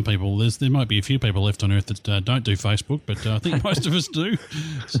I guess some people, there might be a few people left on Earth that don't do Facebook, but I think most of us do.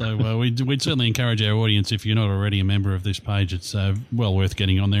 So we'd certainly encourage our audience, if you're not already a member of this page, it's well worth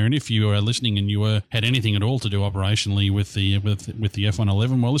getting on there. And if you are listening and you had anything at all to do operationally with the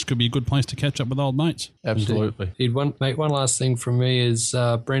F111, well, this could be a good place to catch up with old mates. Absolutely. One last thing from me is,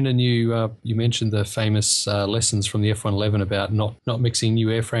 Brendan, you mentioned the famous lessons from the F111 about not mixing new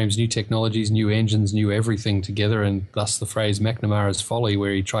airframes, new technologies, new engines, new everything together, and thus the phrase McNamara's folly,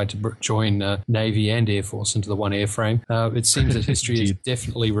 where he tried to join Navy and Air Force into the one airframe. It seems that history is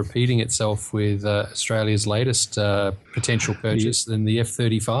definitely repeating itself with Australia's latest potential purchase than the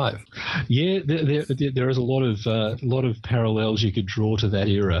F-35. Yeah, there is a lot of parallels you could draw to that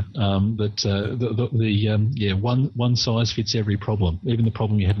era. One size fits every problem, even the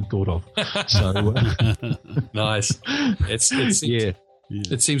problem you hadn't thought of. So nice.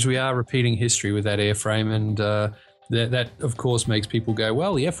 It seems we are repeating history with that airframe, and that of course makes people go,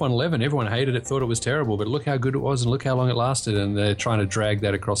 well, the F111, everyone hated it, thought it was terrible, but look how good it was and look how long it lasted, and they're trying to drag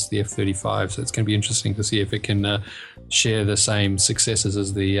that across the F-35. So it's going to be interesting to see if it can share the same successes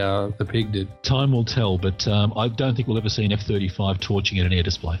as the Pig did. Time will tell, but I don't think we'll ever see an F-35 torching at an air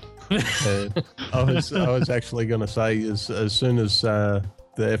display. I was actually going to say, as soon as the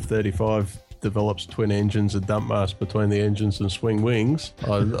F-35 develops twin engines and dump mass between the engines and swing wings,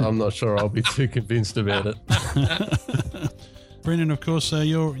 I'm not sure I'll be too convinced about it. Brendan, of course,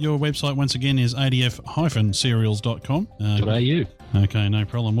 your website once again is adf-serials.com. .au. Okay, no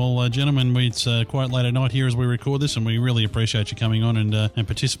problem. Well, gentlemen, it's quite late at night here as we record this, and we really appreciate you coming on and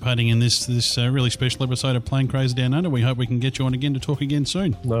participating in this really special episode of Plane Crazy Down Under. We hope we can get you on again to talk again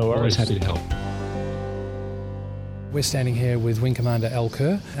soon. No worries. Always happy to help. We're standing here with Wing Commander Al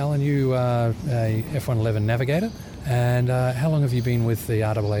Kerr. Alan, you are a F-111 navigator, and how long have you been with the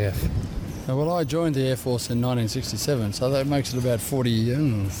RAAF? Well, I joined the Air Force in 1967, so that makes it about 43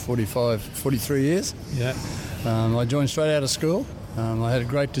 years. Yeah. I joined straight out of school. I had a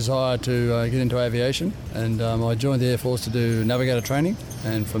great desire to get into aviation, and I joined the Air Force to do navigator training.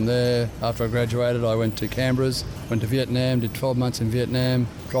 And from there, after I graduated, I went to Canberra's, went to Vietnam, did 12 months in Vietnam,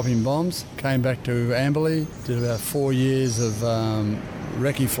 dropping bombs, came back to Amberley, did about 4 years of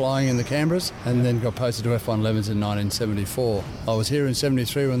recce flying in the Canberras, and then got posted to F-111s in 1974. I was here in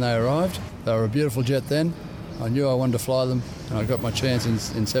 73 when they arrived. They were a beautiful jet then. I knew I wanted to fly them, and I got my chance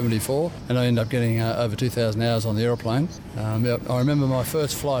in 74, and I ended up getting over 2,000 hours on the aeroplane. I remember my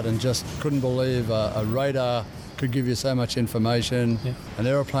first flight and just couldn't believe a radar could give you so much information. Yeah. An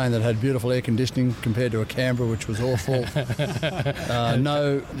aeroplane that had beautiful air conditioning compared to a Canberra, which was awful.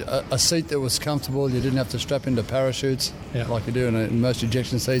 A seat that was comfortable. You didn't have to strap into parachutes like you do in most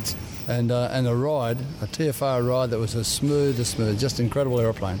ejection seats. And a ride, a TFR ride that was as smooth, just incredible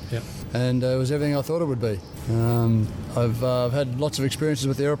aeroplane. Yep. And it was everything I thought it would be. I've had lots of experiences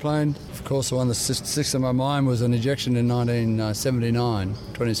with the aeroplane. Of course, the one that sticks in my mind was an ejection in 1979,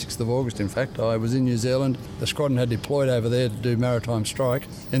 26th of August, in fact. I was in New Zealand. The squadron had deployed over there to do maritime strike.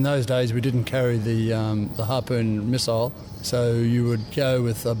 In those days, we didn't carry the Harpoon missile, so you would go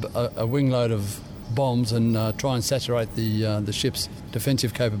with a wing load of bombs and try and saturate the ship's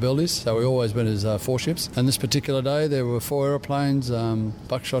defensive capabilities. So we always went as 4 ships. And this particular day there were 4 aeroplanes.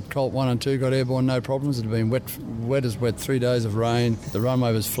 Buckshot Colt 1 and 2 got airborne, no problems. It had been wet as wet, 3 days of rain. The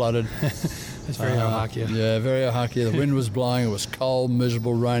runway was flooded. It's very Oaxaca. Yeah, very Oaxaca. The wind was blowing. It was cold,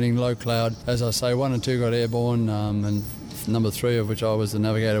 miserable, raining, low cloud. As I say, 1 and 2 got airborne, and number 3, of which I was the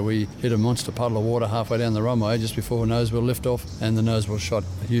navigator, we hit a monster puddle of water halfway down the runway just before nosewheel liftoff, and the nosewheel shot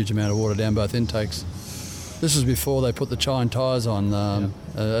a huge amount of water down both intakes. This was before they put the chine tyres on.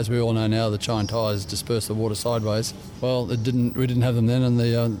 As we all know now, the chine tyres disperse the water sideways. Well, we didn't have them then,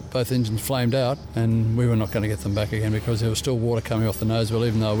 and both engines flamed out, and we were not going to get them back again because there was still water coming off the nosewheel,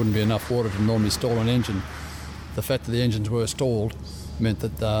 even though it wouldn't be enough water to normally stall an engine. The fact that the engines were stalled meant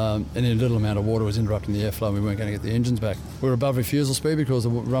that any little amount of water was interrupting the airflow and we weren't going to get the engines back. We were above refusal speed because the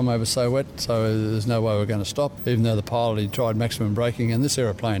runway was so wet, so there's no way we were going to stop, even though the pilot had tried maximum braking, and this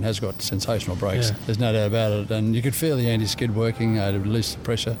aeroplane has got sensational brakes. Yeah. There's no doubt about it, and you could feel the anti-skid working to release the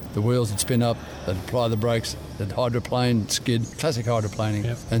pressure. The wheels would spin up, they'd apply the brakes, they'd hydroplane, skid, classic hydroplaning.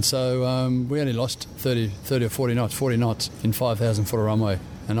 Yep. And so we only lost 30 or 40 knots in 5,000 foot of runway.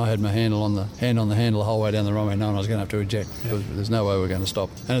 And I had my hand on the handle the whole way down the runway, knowing I was going to have to eject. Because there's no way we were going to stop.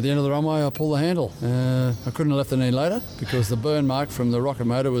 And at the end of the runway, I pulled the handle. I couldn't have left it any later because the burn mark from the rocket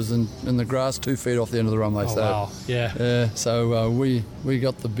motor was in the grass 2 feet off the end of the runway. Oh, wow. Yeah. So we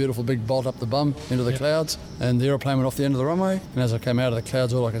got the beautiful big bolt up the bum into the clouds, and the aeroplane went off the end of the runway. And as I came out of the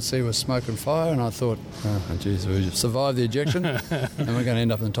clouds, all I could see was smoke and fire. And I thought, oh, geez, we survived the ejection, and we're going to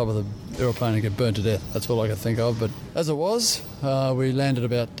end up on the top of the aeroplane and get burnt to death. That's all I could think of. But as it was, we landed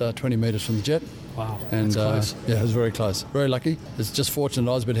about 20 metres from the jet, Wow. And that's close. yeah, it was very close. Very lucky. It's just fortunate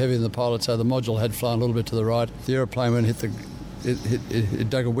I was a bit heavier than the pilot, so the module had flown a little bit to the right. The aeroplane went and hit the... It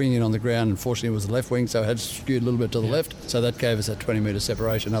dug a wing in on the ground. Unfortunately, it was the left wing, so it had skewed a little bit to the left. So that gave us that 20-metre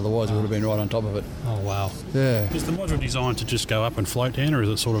separation. Otherwise, it would have been right on top of it. Oh, wow. Yeah. Is the module designed to just go up and float down, or is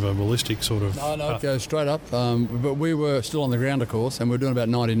it sort of a ballistic sort of... No, it goes straight up. But we were still on the ground, of course, and we were doing about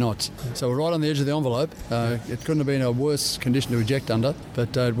 90 knots. So we're right on the edge of the envelope. It couldn't have been a worse condition to eject under,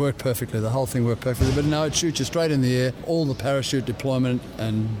 but it worked perfectly. The whole thing worked perfectly. But no, it shoots you straight in the air. All the parachute deployment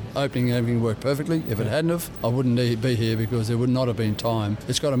and opening and everything worked perfectly. If it hadn't have, I wouldn't be here because there would not have been time.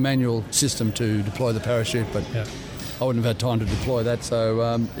 It's got a manual system to deploy the parachute, but I wouldn't have had time to deploy that.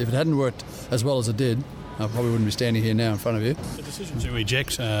 So if it hadn't worked as well as it did, I probably wouldn't be standing here now in front of you. The decision to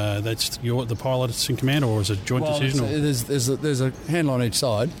eject, that's the pilot's in command, or is it joint decision? There's a handle on each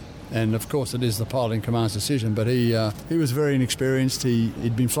side, and of course it is the pilot in command's decision, but he was very inexperienced.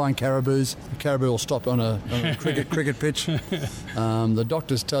 He'd been flying caribous. The caribou will stop on a cricket pitch. The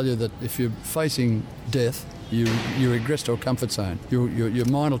doctors tell you that if you're facing death, you regress to a comfort zone. Your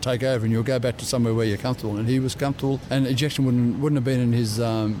mind will take over, and you'll go back to somewhere where you're comfortable. And he was comfortable, and ejection wouldn't have been in his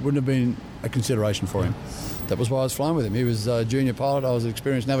wouldn't have been a consideration for him. That was why I was flying with him. He was a junior pilot. I was an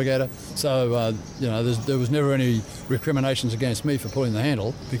experienced navigator. So there was never any recriminations against me for pulling the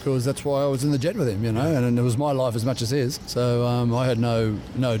handle, because that's why I was in the jet with him. And it was my life as much as his. So I had no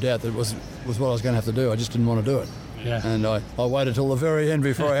doubt that it was what I was going to have to do. I just didn't want to do it. Yeah. And I waited till the very end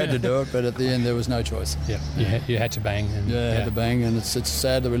before I had to do it, but at the end there was no choice. Yeah, you had to bang. I had to bang, and it's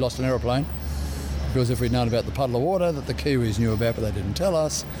sad that we lost an aeroplane, because if we'd known about the puddle of water that the Kiwis knew about but they didn't tell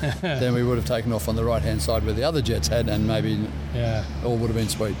us, then we would have taken off on the right-hand side where the other jets had, and maybe all would have been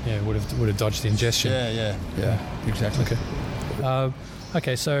sweet. Yeah, would have dodged the ingestion. Yeah, exactly. Okay.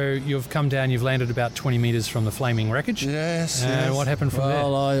 Okay, so you've come down, you've landed about 20 metres from the flaming wreckage. Yes. And what happened from there?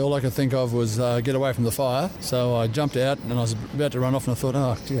 Well, all I could think of was get away from the fire. So I jumped out and I was about to run off, and I thought,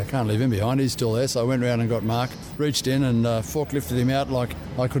 oh, gee, I can't leave him behind. He's still there. So I went round and got Mark, reached in and forklifted him out. Like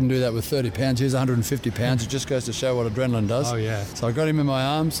I couldn't do that with 30 pounds. He's 150 pounds. It just goes to show what adrenaline does. Oh, yeah. So I got him in my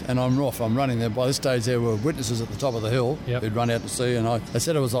arms and I'm off. I'm running there. By this stage, there were witnesses at the top of the hill who'd run out to sea, and I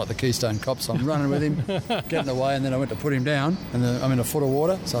said it was like the Keystone Cops. So I'm running with him, getting away, and then I went to put him down, and I'm in a foot of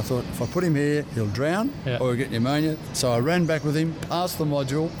water. So I thought, if I put him here, he'll drown or he'll get pneumonia. So I ran back with him, past the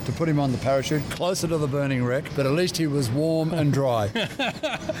module, to put him on the parachute, closer to the burning wreck, but at least he was warm and dry.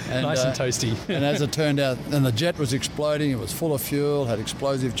 Nice and toasty. And as it turned out, and the jet was exploding, it was full of fuel, had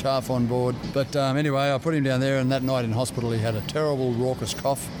explosive chaff on board. But anyway, I put him down there, and that night in hospital he had a terrible raucous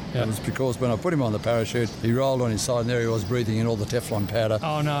cough. It was because when I put him on the parachute, he rolled on his side, and there he was breathing in all the Teflon powder.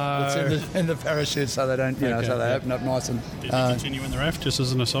 Oh no! It's in the parachute, so they don't, so they open up nice and. Did he continue in the RAF, just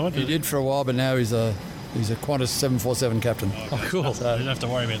as an aside? He did for a while, but now he's a Qantas 747 captain. Oh, cool. So you don't have to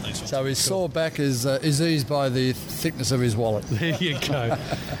worry about these. So his sore back is eased by the thickness of his wallet. There you go.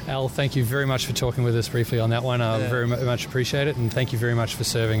 Al, thank you very much for talking with us briefly on that one. I very much appreciate it, and thank you very much for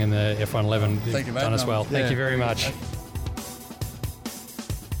serving in the F111. Thank you, mate. Done as well. Thank you very much.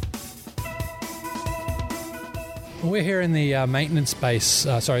 We're here in the maintenance base,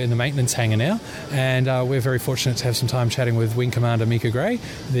 in the maintenance hangar now, and we're very fortunate to have some time chatting with Wing Commander Mika Gray,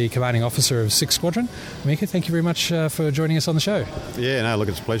 the commanding officer of 6th Squadron. Mika, thank you very much for joining us on the show. Yeah, no, look,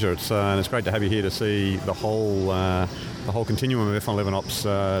 it's a pleasure. And it's great to have you here to see the whole continuum of F111 ops. It's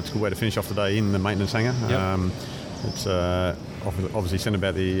a good way to finish off the day in the maintenance hangar. Yep. It's obviously sent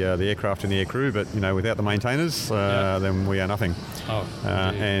about the aircraft and the aircrew, but without the maintainers, then we are nothing. Oh,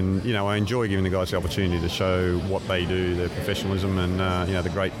 and I enjoy giving the guys the opportunity to show what they do, their professionalism, and the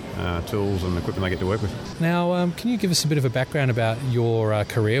great tools and equipment they get to work with. Now, can you give us a bit of a background about your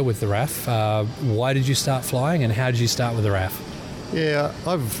career with the RAF? Why did you start flying, and how did you start with the RAF? Yeah,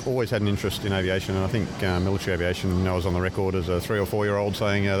 I've always had an interest in aviation, and I think military aviation, I was on the record as a 3 or 4 year old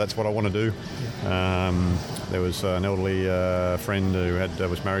saying that's what I want to do. There was an elderly friend who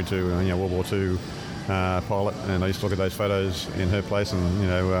was married to World War II pilot, and I used to look at those photos in her place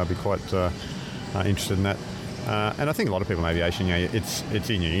and be quite interested in that. And I think a lot of people in aviation, it's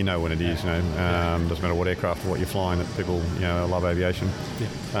in you. You know when it is. Doesn't matter what aircraft or what you're flying. That people, love aviation.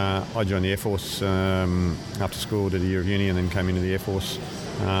 Yeah. I joined the Air Force after school, did a year of uni, and then came into the Air Force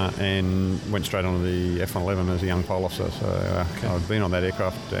and went straight onto the F111 as a young pole officer. So I've been on that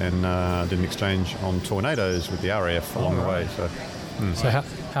aircraft and did an exchange on Tornadoes with the RAF along the way. So. So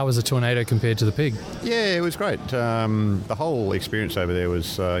How was the Tornado compared to the Pig? Yeah, it was great. The whole experience over there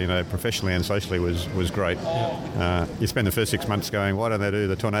was, professionally and socially was great. You spend the first 6 months going, why don't they do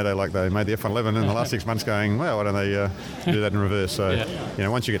the Tornado like they made the F-111, and the last 6 months going, well, why don't they do that in reverse? So,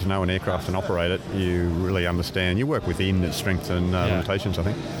 once you get to know an aircraft and operate it, you really understand. You work within its strengths and limitations, I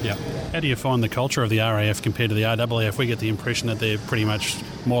think. Yeah. How do you find the culture of the RAF compared to the RAAF? We get the impression that they're pretty much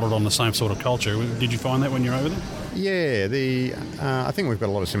modelled on the same sort of culture. Did you find that when you're over there? Yeah, I think we've got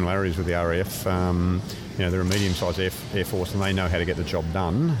a lot of similarities with the RAF. They're a medium-sized Air Force, and they know how to get the job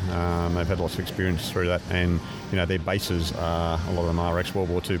done. They've had lots of experience through that, and their bases a lot of them are ex-World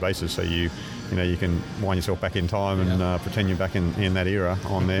War II bases, so you can wind yourself back in time and pretend you're back in that era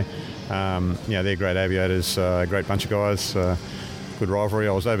on there. They're great aviators, great bunch of guys. Good rivalry.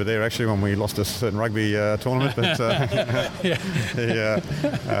 I was over there actually when we lost a certain rugby tournament, but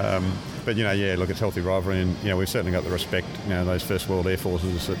look, it's healthy rivalry, and we've certainly got the respect. Those First World Air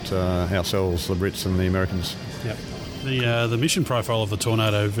Forces that ourselves, the Brits and the Americans. Yep. The mission profile of the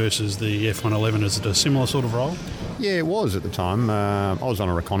Tornado versus the F-111, is it a similar sort of role? Yeah, it was at the time. I was on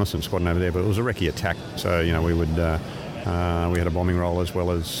a reconnaissance squadron over there, but it was a recce attack. So we would. We had a bombing role as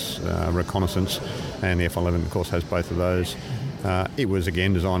well as reconnaissance, and the F-111, of course, has both of those. It was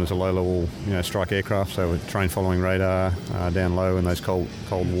again designed as a low-level, strike aircraft, so it trained following radar down low in those Cold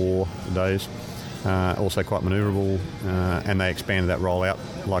War days. Also quite manoeuvrable, and they expanded that role out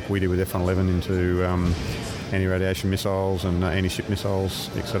like we did with F-111 into anti-radiation missiles and anti-ship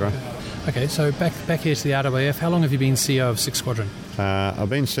missiles, etc. Okay, so back here to the RAAF, how long have you been CO of 6 Squadron? I've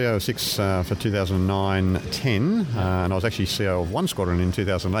been CO of 6 for 2009-10, and I was actually CO of 1 Squadron in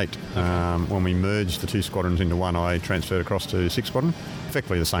 2008. When we merged the 2 squadrons into one, I transferred across to 6 Squadron.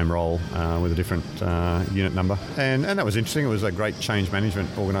 Effectively the same role with a different unit number. And that was interesting. It was a great change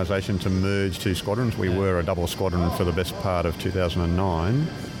management organisation to merge 2 squadrons. We were a double squadron for the best part of 2009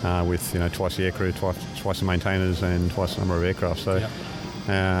 with twice the aircrew, twice the maintainers and twice the number of aircraft. So.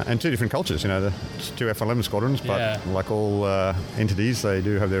 And 2 different cultures, the 2 F-111 squadrons, but like all entities, they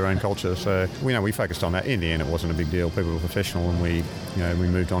do have their own culture. So we focused on that. In the end, it wasn't a big deal. People were professional, and we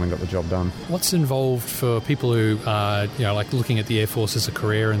moved on and got the job done. What's involved for people who are like looking at the Air Force as a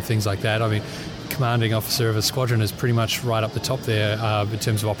career and things like that? I mean, commanding officer of a squadron is pretty much right up the top there in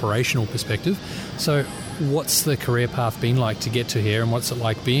terms of operational perspective. So what's the career path been like to get to here, and what's it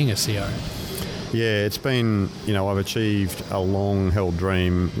like being a CO? Yeah, it's been, I've achieved a long-held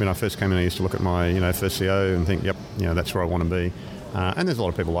dream. When I first came in, I used to look at my, first CO and think, yep, that's where I want to be. And there's a lot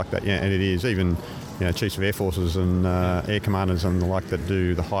of people like that, and it is. Even, chiefs of air forces and air commanders and the like that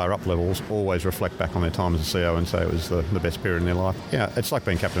do the higher up levels always reflect back on their time as a CO and say it was the best period in their life. It's like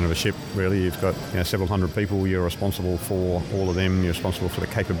being captain of a ship, really. You've got several hundred people. You're responsible for all of them. You're responsible for the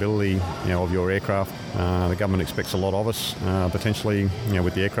capability of your aircraft. The government expects a lot of us. Potentially,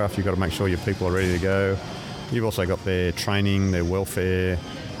 with the aircraft, you've got to make sure your people are ready to go. You've also got their training, their welfare,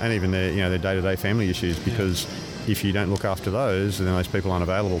 and even their day-to-day family issues, because if you don't look after those, then those people aren't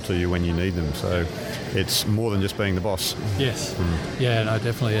available to you when you need them. So it's more than just being the boss. Yes. Yeah, no,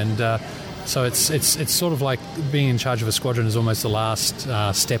 definitely. And so it's sort of like being in charge of a squadron is almost the last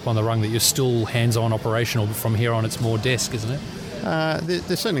step on the rung, that you're still hands-on operational, but from here on it's more desk, isn't it?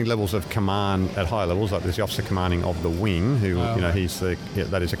 There's certainly levels of command at higher levels, like there's the officer commanding of the wing, who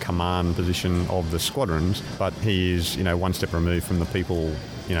that is a command position of the squadrons, but he is one step removed from the people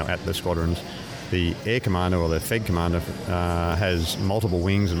at the squadrons. The air commander or the FEG commander has multiple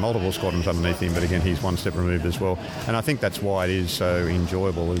wings and multiple squadrons underneath him, but again, he's one step removed as well. And I think that's why it is so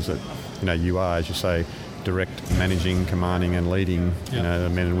enjoyable, is that you are, as you say, direct managing, commanding and leading the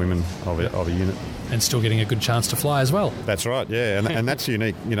men and women of a unit. And still getting a good chance to fly as well. That's right, yeah, and that's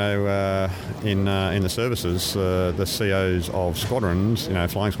unique. In the services, the COs of squadrons,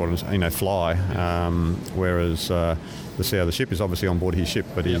 flying squadrons, fly, whereas the CO of the ship is obviously on board his ship,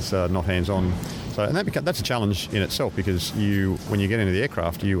 but he's not hands-on. So, and that's a challenge in itself, because when you get into the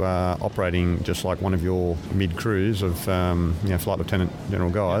aircraft, you are operating just like one of your mid-crews of flight lieutenant general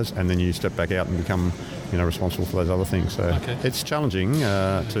guys, and then you step back out and become responsible for those other things. So it's challenging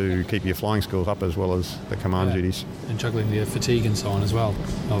to keep your flying skills up as well as the command duties. And juggling the fatigue and so on as well,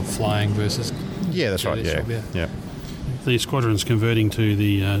 of flying versus... Yeah, that's right, yeah. The squadron's converting to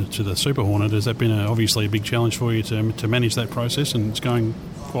the Super Hornet. Has that been obviously a big challenge for you to manage that process, and it's going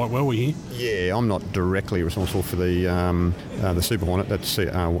quite well, we hear? Yeah, I'm not directly responsible for the Super Hornet. That's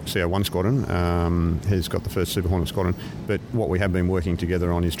CO1 Squadron has got the first Super Hornet Squadron, but what we have been working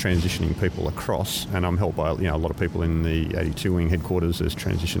together on is transitioning people across, and I'm helped by a lot of people in the 82 Wing headquarters. There's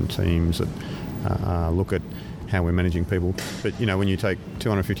transition teams that look at how we're managing people. But, when you take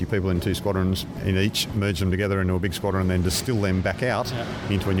 250 people in 2 squadrons in each, merge them together into a big squadron and then distill them back out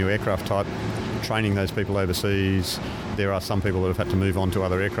into a new aircraft type, training those people overseas. There are some people that have had to move on to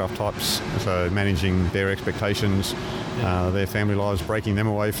other aircraft types, so managing their expectations, their family lives, breaking them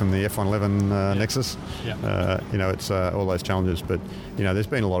away from the F111 Nexus. It's all those challenges. But, there's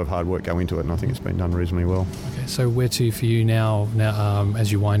been a lot of hard work go into it, and I think it's been done reasonably well. Okay, so where to for you now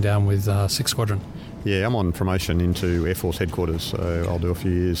as you wind down with 6th Squadron? Yeah, I'm on promotion into Air Force Headquarters, so I'll do a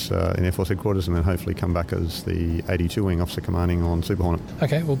few years in Air Force Headquarters and then hopefully come back as the 82 Wing Officer Commanding on Super Hornet.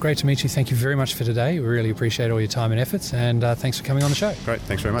 Okay, well, great to meet you. Thank you very much for today. We really appreciate all your time and efforts, and thanks for coming on the show. Great,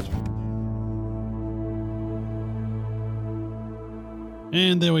 thanks very much.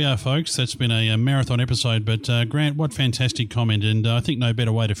 And there we are, folks. That's been a marathon episode. But Grant, what fantastic comment! And I think no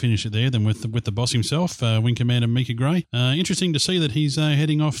better way to finish it there than with the boss himself, Wing Commander Mika Gray. Interesting to see that he's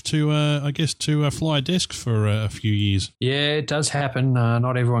heading off to fly a desk for a few years. Yeah, it does happen.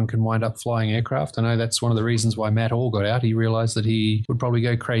 Not everyone can wind up flying aircraft. I know that's one of the reasons why Matt Hall got out. He realised that he would probably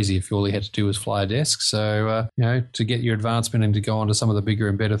go crazy if all he had to do was fly a desk. So to get your advancement and to go on to some of the bigger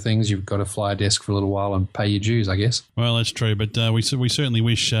and better things, you've got to fly a desk for a little while and pay your dues, I guess. Well, that's true. But we certainly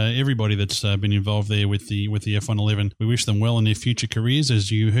wish everybody that's been involved there with the F111, we wish them well in their future careers. As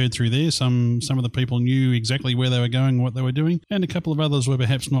you heard through there, some of the people knew exactly where they were going, what they were doing, and a couple of others were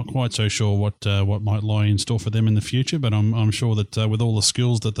perhaps not quite so sure what might lie in store for them in the future. But I'm sure that with all the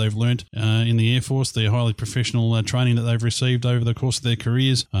skills that they've learnt in the Air Force, the highly professional training that they've received over the course of their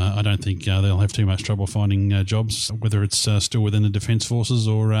careers, I don't think they'll have too much trouble finding jobs, whether it's still within the Defence Forces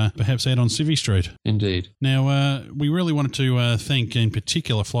or perhaps out on Civvy Street. Indeed. Now, we really wanted to thank in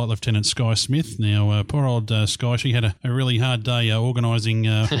particular Flight Lieutenant Sky Smith. Now, poor old Sky, she had a really hard day organising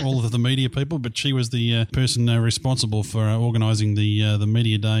all of the media people, but she was the person responsible for organising the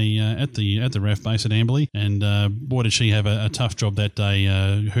media day at the RAF base at Amberley, and boy did she have a tough job that day,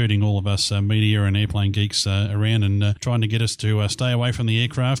 herding all of us media and airplane geeks around and trying to get us to stay away from the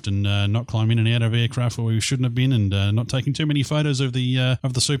aircraft and not climb in and out of aircraft where we shouldn't have been, and not taking too many photos of the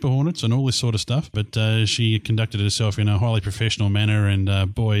Super Hornets and all this sort of stuff. But she conducted herself in a highly professional manner,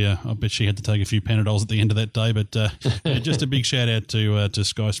 and boy, I bet she had to take a few Panadols at the end of that day. But just a big shout out to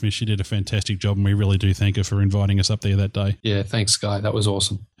Sky Smith. She did a fantastic job, and we really do thank her for inviting us up there that day. Yeah, thanks, Sky. That was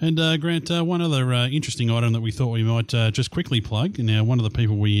awesome. And Grant, one other interesting item that we thought we might just quickly plug. Now, one of the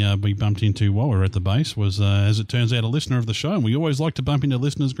people we bumped into while we were at the base was, as it turns out, a listener of the show. And we always like to bump into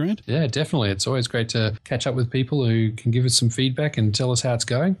listeners, Grant. Yeah, definitely. It's always great to catch up with people who can give us some feedback and tell us how it's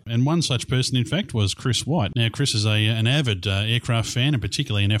going. And one such person, in fact, was Chris White. Now, Chris is an avid aircraft fan, and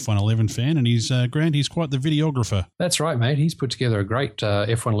particularly an F111 fan, and he's quite the videographer. That's right, mate. He's put together a great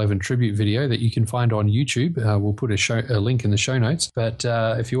F111 tribute video that you can find on YouTube. We'll put a link in the show notes. But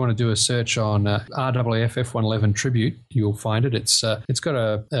if you want to do a search on RAAF F111 tribute, you'll find it. It's got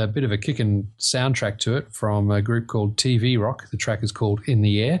a bit of a kicking soundtrack to it from a group called TV Rock. The track is called In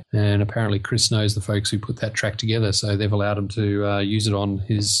the Air, and apparently Chris knows the folks who put that track together, so they've allowed him to use it on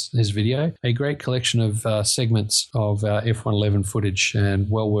his video. A great collection of segments of F111 footage, and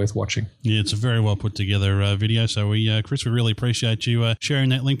well worth watching. Yeah, it's a very well put together video. So Chris, we really appreciate you sharing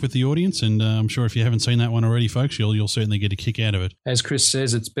that link with the audience, and I'm sure if you haven't seen that one already, folks, you'll certainly get a kick out of it. As Chris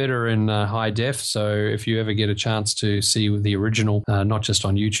says, it's better in high def, so if you ever get a chance to see the original, not just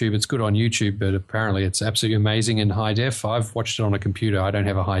on YouTube, it's good on YouTube, but apparently it's absolutely amazing in high def. I've watched it on a computer. I don't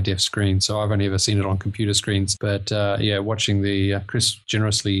have a high def screen, so I've only ever seen it on computer screens. But watching Chris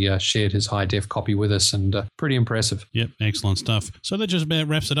generously shared his high def copy with us, and pretty impressive. Yep, excellent stuff. So that just about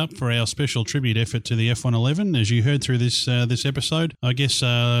wraps it up for our special tribute effort to the F111. As you heard through this episode, I guess,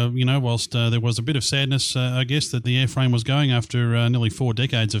 whilst there was a bit of sadness, I guess, that the airframe was going after nearly 4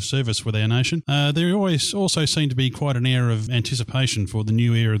 decades of service with our nation, there always also seemed to be quite an air of anticipation for the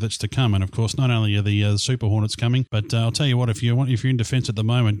new era that's to come. And of course, not only are the Super Hornets coming, but I'll tell you what, if you're in defence at the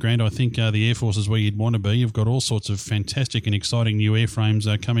moment, Grant, I think the Air Force is where you'd want to be. You've got all sorts of fantastic and exciting new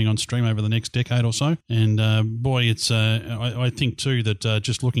airframes coming on stream over the next decade or so. And boy, it's I think too that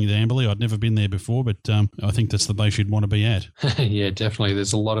just looking at Amberley, I'd never been there before, but I think that's the base you'd want to be at. Yeah, definitely.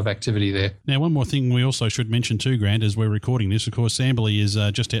 There's a lot of activity there. Now, one more thing we also should mention too, Grant, as we're recording this, of course, Amberley is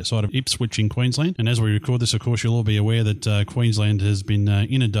just outside of Ipswich in Queensland. And as we record this, of course, you'll all be aware that Queensland has been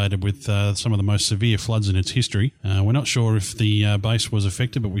inundated with some of the most severe floods in its history. We're not sure if the base was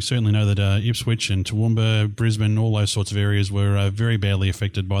affected, but we certainly know that Ipswich and Toowoomba, Brisbane, all those sorts of areas were very badly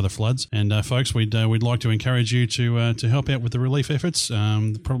affected by the floods. And folks, we'd like to encourage you to help out with the relief efforts.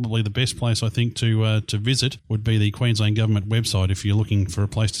 Probably the best place, I think, to visit would be the Queensland Government website if you're looking for a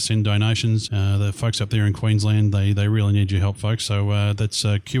place to send donations. The folks up there in Queensland, they really need your help, folks. So that's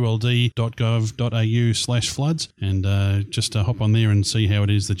qld.gov.au/floods, and just hop on there and see how it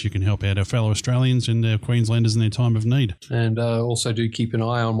is that you can help out our fellow Australians and our Queenslanders in their time of need. And also do keep an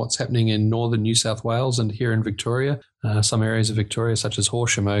eye on what's happening in northern New South Wales and here in Victoria. Some areas of Victoria, such as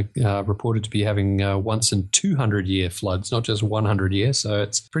Horsham, are reported to be having once in 200-year floods, not just 100-year. So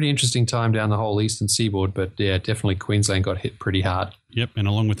it's a pretty interesting time down the whole eastern seaboard. But yeah, definitely Queensland got hit pretty hard. Yep, and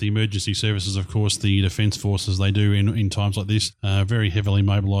along with the emergency services, of course, the Defence Forces, they do in times like this, very heavily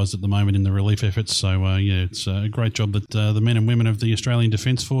mobilised at the moment in the relief efforts. So, it's a great job that the men and women of the Australian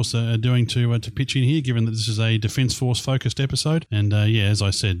Defence Force are doing to pitch in here, given that this is a Defence Force-focused episode. And, as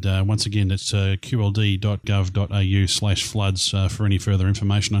I said, once again, it's qld.gov.au/floods for any further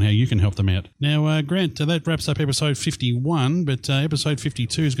information on how you can help them out. Now, Grant, that wraps up episode 51, but episode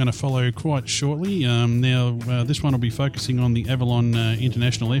 52 is going to follow quite shortly. This one will be focusing on the Avalon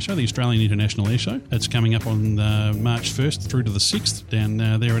International Air Show, the Australian International Air Show. That's coming up on March 1st through to the 6th down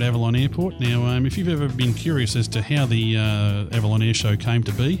there at Avalon Airport. Now, if you've ever been curious as to how the Avalon Air Show came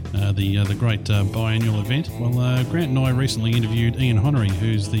to be, the great biannual event, well, Grant and I recently interviewed Ian Honnery,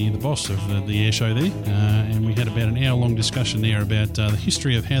 who's the boss of the air show there, and we had about an hour-long discussion there about the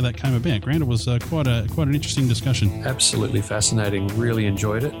history of how that came about. Grant, it was quite an interesting discussion. Absolutely fascinating. Really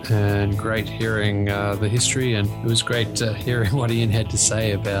enjoyed it, and great hearing the history, and it was great hearing what Ian had to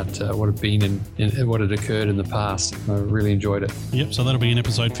say about what had been and what had occurred in the past. I really enjoyed it. Yep, so that'll be in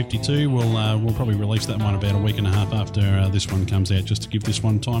episode 52. We'll probably release that one about a week and a half after this one comes out, just to give this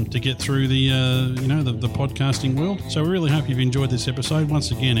one time to get through the podcasting world. So we really hope you've enjoyed this episode.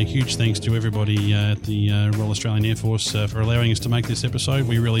 Once again, a huge thanks to everybody at the Royal Australian Air Force for allowing us to make this episode.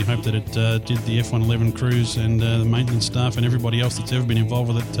 We really hope that it did the F-111 crews and the maintenance staff and everybody else that's ever been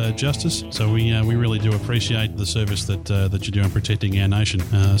involved with it justice. So we really do appreciate the service that you do in protecting our nation.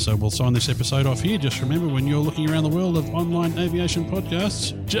 So we'll sign this episode off here. Just remember, when you're looking around the world of online aviation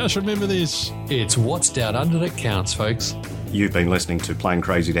podcasts, just remember this. It's what's down under that counts, folks. You've been listening to Plane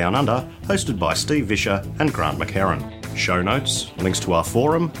Crazy Down Under, hosted by Steve Vischer and Grant McHerron. Show notes, links to our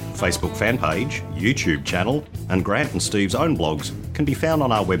forum, Facebook fan page, YouTube channel, and Grant and Steve's own blogs can be found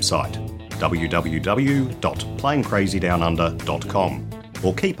on our website, www.planecrazydownunder.com,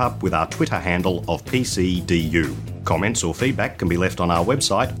 or keep up with our Twitter handle of PCDU. Comments or feedback can be left on our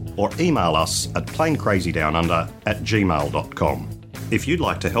website or email us at planecrazydownunder@gmail.com. If you'd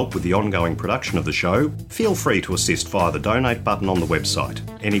like to help with the ongoing production of the show, feel free to assist via the donate button on the website.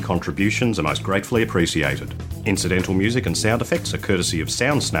 Any contributions are most gratefully appreciated. Incidental music and sound effects are courtesy of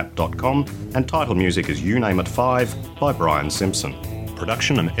soundsnap.com, and title music is You Name It 5 by Brian Simpson.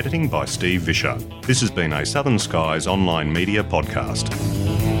 Production and editing by Steve Vischer. This has been a Southern Skies online media podcast.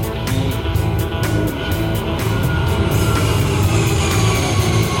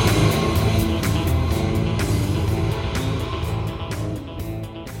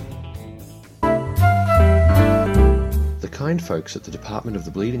 The kind folks at the Department of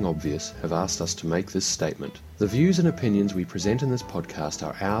the Bleeding Obvious have asked us to make this statement. The views and opinions we present in this podcast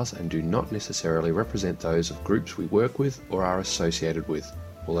are ours and do not necessarily represent those of groups we work with or are associated with,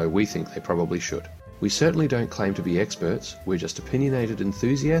 although we think they probably should. We certainly don't claim to be experts, we're just opinionated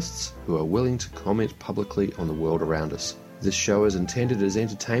enthusiasts who are willing to comment publicly on the world around us. This show is intended as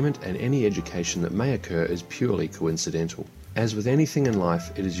entertainment, and any education that may occur is purely coincidental. As with anything in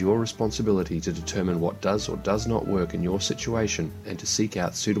life, it is your responsibility to determine what does or does not work in your situation and to seek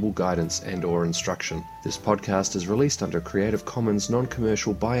out suitable guidance and/or instruction. This podcast is released under Creative Commons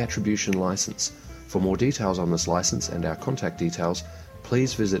non-commercial by attribution license. For more details on this license and our contact details,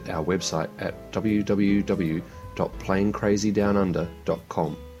 please visit our website at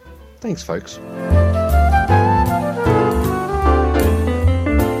www.planecrazydownunder.com. Thanks, folks.